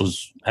 everyone else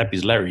was happy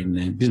as Larry in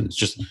their business.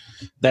 Just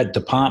that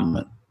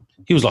department,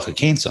 he was like a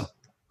cancer,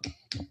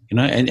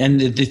 And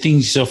the thing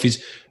itself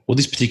is, well,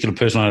 this particular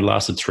person only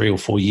lasted 3 or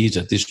 4 years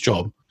at this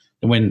job,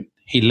 and when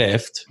he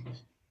left,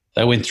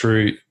 they went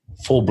through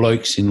 4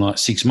 blokes in like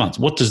 6 months.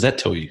 What does that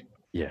tell you?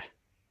 Yeah.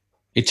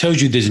 It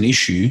tells you there's an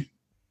issue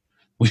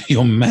with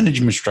your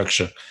management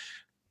structure.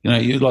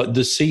 You like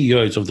the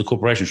CEOs of the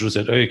corporation should have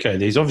said, okay,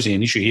 there's obviously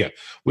an issue here.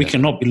 We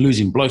cannot be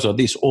losing blokes like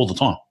this all the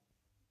time.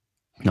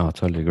 No, I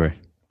totally agree.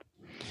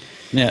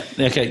 Now,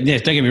 okay, yeah,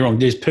 don't get me wrong.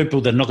 There's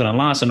people that are not going to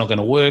last, they're not going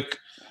to work.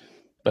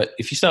 But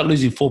if you start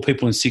losing 4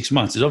 people in 6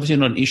 months, there's obviously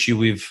not an issue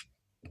with,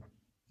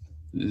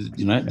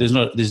 there's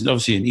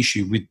obviously an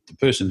issue with the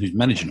person who's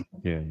managing them.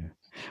 Yeah.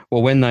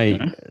 Well,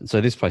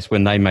 so this place,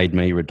 when they made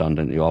me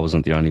redundant, I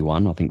wasn't the only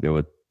one. I think there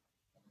were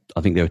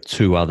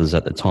 2 others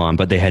at the time,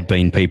 but there had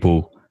been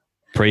people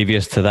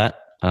previous to that.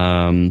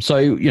 So,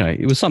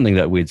 it was something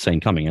that we'd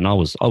seen coming, and I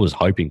was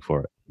hoping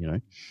for it,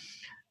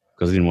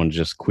 because I didn't want to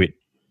just quit.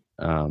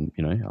 I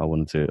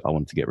wanted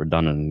to get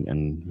redundant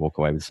and walk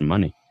away with some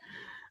money.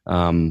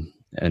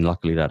 And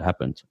luckily that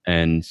happened.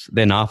 And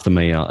then after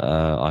me,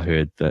 I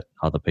heard that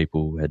other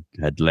people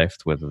had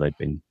left, whether they'd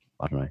been,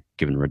 I don't know,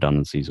 given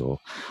redundancies or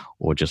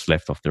just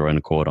left off their own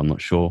accord. I'm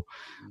not sure.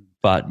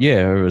 But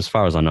yeah, as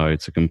far as I know,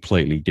 it's a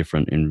completely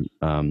different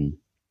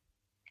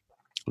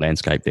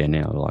landscape there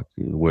now. Like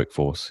the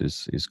workforce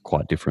is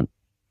quite different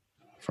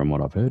from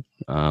what I've heard.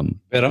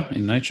 Better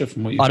in nature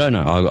from what you... I don't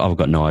know. I've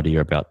got no idea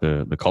about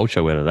the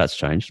culture, whether that's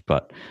changed,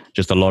 but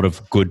just a lot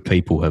of good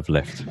people have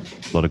left.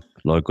 A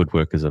lot of good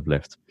workers have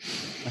left.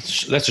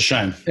 That's a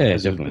shame. Yeah,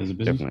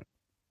 definitely.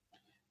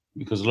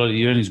 Because a lot of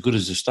you aren't as good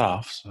as the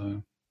staff.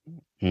 So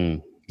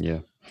yeah.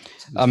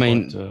 I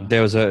mean,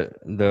 there was a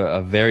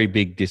very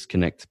big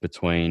disconnect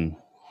between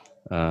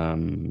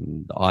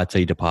the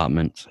IT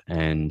department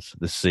and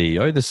the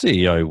CEO. The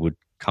CEO would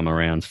come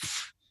around,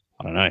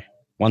 I don't know,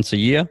 once a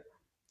year,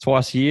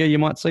 twice a year. You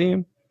might see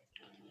him.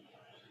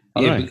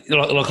 Yeah,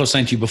 but like I was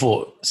saying to you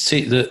before,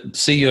 the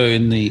CEO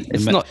in the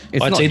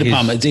IT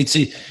department. The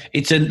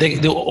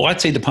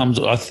IT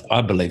department.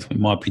 I believe,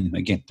 in my opinion,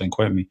 again, don't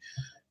quote me.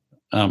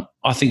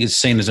 I think it's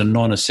seen as a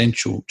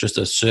non-essential, just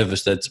a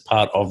service that's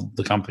part of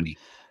the company.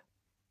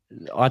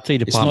 IT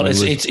department.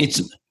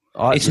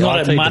 It's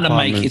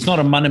not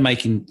a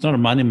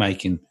money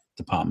making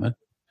department.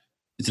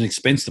 It's an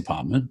expense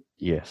department.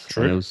 Yes,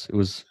 true. It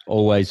was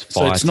always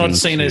fighting. So it's not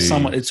seen as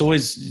someone. It's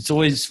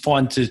always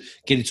fine to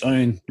get its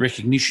own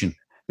recognition.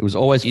 It was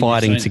always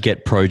fighting to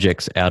get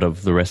projects out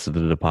of the rest of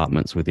the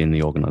departments within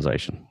the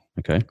organisation.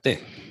 Okay.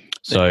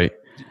 So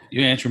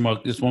you're answering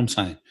that's what I'm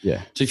saying.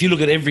 Yeah. So if you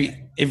look at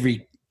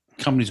every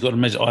company's got a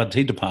major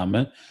IT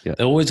department,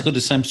 they always got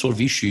the same sort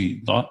of issue,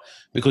 right?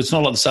 Because it's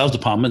not like the sales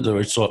department where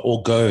it's like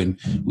all go and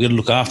we got to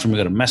look after them, we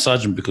got to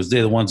massage them because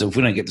they're the ones that if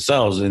we don't get the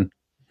sales, then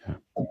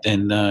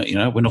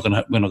we're not going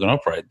to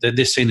operate.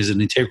 They're seen as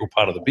an integral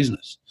part of the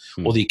business,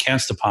 or the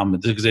accounts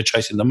department because they're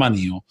chasing the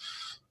money,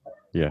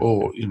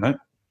 or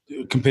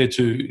compared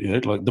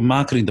to like the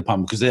marketing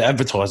department because they're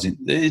advertising.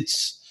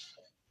 It's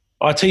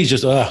IT is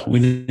just we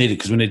need it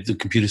because we need the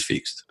computers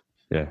fixed.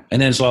 Yeah,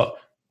 and then it's like,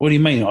 what do you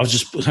mean?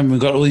 We've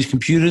got all these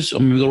computers.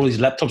 We've got all these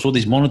laptops, all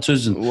these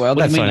monitors, and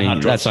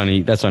that's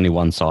only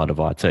one side of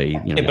IT.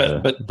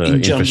 But the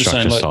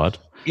infrastructure side.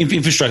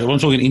 Infrastructure. I'm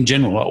talking in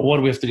general. Like, why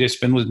do we have to go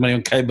spend all this money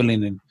on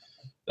cabling? And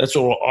that's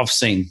all I've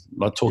seen.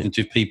 Like talking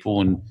to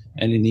people and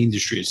in the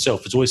industry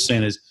itself, it's always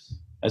seen as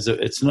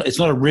it's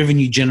not a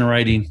revenue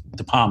generating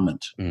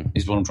department.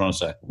 Is what I'm trying to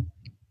say.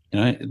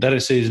 That I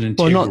see as an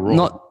integral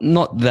role.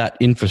 Not that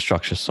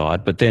infrastructure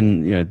side, but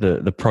then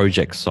the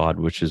project side,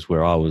 which is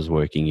where I was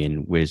working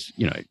in, was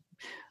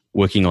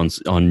working on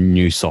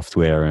new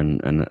software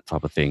and that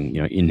type of thing.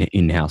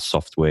 In-house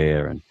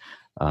software and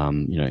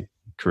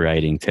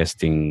creating,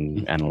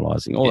 testing,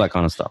 analyzing, all that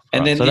kind of stuff.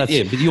 And right?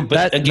 then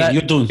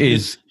you're doing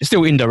is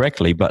still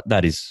indirectly, but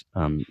that is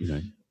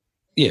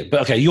Yeah,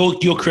 but okay,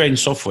 you're creating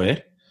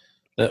software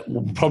that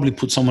will probably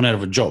put someone out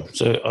of a job.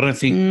 So I don't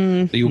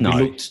think that you'll be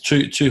looked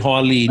too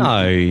highly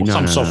in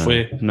some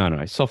software.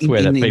 No.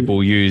 Software that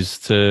people use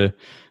to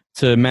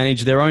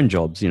manage their own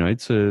jobs, but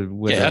to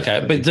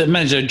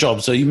manage their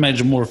jobs, so you manage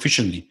them more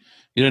efficiently.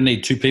 You don't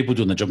need 2 people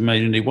doing the job.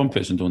 Maybe you need 1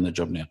 person doing the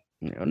job now.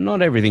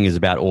 Not everything is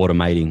about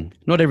automating.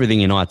 Not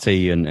everything in IT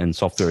and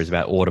software is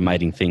about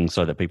automating things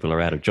so that people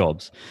are out of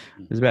jobs.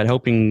 It's about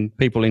helping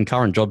people in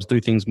current jobs do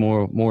things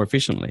more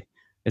efficiently.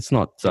 It's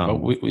not.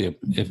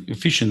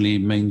 Efficiently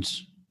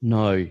means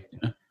no.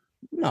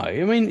 No,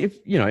 I mean,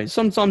 if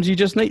sometimes you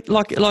just need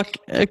like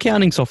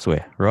accounting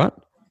software, right?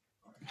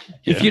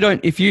 Yeah.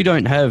 If you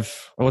don't have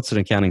what's an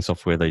accounting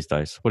software these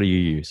days? What do you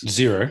use?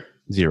 Xero.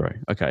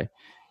 Okay.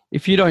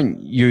 if you don't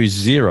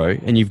use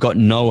Xero and you've got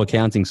no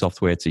accounting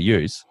software to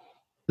use,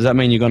 does that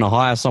mean you're going to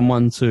hire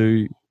someone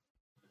to?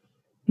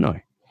 No,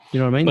 you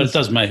know what I mean. But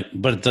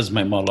it does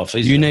make my life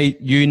easier.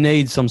 You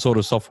need some sort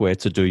of software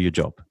to do your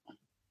job.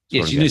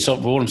 Yes, you need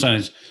software. What I'm saying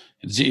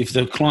is, if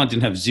the client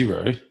didn't have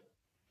Xero,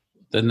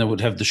 then they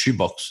would have the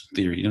shoebox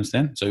theory. You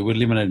understand? So we're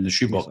eliminating the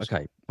shoebox. Yes,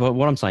 okay, but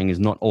what I'm saying is,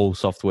 not all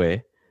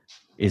software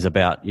is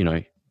about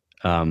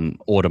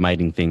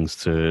automating things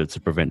to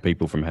prevent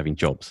people from having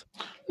jobs.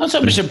 Not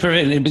so much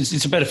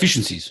it's about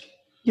efficiencies.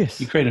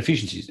 Yes. You create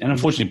efficiencies. And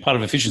unfortunately, part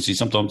of efficiency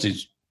sometimes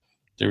is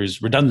there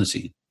is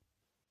redundancy.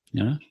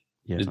 Yeah.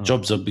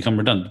 Jobs have become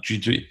redundant due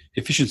to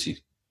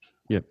efficiency.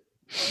 Yep.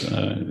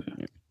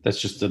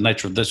 That's just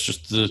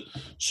the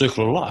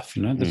circle of life,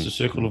 That's the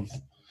circle of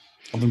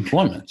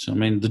employment. I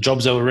mean, the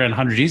jobs that were around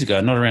 100 years ago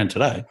are not around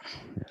today.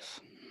 Yes.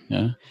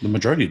 Yeah. The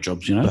majority of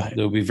jobs, there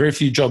will be very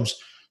few jobs.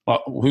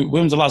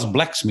 When was the last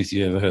blacksmith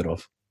you ever heard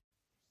of?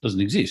 Doesn't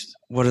exist.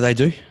 What do they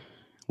do?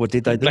 What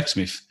did they do?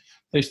 Blacksmith.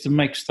 They used to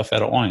make stuff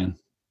out of iron.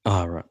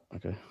 Oh, right.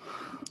 Okay.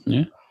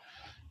 Yeah.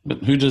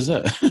 But who does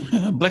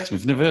that?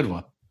 Blacksmith. Never heard of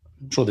one.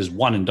 I'm sure there's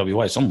one in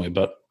WA somewhere,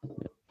 but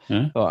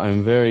yeah. Well,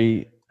 I'm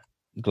very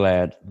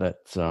glad that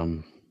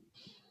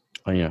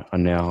I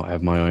now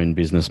have my own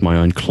business, my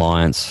own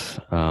clients.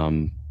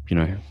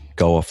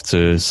 Go off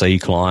to see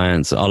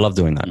clients. I love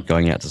doing that.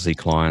 Going out to see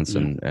clients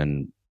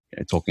and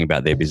talking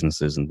about their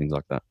businesses and things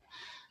like that.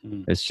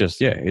 It's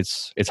just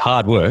it's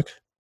hard work.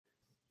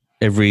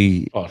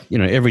 Every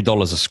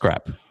dollar's a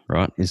scrap,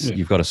 right?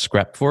 You've got to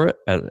scrap for it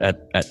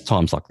at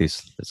times like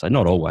this. So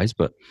not always,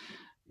 but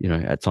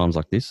at times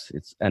like this,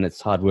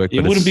 it's hard work.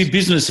 It wouldn't be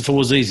business if it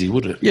was easy,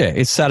 would it? Yeah,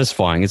 it's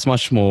satisfying. It's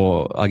much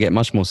more. I get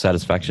much more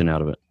satisfaction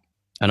out of it,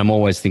 and I'm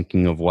always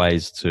thinking of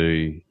ways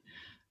to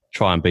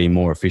try and be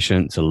more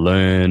efficient, to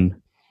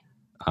learn,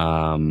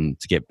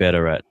 to get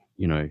better at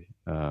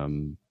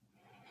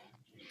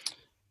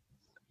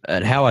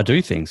at how I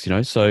do things.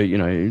 So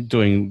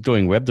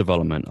doing web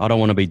development. I don't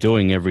want to be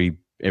doing every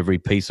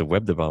piece of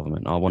web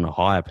development. I want to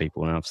hire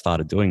people, and I've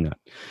started doing that.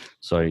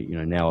 So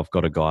now I've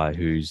got a guy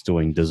who's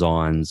doing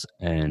designs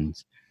and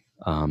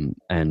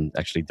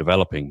actually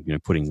developing,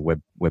 putting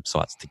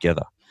websites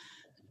together.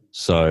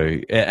 So,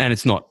 and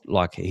it's not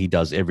like he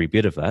does every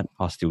bit of that.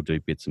 I still do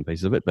bits and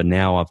pieces of it, but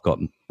now I've got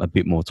a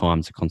bit more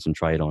time to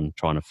concentrate on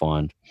trying to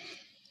find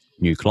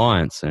new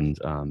clients and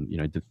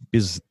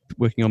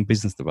working on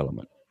business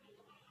development.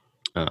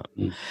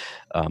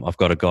 I've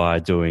got a guy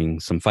doing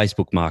some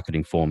Facebook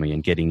marketing for me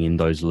and getting in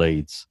those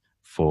leads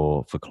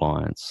for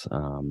clients.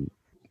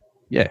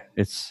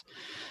 It's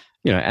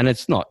and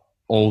it's not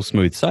all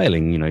smooth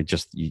sailing.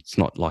 It's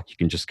not like you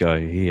can just go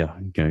here.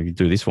 You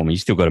do this for me. You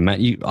still got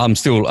to I'm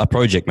still a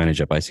project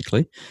manager.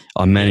 Basically,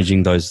 I'm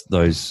managing those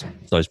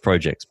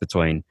projects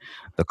between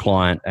the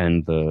client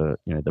and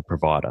the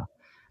provider.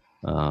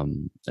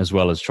 As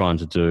well as trying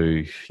to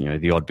do,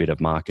 the odd bit of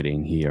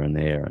marketing here and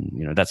there.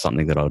 And, that's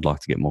something that I would like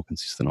to get more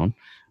consistent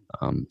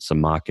on. Some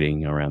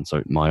marketing around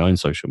my own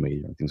social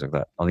media and things like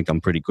that. I think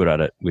I'm pretty good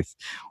at it with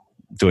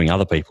doing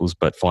other people's,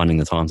 but finding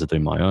the time to do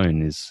my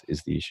own is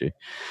the issue.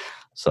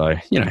 So,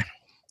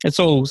 it's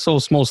all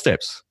small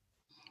steps,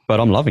 but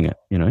I'm loving it,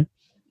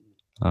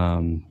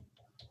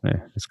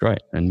 it's great.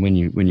 And when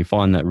you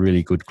find that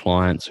really good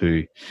client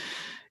who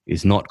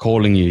is not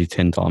calling you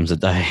 10 times a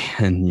day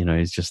and,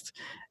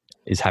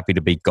 is happy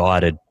to be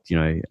guided,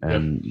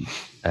 and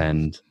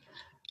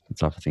that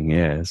type of thing.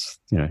 Yeah, it's,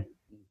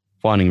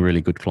 finding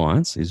really good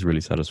clients is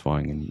really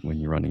satisfying when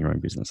you're running your own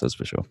business. That's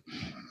for sure.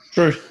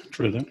 True.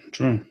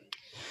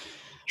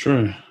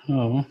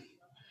 Oh, well.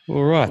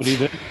 All right. What do you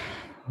do?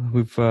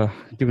 We've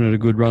given it a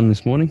good run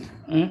this morning.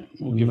 Yeah,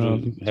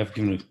 we'll have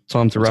given it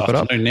time to wrap it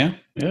up. Now.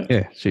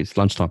 Yeah. It's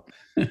lunchtime.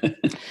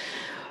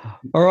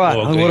 All right.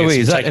 Well, what are we?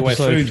 Is that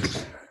episode?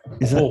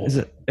 Is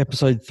it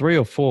episode 3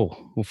 or 4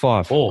 or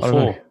 5?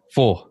 4.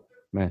 4.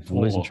 Man, I'm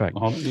losing track.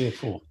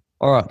 4.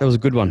 All right, that was a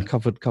good one.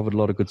 Covered a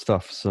lot of good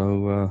stuff.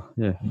 So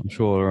I'm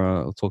sure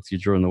I'll talk to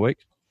you during the week.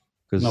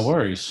 No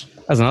worries.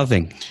 That's another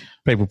thing.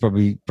 People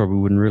probably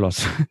wouldn't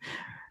realise.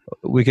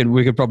 we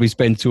could probably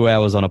spend 2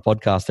 hours on a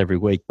podcast every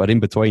week, but in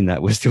between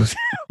that, we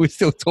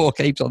still talk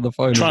heaps on the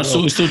phone. We're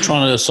still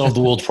trying to solve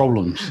the world's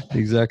problems.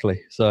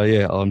 Exactly. So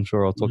yeah, I'm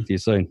sure I'll talk to you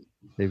soon.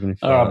 Even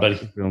if all right, buddy.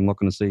 I'm not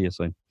going to see you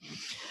soon.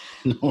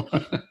 Oh,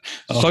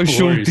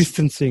 social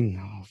distancing.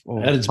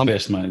 At its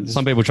best, mate.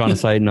 Some people trying to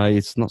say, no,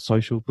 it's not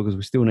social because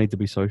we still need to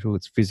be social.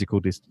 It's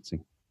physical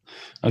distancing.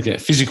 Okay,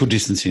 physical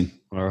distancing.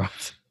 All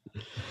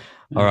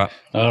right.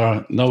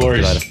 No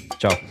worries. See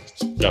you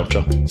later. Ciao.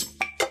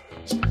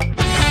 Ciao.